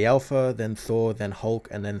 Yeah, they had the Alpha, then Thor, then Hulk,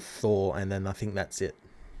 and then Thor, and then I think that's it.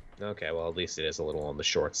 Okay, well at least it is a little on the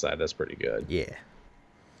short side. That's pretty good. Yeah.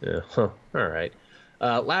 Yeah. Huh. All right.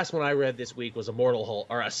 Last one I read this week was Immortal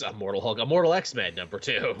X-Men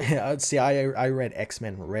 #2. Yeah, see, I read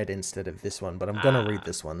X-Men Red instead of this one, but I'm gonna read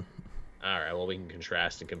this one. All right, well, we can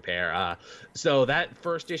contrast and compare. So that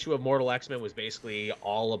first issue of Mortal X-Men was basically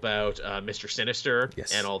all about Mr. Sinister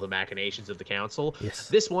and all the machinations of the Council. Yes.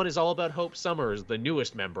 This one is all about Hope Summers, the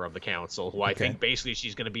newest member of the Council, who I think basically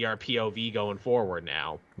she's going to be our POV going forward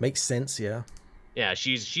now. Makes sense, yeah. Yeah,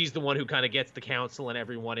 she's the one who kind of gets the Council and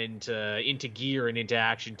everyone into gear and into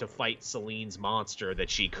action to fight Celine's monster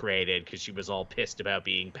that she created because she was all pissed about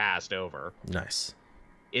being passed over. Nice.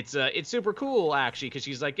 It's super cool actually because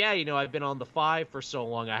she's like, yeah, I've been on the 5 for so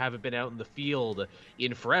long, I haven't been out in the field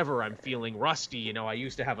in forever, I'm feeling rusty, I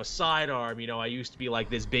used to have a sidearm, I used to be like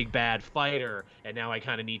this big bad fighter, and now I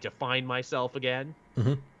kind of need to find myself again.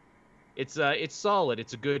 Mm-hmm. It's solid.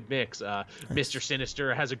 It's a good mix. Mr.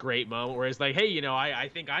 Sinister has a great moment where he's like, hey, I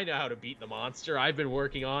think I know how to beat the monster. I've been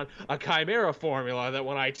working on a chimera formula that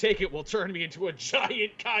when I take it will turn me into a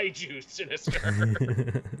giant kaiju,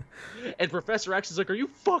 Sinister. And Professor X is like, are you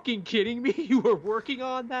fucking kidding me? You were working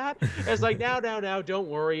on that? And it's like, now, don't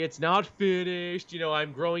worry. It's not finished.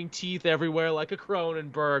 I'm growing teeth everywhere like a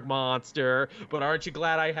Cronenberg monster. But aren't you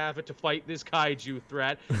glad I have it to fight this kaiju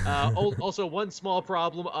threat? Also, one small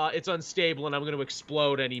problem. It's unstable and I'm going to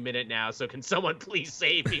explode any minute now, so can someone please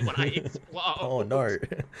save me when I explode? Oh no.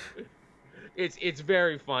 It's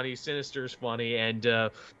very funny. Sinister's funny,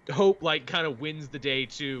 and Hope like kind of wins the day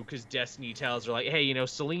too because Destiny tells her like, hey,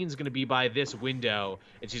 Celine's going to be by this window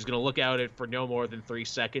and she's going to look out it for no more than 3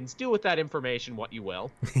 seconds. Do with that information what you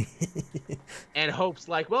will. And Hope's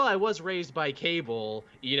like, well, I was raised by Cable,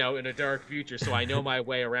 in a dark future, so I know my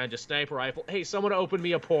way around a sniper rifle. Hey, someone open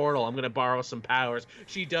me a portal. I'm going to borrow some powers.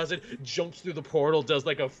 She does it, jumps through the portal, does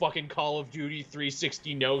like a fucking Call of Duty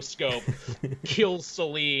 360 no-scope, kills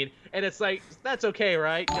Celine, and it's like, that's okay,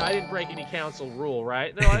 right? I didn't break any council rule,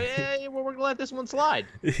 right? They're like, hey, well, we're going to let this one slide.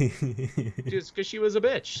 Just because she was a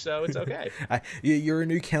bitch, so it's okay. You're a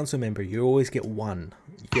new council member. You always get one.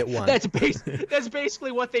 You get one. That's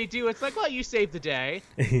basically what they do. It's like, well, you saved the day.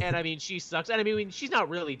 And, I mean, she sucks. And, I mean, she's not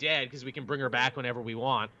really dead because we can bring her back whenever we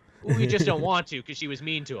want. We just don't want to because she was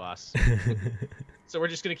mean to us. So we're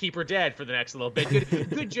just going to keep her dead for the next little bit.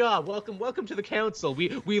 Good job. Welcome to the council.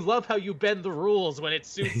 We love how you bend the rules when it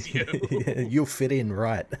suits you. You'll fit in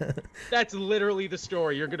right. That's literally the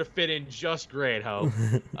story. You're going to fit in just great, Hope.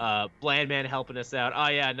 Blandman helping us out. Oh,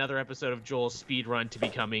 yeah, another episode of Joel's speed run to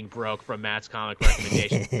becoming broke from Matt's comic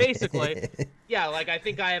recommendations. Basically, yeah, like I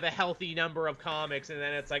think I have a healthy number of comics, and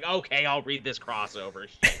then it's like, okay, I'll read this crossover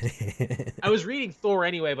shit. I was reading Thor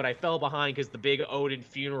anyway, but I fell behind because the big Odin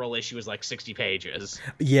funeral issue was like 60 pages.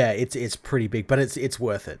 Yeah, it's pretty big, but it's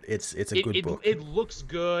worth it. It's a good book. It looks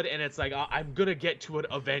good, and it's like I'm gonna get to it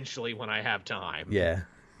eventually when I have time. Yeah.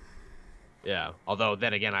 Yeah. Although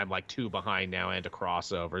then again, I'm like 2 behind now and a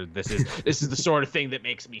crossover. This is the sort of thing that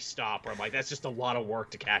makes me stop. Where I'm like, that's just a lot of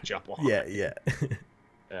work to catch up on. Yeah.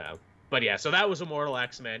 Yeah. But yeah, so that was Immortal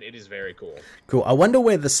X-Men. It is very cool. Cool. I wonder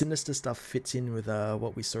where the Sinister stuff fits in with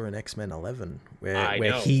what we saw in X-Men 11,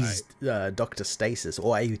 where he's Dr. Stasis,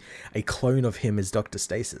 or a clone of him is Dr.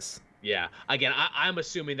 Stasis. Yeah. Again, I'm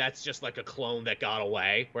assuming that's just like a clone that got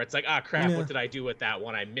away, where it's like, crap, what did I do with that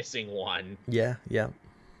one? I'm missing one. Yeah.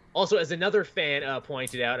 Also, as another fan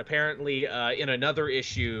pointed out, apparently in another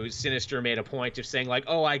issue, Sinister made a point of saying like,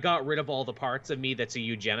 I got rid of all the parts of me that's a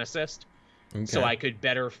eugenicist. Okay. So I could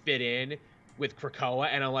better fit in with Krakoa,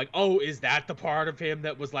 and I'm like, is that the part of him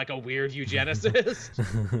that was like a weird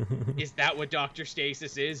eugenicist? Is that what Dr.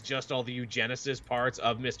 Stasis is? Just all the eugenicist parts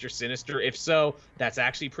of Mr. Sinister? If so, that's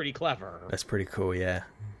actually pretty clever. That's pretty cool, yeah.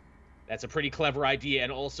 That's a pretty clever idea,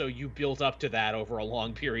 and also you built up to that over a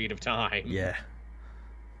long period of time. Yeah.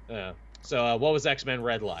 So what was X-Men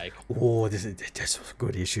Red like? Oh, this was a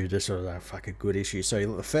good issue. This was a fucking good issue.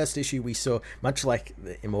 So the first issue we saw, much like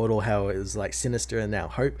the Immortal, how it was like Sinister and now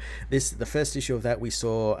Hope. The first issue of that we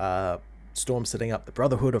saw Storm setting up the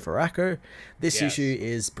Brotherhood of Araco. This issue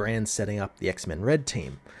is Brand setting up the X-Men Red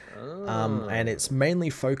team. And it's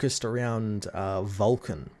mainly focused around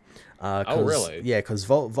Vulcan. Really? Yeah, because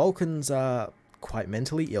Vulcan's quite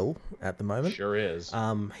mentally ill at the moment. Sure is.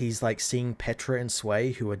 He's like seeing Petra and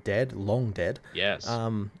Sway, who are dead, long dead. Yes.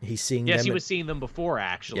 He's seeing yes, them. he was seeing them before,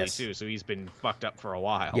 actually, Yes. too, so he's been fucked up for a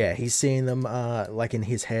while. Yeah, he's seeing them like in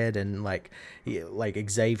his head, and like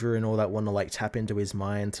Xavier and all that want to like tap into his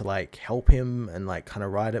mind to like help him and like kind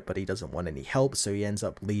of ride it, but he doesn't want any help, so he ends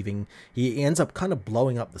up leaving. He ends up kind of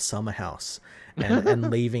blowing up the summer house and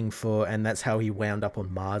leaving for, and that's how he wound up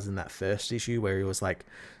on Mars in that first issue, where he was like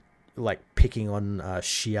picking on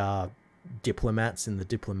Shi'ar diplomats in the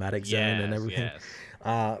diplomatic zone and everything.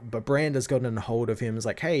 Yes. But Brand has gotten a hold of him. Is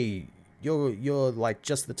like, hey, you're like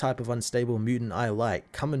just the type of unstable mutant I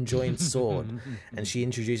like. Come and join Sword. And she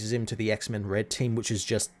introduces him to the X-Men Red team, which is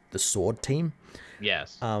just the Sword team.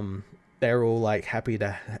 Yes. They're all like happy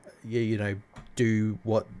to, do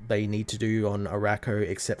what they need to do on Arakko,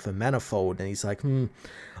 except for Manifold. And he's like,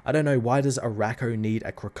 I don't know, why does Arakko need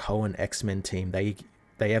a Krakoan X-Men team? They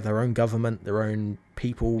have their own government, their own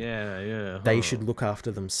people. Yeah. They should look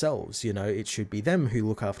after themselves. It should be them who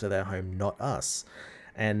look after their home, not us.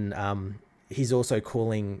 And he's also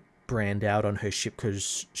calling Brand out on her ship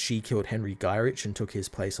because she killed Henry Gyrich and took his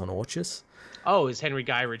place on Orchis. Oh, is Henry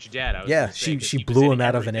Gyrich dead? She blew him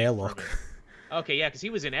out of an airlock. Okay, yeah, because he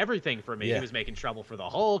was in everything for me. Yeah. He was making trouble for the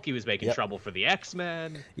Hulk. He was making trouble for the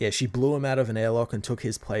X-Men. Yeah, she blew him out of an airlock and took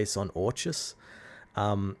his place on Orchis.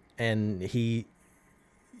 And he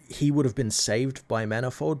would have been saved by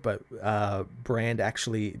Manifold, but Brand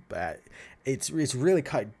actually... it's really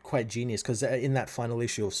quite genius, because in that final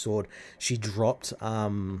issue of Sword, she dropped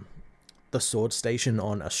the Sword Station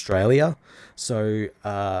on Australia, so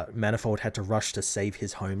Manifold had to rush to save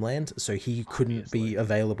his homeland, so he couldn't be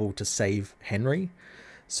available to save Henry.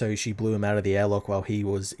 So she blew him out of the airlock while he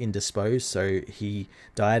was indisposed, so he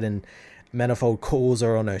died, and Manifold calls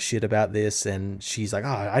her on her shit about this, and she's like,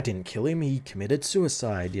 I didn't kill him, he committed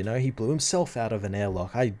suicide, he blew himself out of an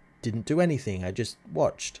airlock, I didn't do anything, I just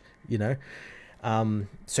watched,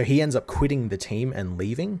 so he ends up quitting the team and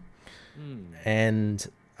leaving. And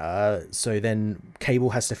so then Cable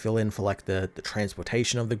has to fill in for like the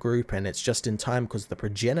transportation of the group, and it's just in time because the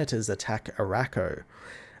progenitors attack Arakko.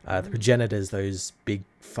 The progenitors, those big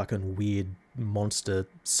fucking weird monster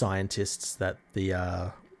scientists that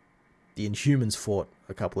the Inhumans fought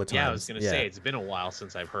a couple of times. Yeah, I was going to say, it's been a while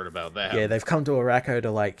since I've heard about that. Yeah, they've come to Arakko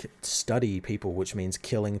to like study people, which means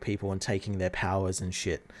killing people and taking their powers and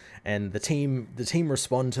shit. And the team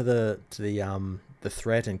respond to the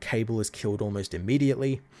threat, and Cable is killed almost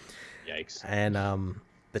immediately. Yikes. And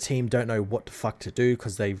the team don't know what the fuck to do,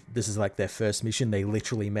 because this is like their first mission. They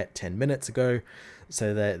literally met 10 minutes ago,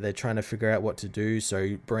 so they're trying to figure out what to do.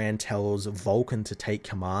 So Brand tells Vulcan to take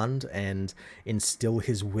command and instill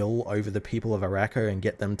his will over the people of Arakko and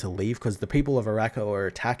get them to leave, because the people of Arakko are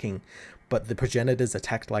attacking, but the progenitors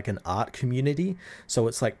attacked like an art community, so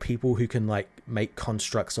it's like people who can like make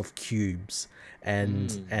constructs of cubes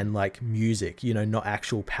and like music, not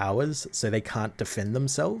actual powers, so they can't defend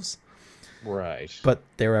themselves. Right. But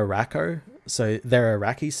they're Arakko, so they're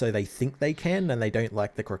Iraqi, so they think they can, and they don't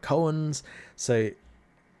like the Krakoans. So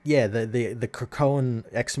yeah, the Krakoan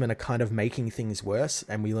X-Men are kind of making things worse,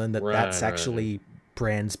 and we learn that that's actually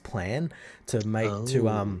Brand's plan to make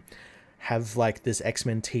to have like this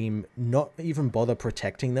X-Men team not even bother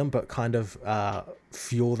protecting them, but kind of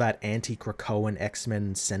fuel that anti-Krakoan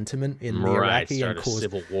X-Men sentiment in the Iraqi, start and cause a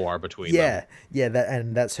civil war between them. Yeah,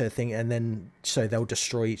 that's her thing. And then so they'll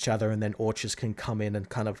destroy each other, and then Orchis can come in and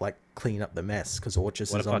kind of like clean up the mess, because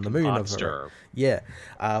Orchis is on the moon of her. Yeah,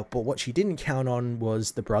 but what she didn't count on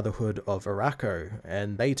was the Brotherhood of Arakko,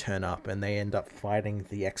 and they turn up and they end up fighting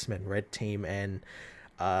the X-Men Red team and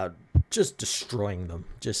just destroying them.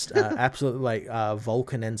 Just absolutely, like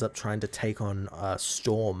Vulcan ends up trying to take on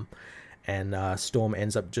Storm, and Storm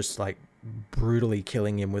ends up just like brutally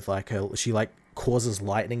killing him with like she like causes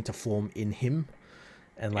lightning to form in him.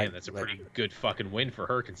 And like, that's a pretty good fucking win for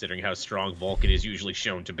her, considering how strong Vulcan is usually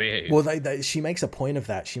shown to be. Well, she makes a point of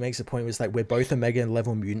that. She makes a point, was like, we're both Omega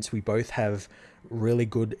level mutants. We both have really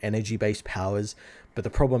good energy-based powers. But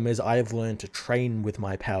the problem is, I have learned to train with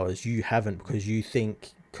my powers. You haven't, because you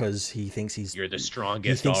think, because he thinks you're the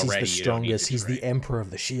strongest. He thinks already. He's the strongest. He's the emperor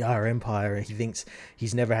of the Shi'ar Empire, and he thinks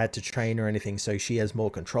he's never had to train or anything. So she has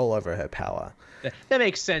more control over her power. That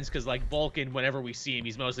makes sense, because like Vulcan, whenever we see him,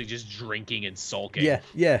 he's mostly just drinking and sulking.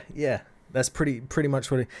 Yeah. That's pretty much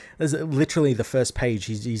what that's literally the first page.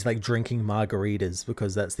 He's like drinking margaritas,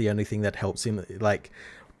 because that's the only thing that helps him, like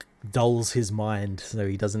dulls his mind, so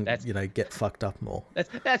he doesn't get fucked up more.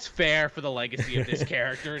 That's fair for the legacy of this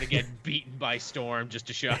character, to get beaten by Storm just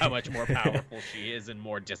to show how much more powerful she is and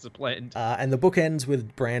more disciplined. And the book ends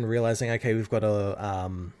with Bran realizing, okay, we've got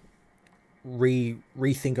to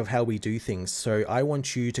rethink of how we do things. So I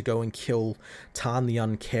want you to go and kill Tarn the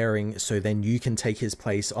Uncaring, so then you can take his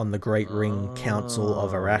place on the Great Ring Council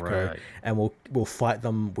of Araco, right. and we'll fight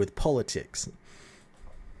them with politics.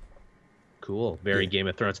 Cool. Very Game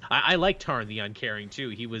of Thrones. I like Tarn the Uncaring too.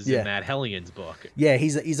 He was in that Hellions book. Yeah,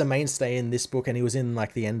 he's a mainstay in this book, and he was in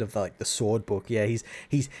like the end of the Sword book. Yeah,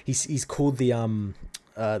 he's called the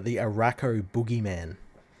Araco Boogeyman.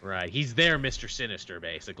 Right. He's their Mr. Sinister,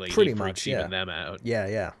 basically. Pretty he much, even them out.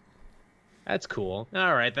 Yeah. That's cool.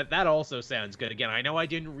 All right, that also sounds good. Again, I know I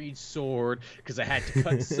didn't read Sword because I had to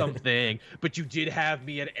cut something, but you did have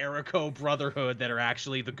me at Erico Brotherhood that are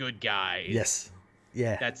actually the good guys. Yes.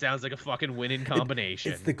 Yeah. That sounds like a fucking winning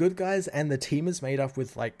combination. It's the good guys, and the team is made up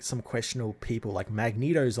with like some questionable people. Like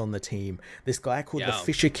Magneto's on the team. This guy called the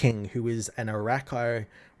Fisher King, who is an Araco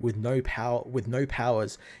with no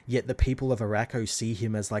powers, yet the people of Araco see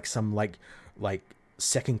him as like some like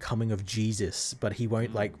second coming of Jesus, but he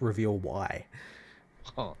won't like reveal why.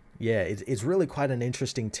 Huh. Yeah, it's really quite an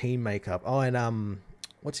interesting team makeup. Oh, and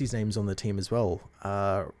what's his name's on the team as well?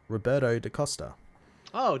 Roberto da Costa.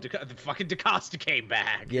 Oh, the fucking DaCosta came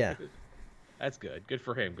back. Yeah. That's good. Good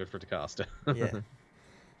for him. Good for DaCosta. Yeah.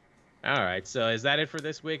 All right. So is that it for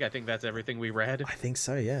this week? I think that's everything we read. I think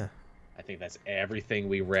so, yeah. I think that's everything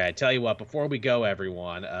we read. Tell you what, before we go,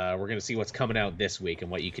 everyone, we're going to see what's coming out this week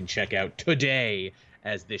and what you can check out today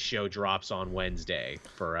as this show drops on Wednesday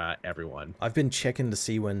for everyone. I've been checking to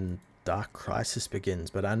see when Dark Crisis begins,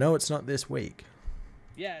 but I know it's not this week.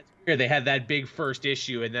 Yeah, it's weird. They had that big first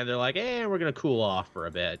issue, and then they're like, we're going to cool off for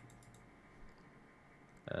a bit.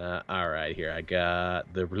 All right, here. I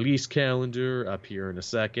got the release calendar up here in a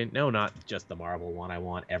second. No, not just the Marvel one. I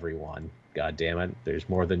want everyone. God damn it. There's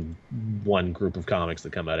more than one group of comics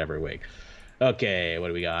that come out every week. Okay, what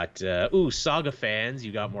do we got? Saga fans.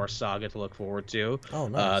 You got more Saga to look forward to. Oh,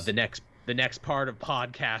 nice. The next part of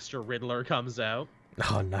Podcaster Riddler comes out.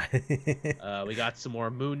 Oh, nice. We got some more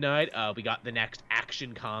Moon Knight. We got the next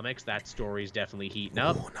Action Comics. That story's definitely heating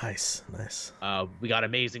up. Oh, nice. We got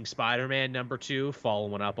Amazing Spider-Man #2,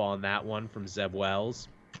 following up on that one from Zeb Wells.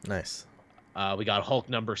 Nice. We got Hulk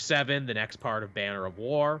 #7, the next part of Banner of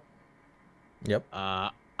War. Yep.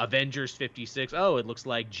 Avengers 56. Oh, it looks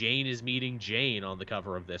like Jane is meeting Jane on the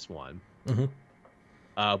cover of this one.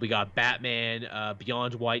 Mm-hmm. We got Batman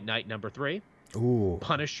Beyond White Knight #3. Ooh.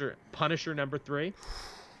 Punisher #3.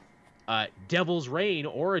 Devil's Reign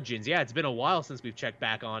Origins. Yeah, it's been a while since we've checked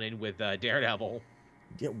back on in with Daredevil.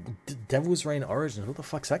 Yeah, Devil's Reign Origins. What the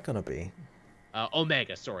fuck's that gonna be?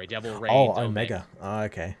 Omega, sorry. Devil Reign. Oh, Omega. Oh,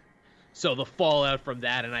 okay. So the fallout from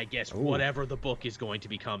that, and I guess whatever the book is going to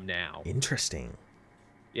become now. Interesting.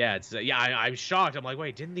 Yeah, it's I'm shocked. I'm like,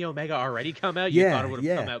 wait, didn't the Omega already come out? You thought it would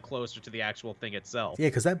have come out closer to the actual thing itself. Yeah,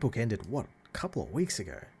 because that book ended a couple of weeks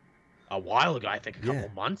ago. A while ago, I think a couple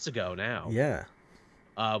months ago now. Yeah.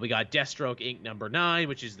 We got Deathstroke Inc. #9,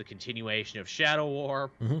 which is the continuation of Shadow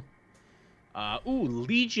War. Mm-hmm.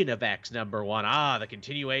 Legion of X #1. The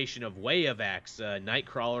continuation of Way of X,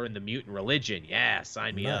 Nightcrawler and the Mutant Religion. Yeah,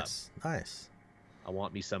 sign me up. Nice. I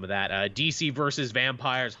want me some of that. DC versus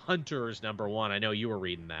Vampires Hunters #1. I know you were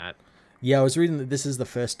reading that. Yeah, I was reading that this is the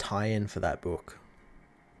first tie-in for that book.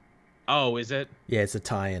 Oh, is it? Yeah, it's a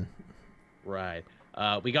tie-in. Right.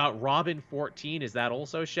 We got Robin 14. Is that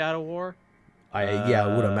also Shadow War? I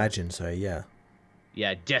would imagine so, yeah.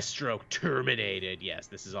 Yeah, Deathstroke Terminated. Yes,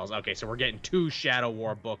 this is also... Okay, so we're getting 2 Shadow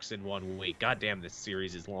War books in 1 week. God damn, this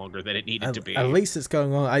series is longer than it needed to be. At least it's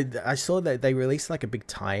going on. I saw that they released like a big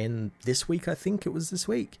tie-in this week, I think it was this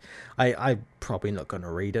week. I'm probably not going to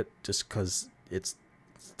read it just because it's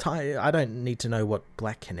I don't need to know what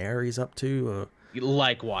Black Canary's up to. Or...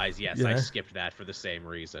 Likewise, yes. I skipped that for the same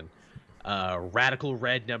reason. Radical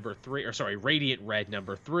Red Radiant Red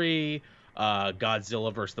 #3.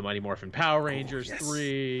 Godzilla vs. the Mighty Morphin Power Rangers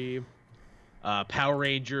 3. Power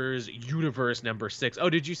Rangers Universe #6. Oh,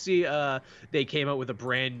 did you see they came out with a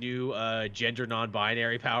brand new gender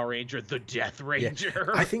non-binary Power Ranger, the Death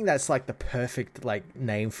Ranger? Yeah. I think that's like the perfect like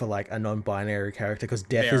name for like a non-binary character because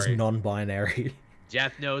Death is non-binary.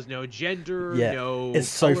 Death knows no gender, no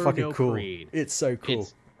it's color, so fucking no cool. creed. It's so cool.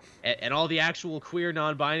 And all the actual queer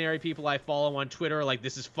non-binary people I follow on Twitter are like,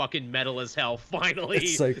 this is fucking metal as hell. Finally.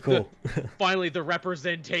 It's so cool. Finally, the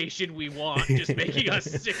representation we want, just making us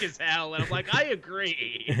sick as hell. And I'm like, I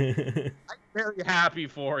agree. I'm very happy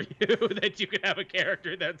for you that you can have a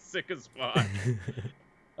character that's sick as fuck.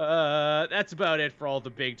 That's about it for all the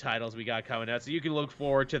big titles we got coming out. So you can look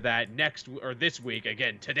forward to that this week,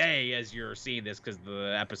 again, today, as you're seeing this, because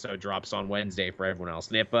the episode drops on Wednesday for everyone else.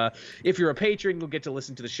 And if you're a patron, you'll get to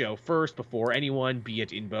listen to the show first before anyone, be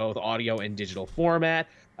it in both audio and digital format.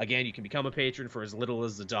 Again, you can become a patron for as little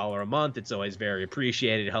as $1 a month. It's always very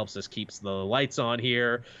appreciated. It helps us keep the lights on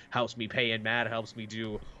here, helps me pay in Matt, helps me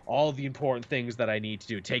do all the important things that I need to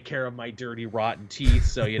do. Take care of my dirty, rotten teeth.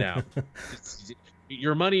 So,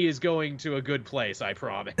 your money is going to a good place, I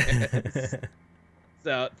promise.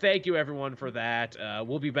 So thank you, everyone, for that.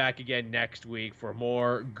 We'll be back again next week for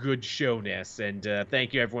more good showness. And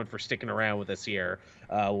thank you, everyone, for sticking around with us here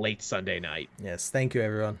late Sunday night. Yes, thank you,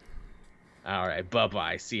 everyone. All right,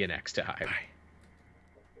 bye-bye. See you next time. Bye.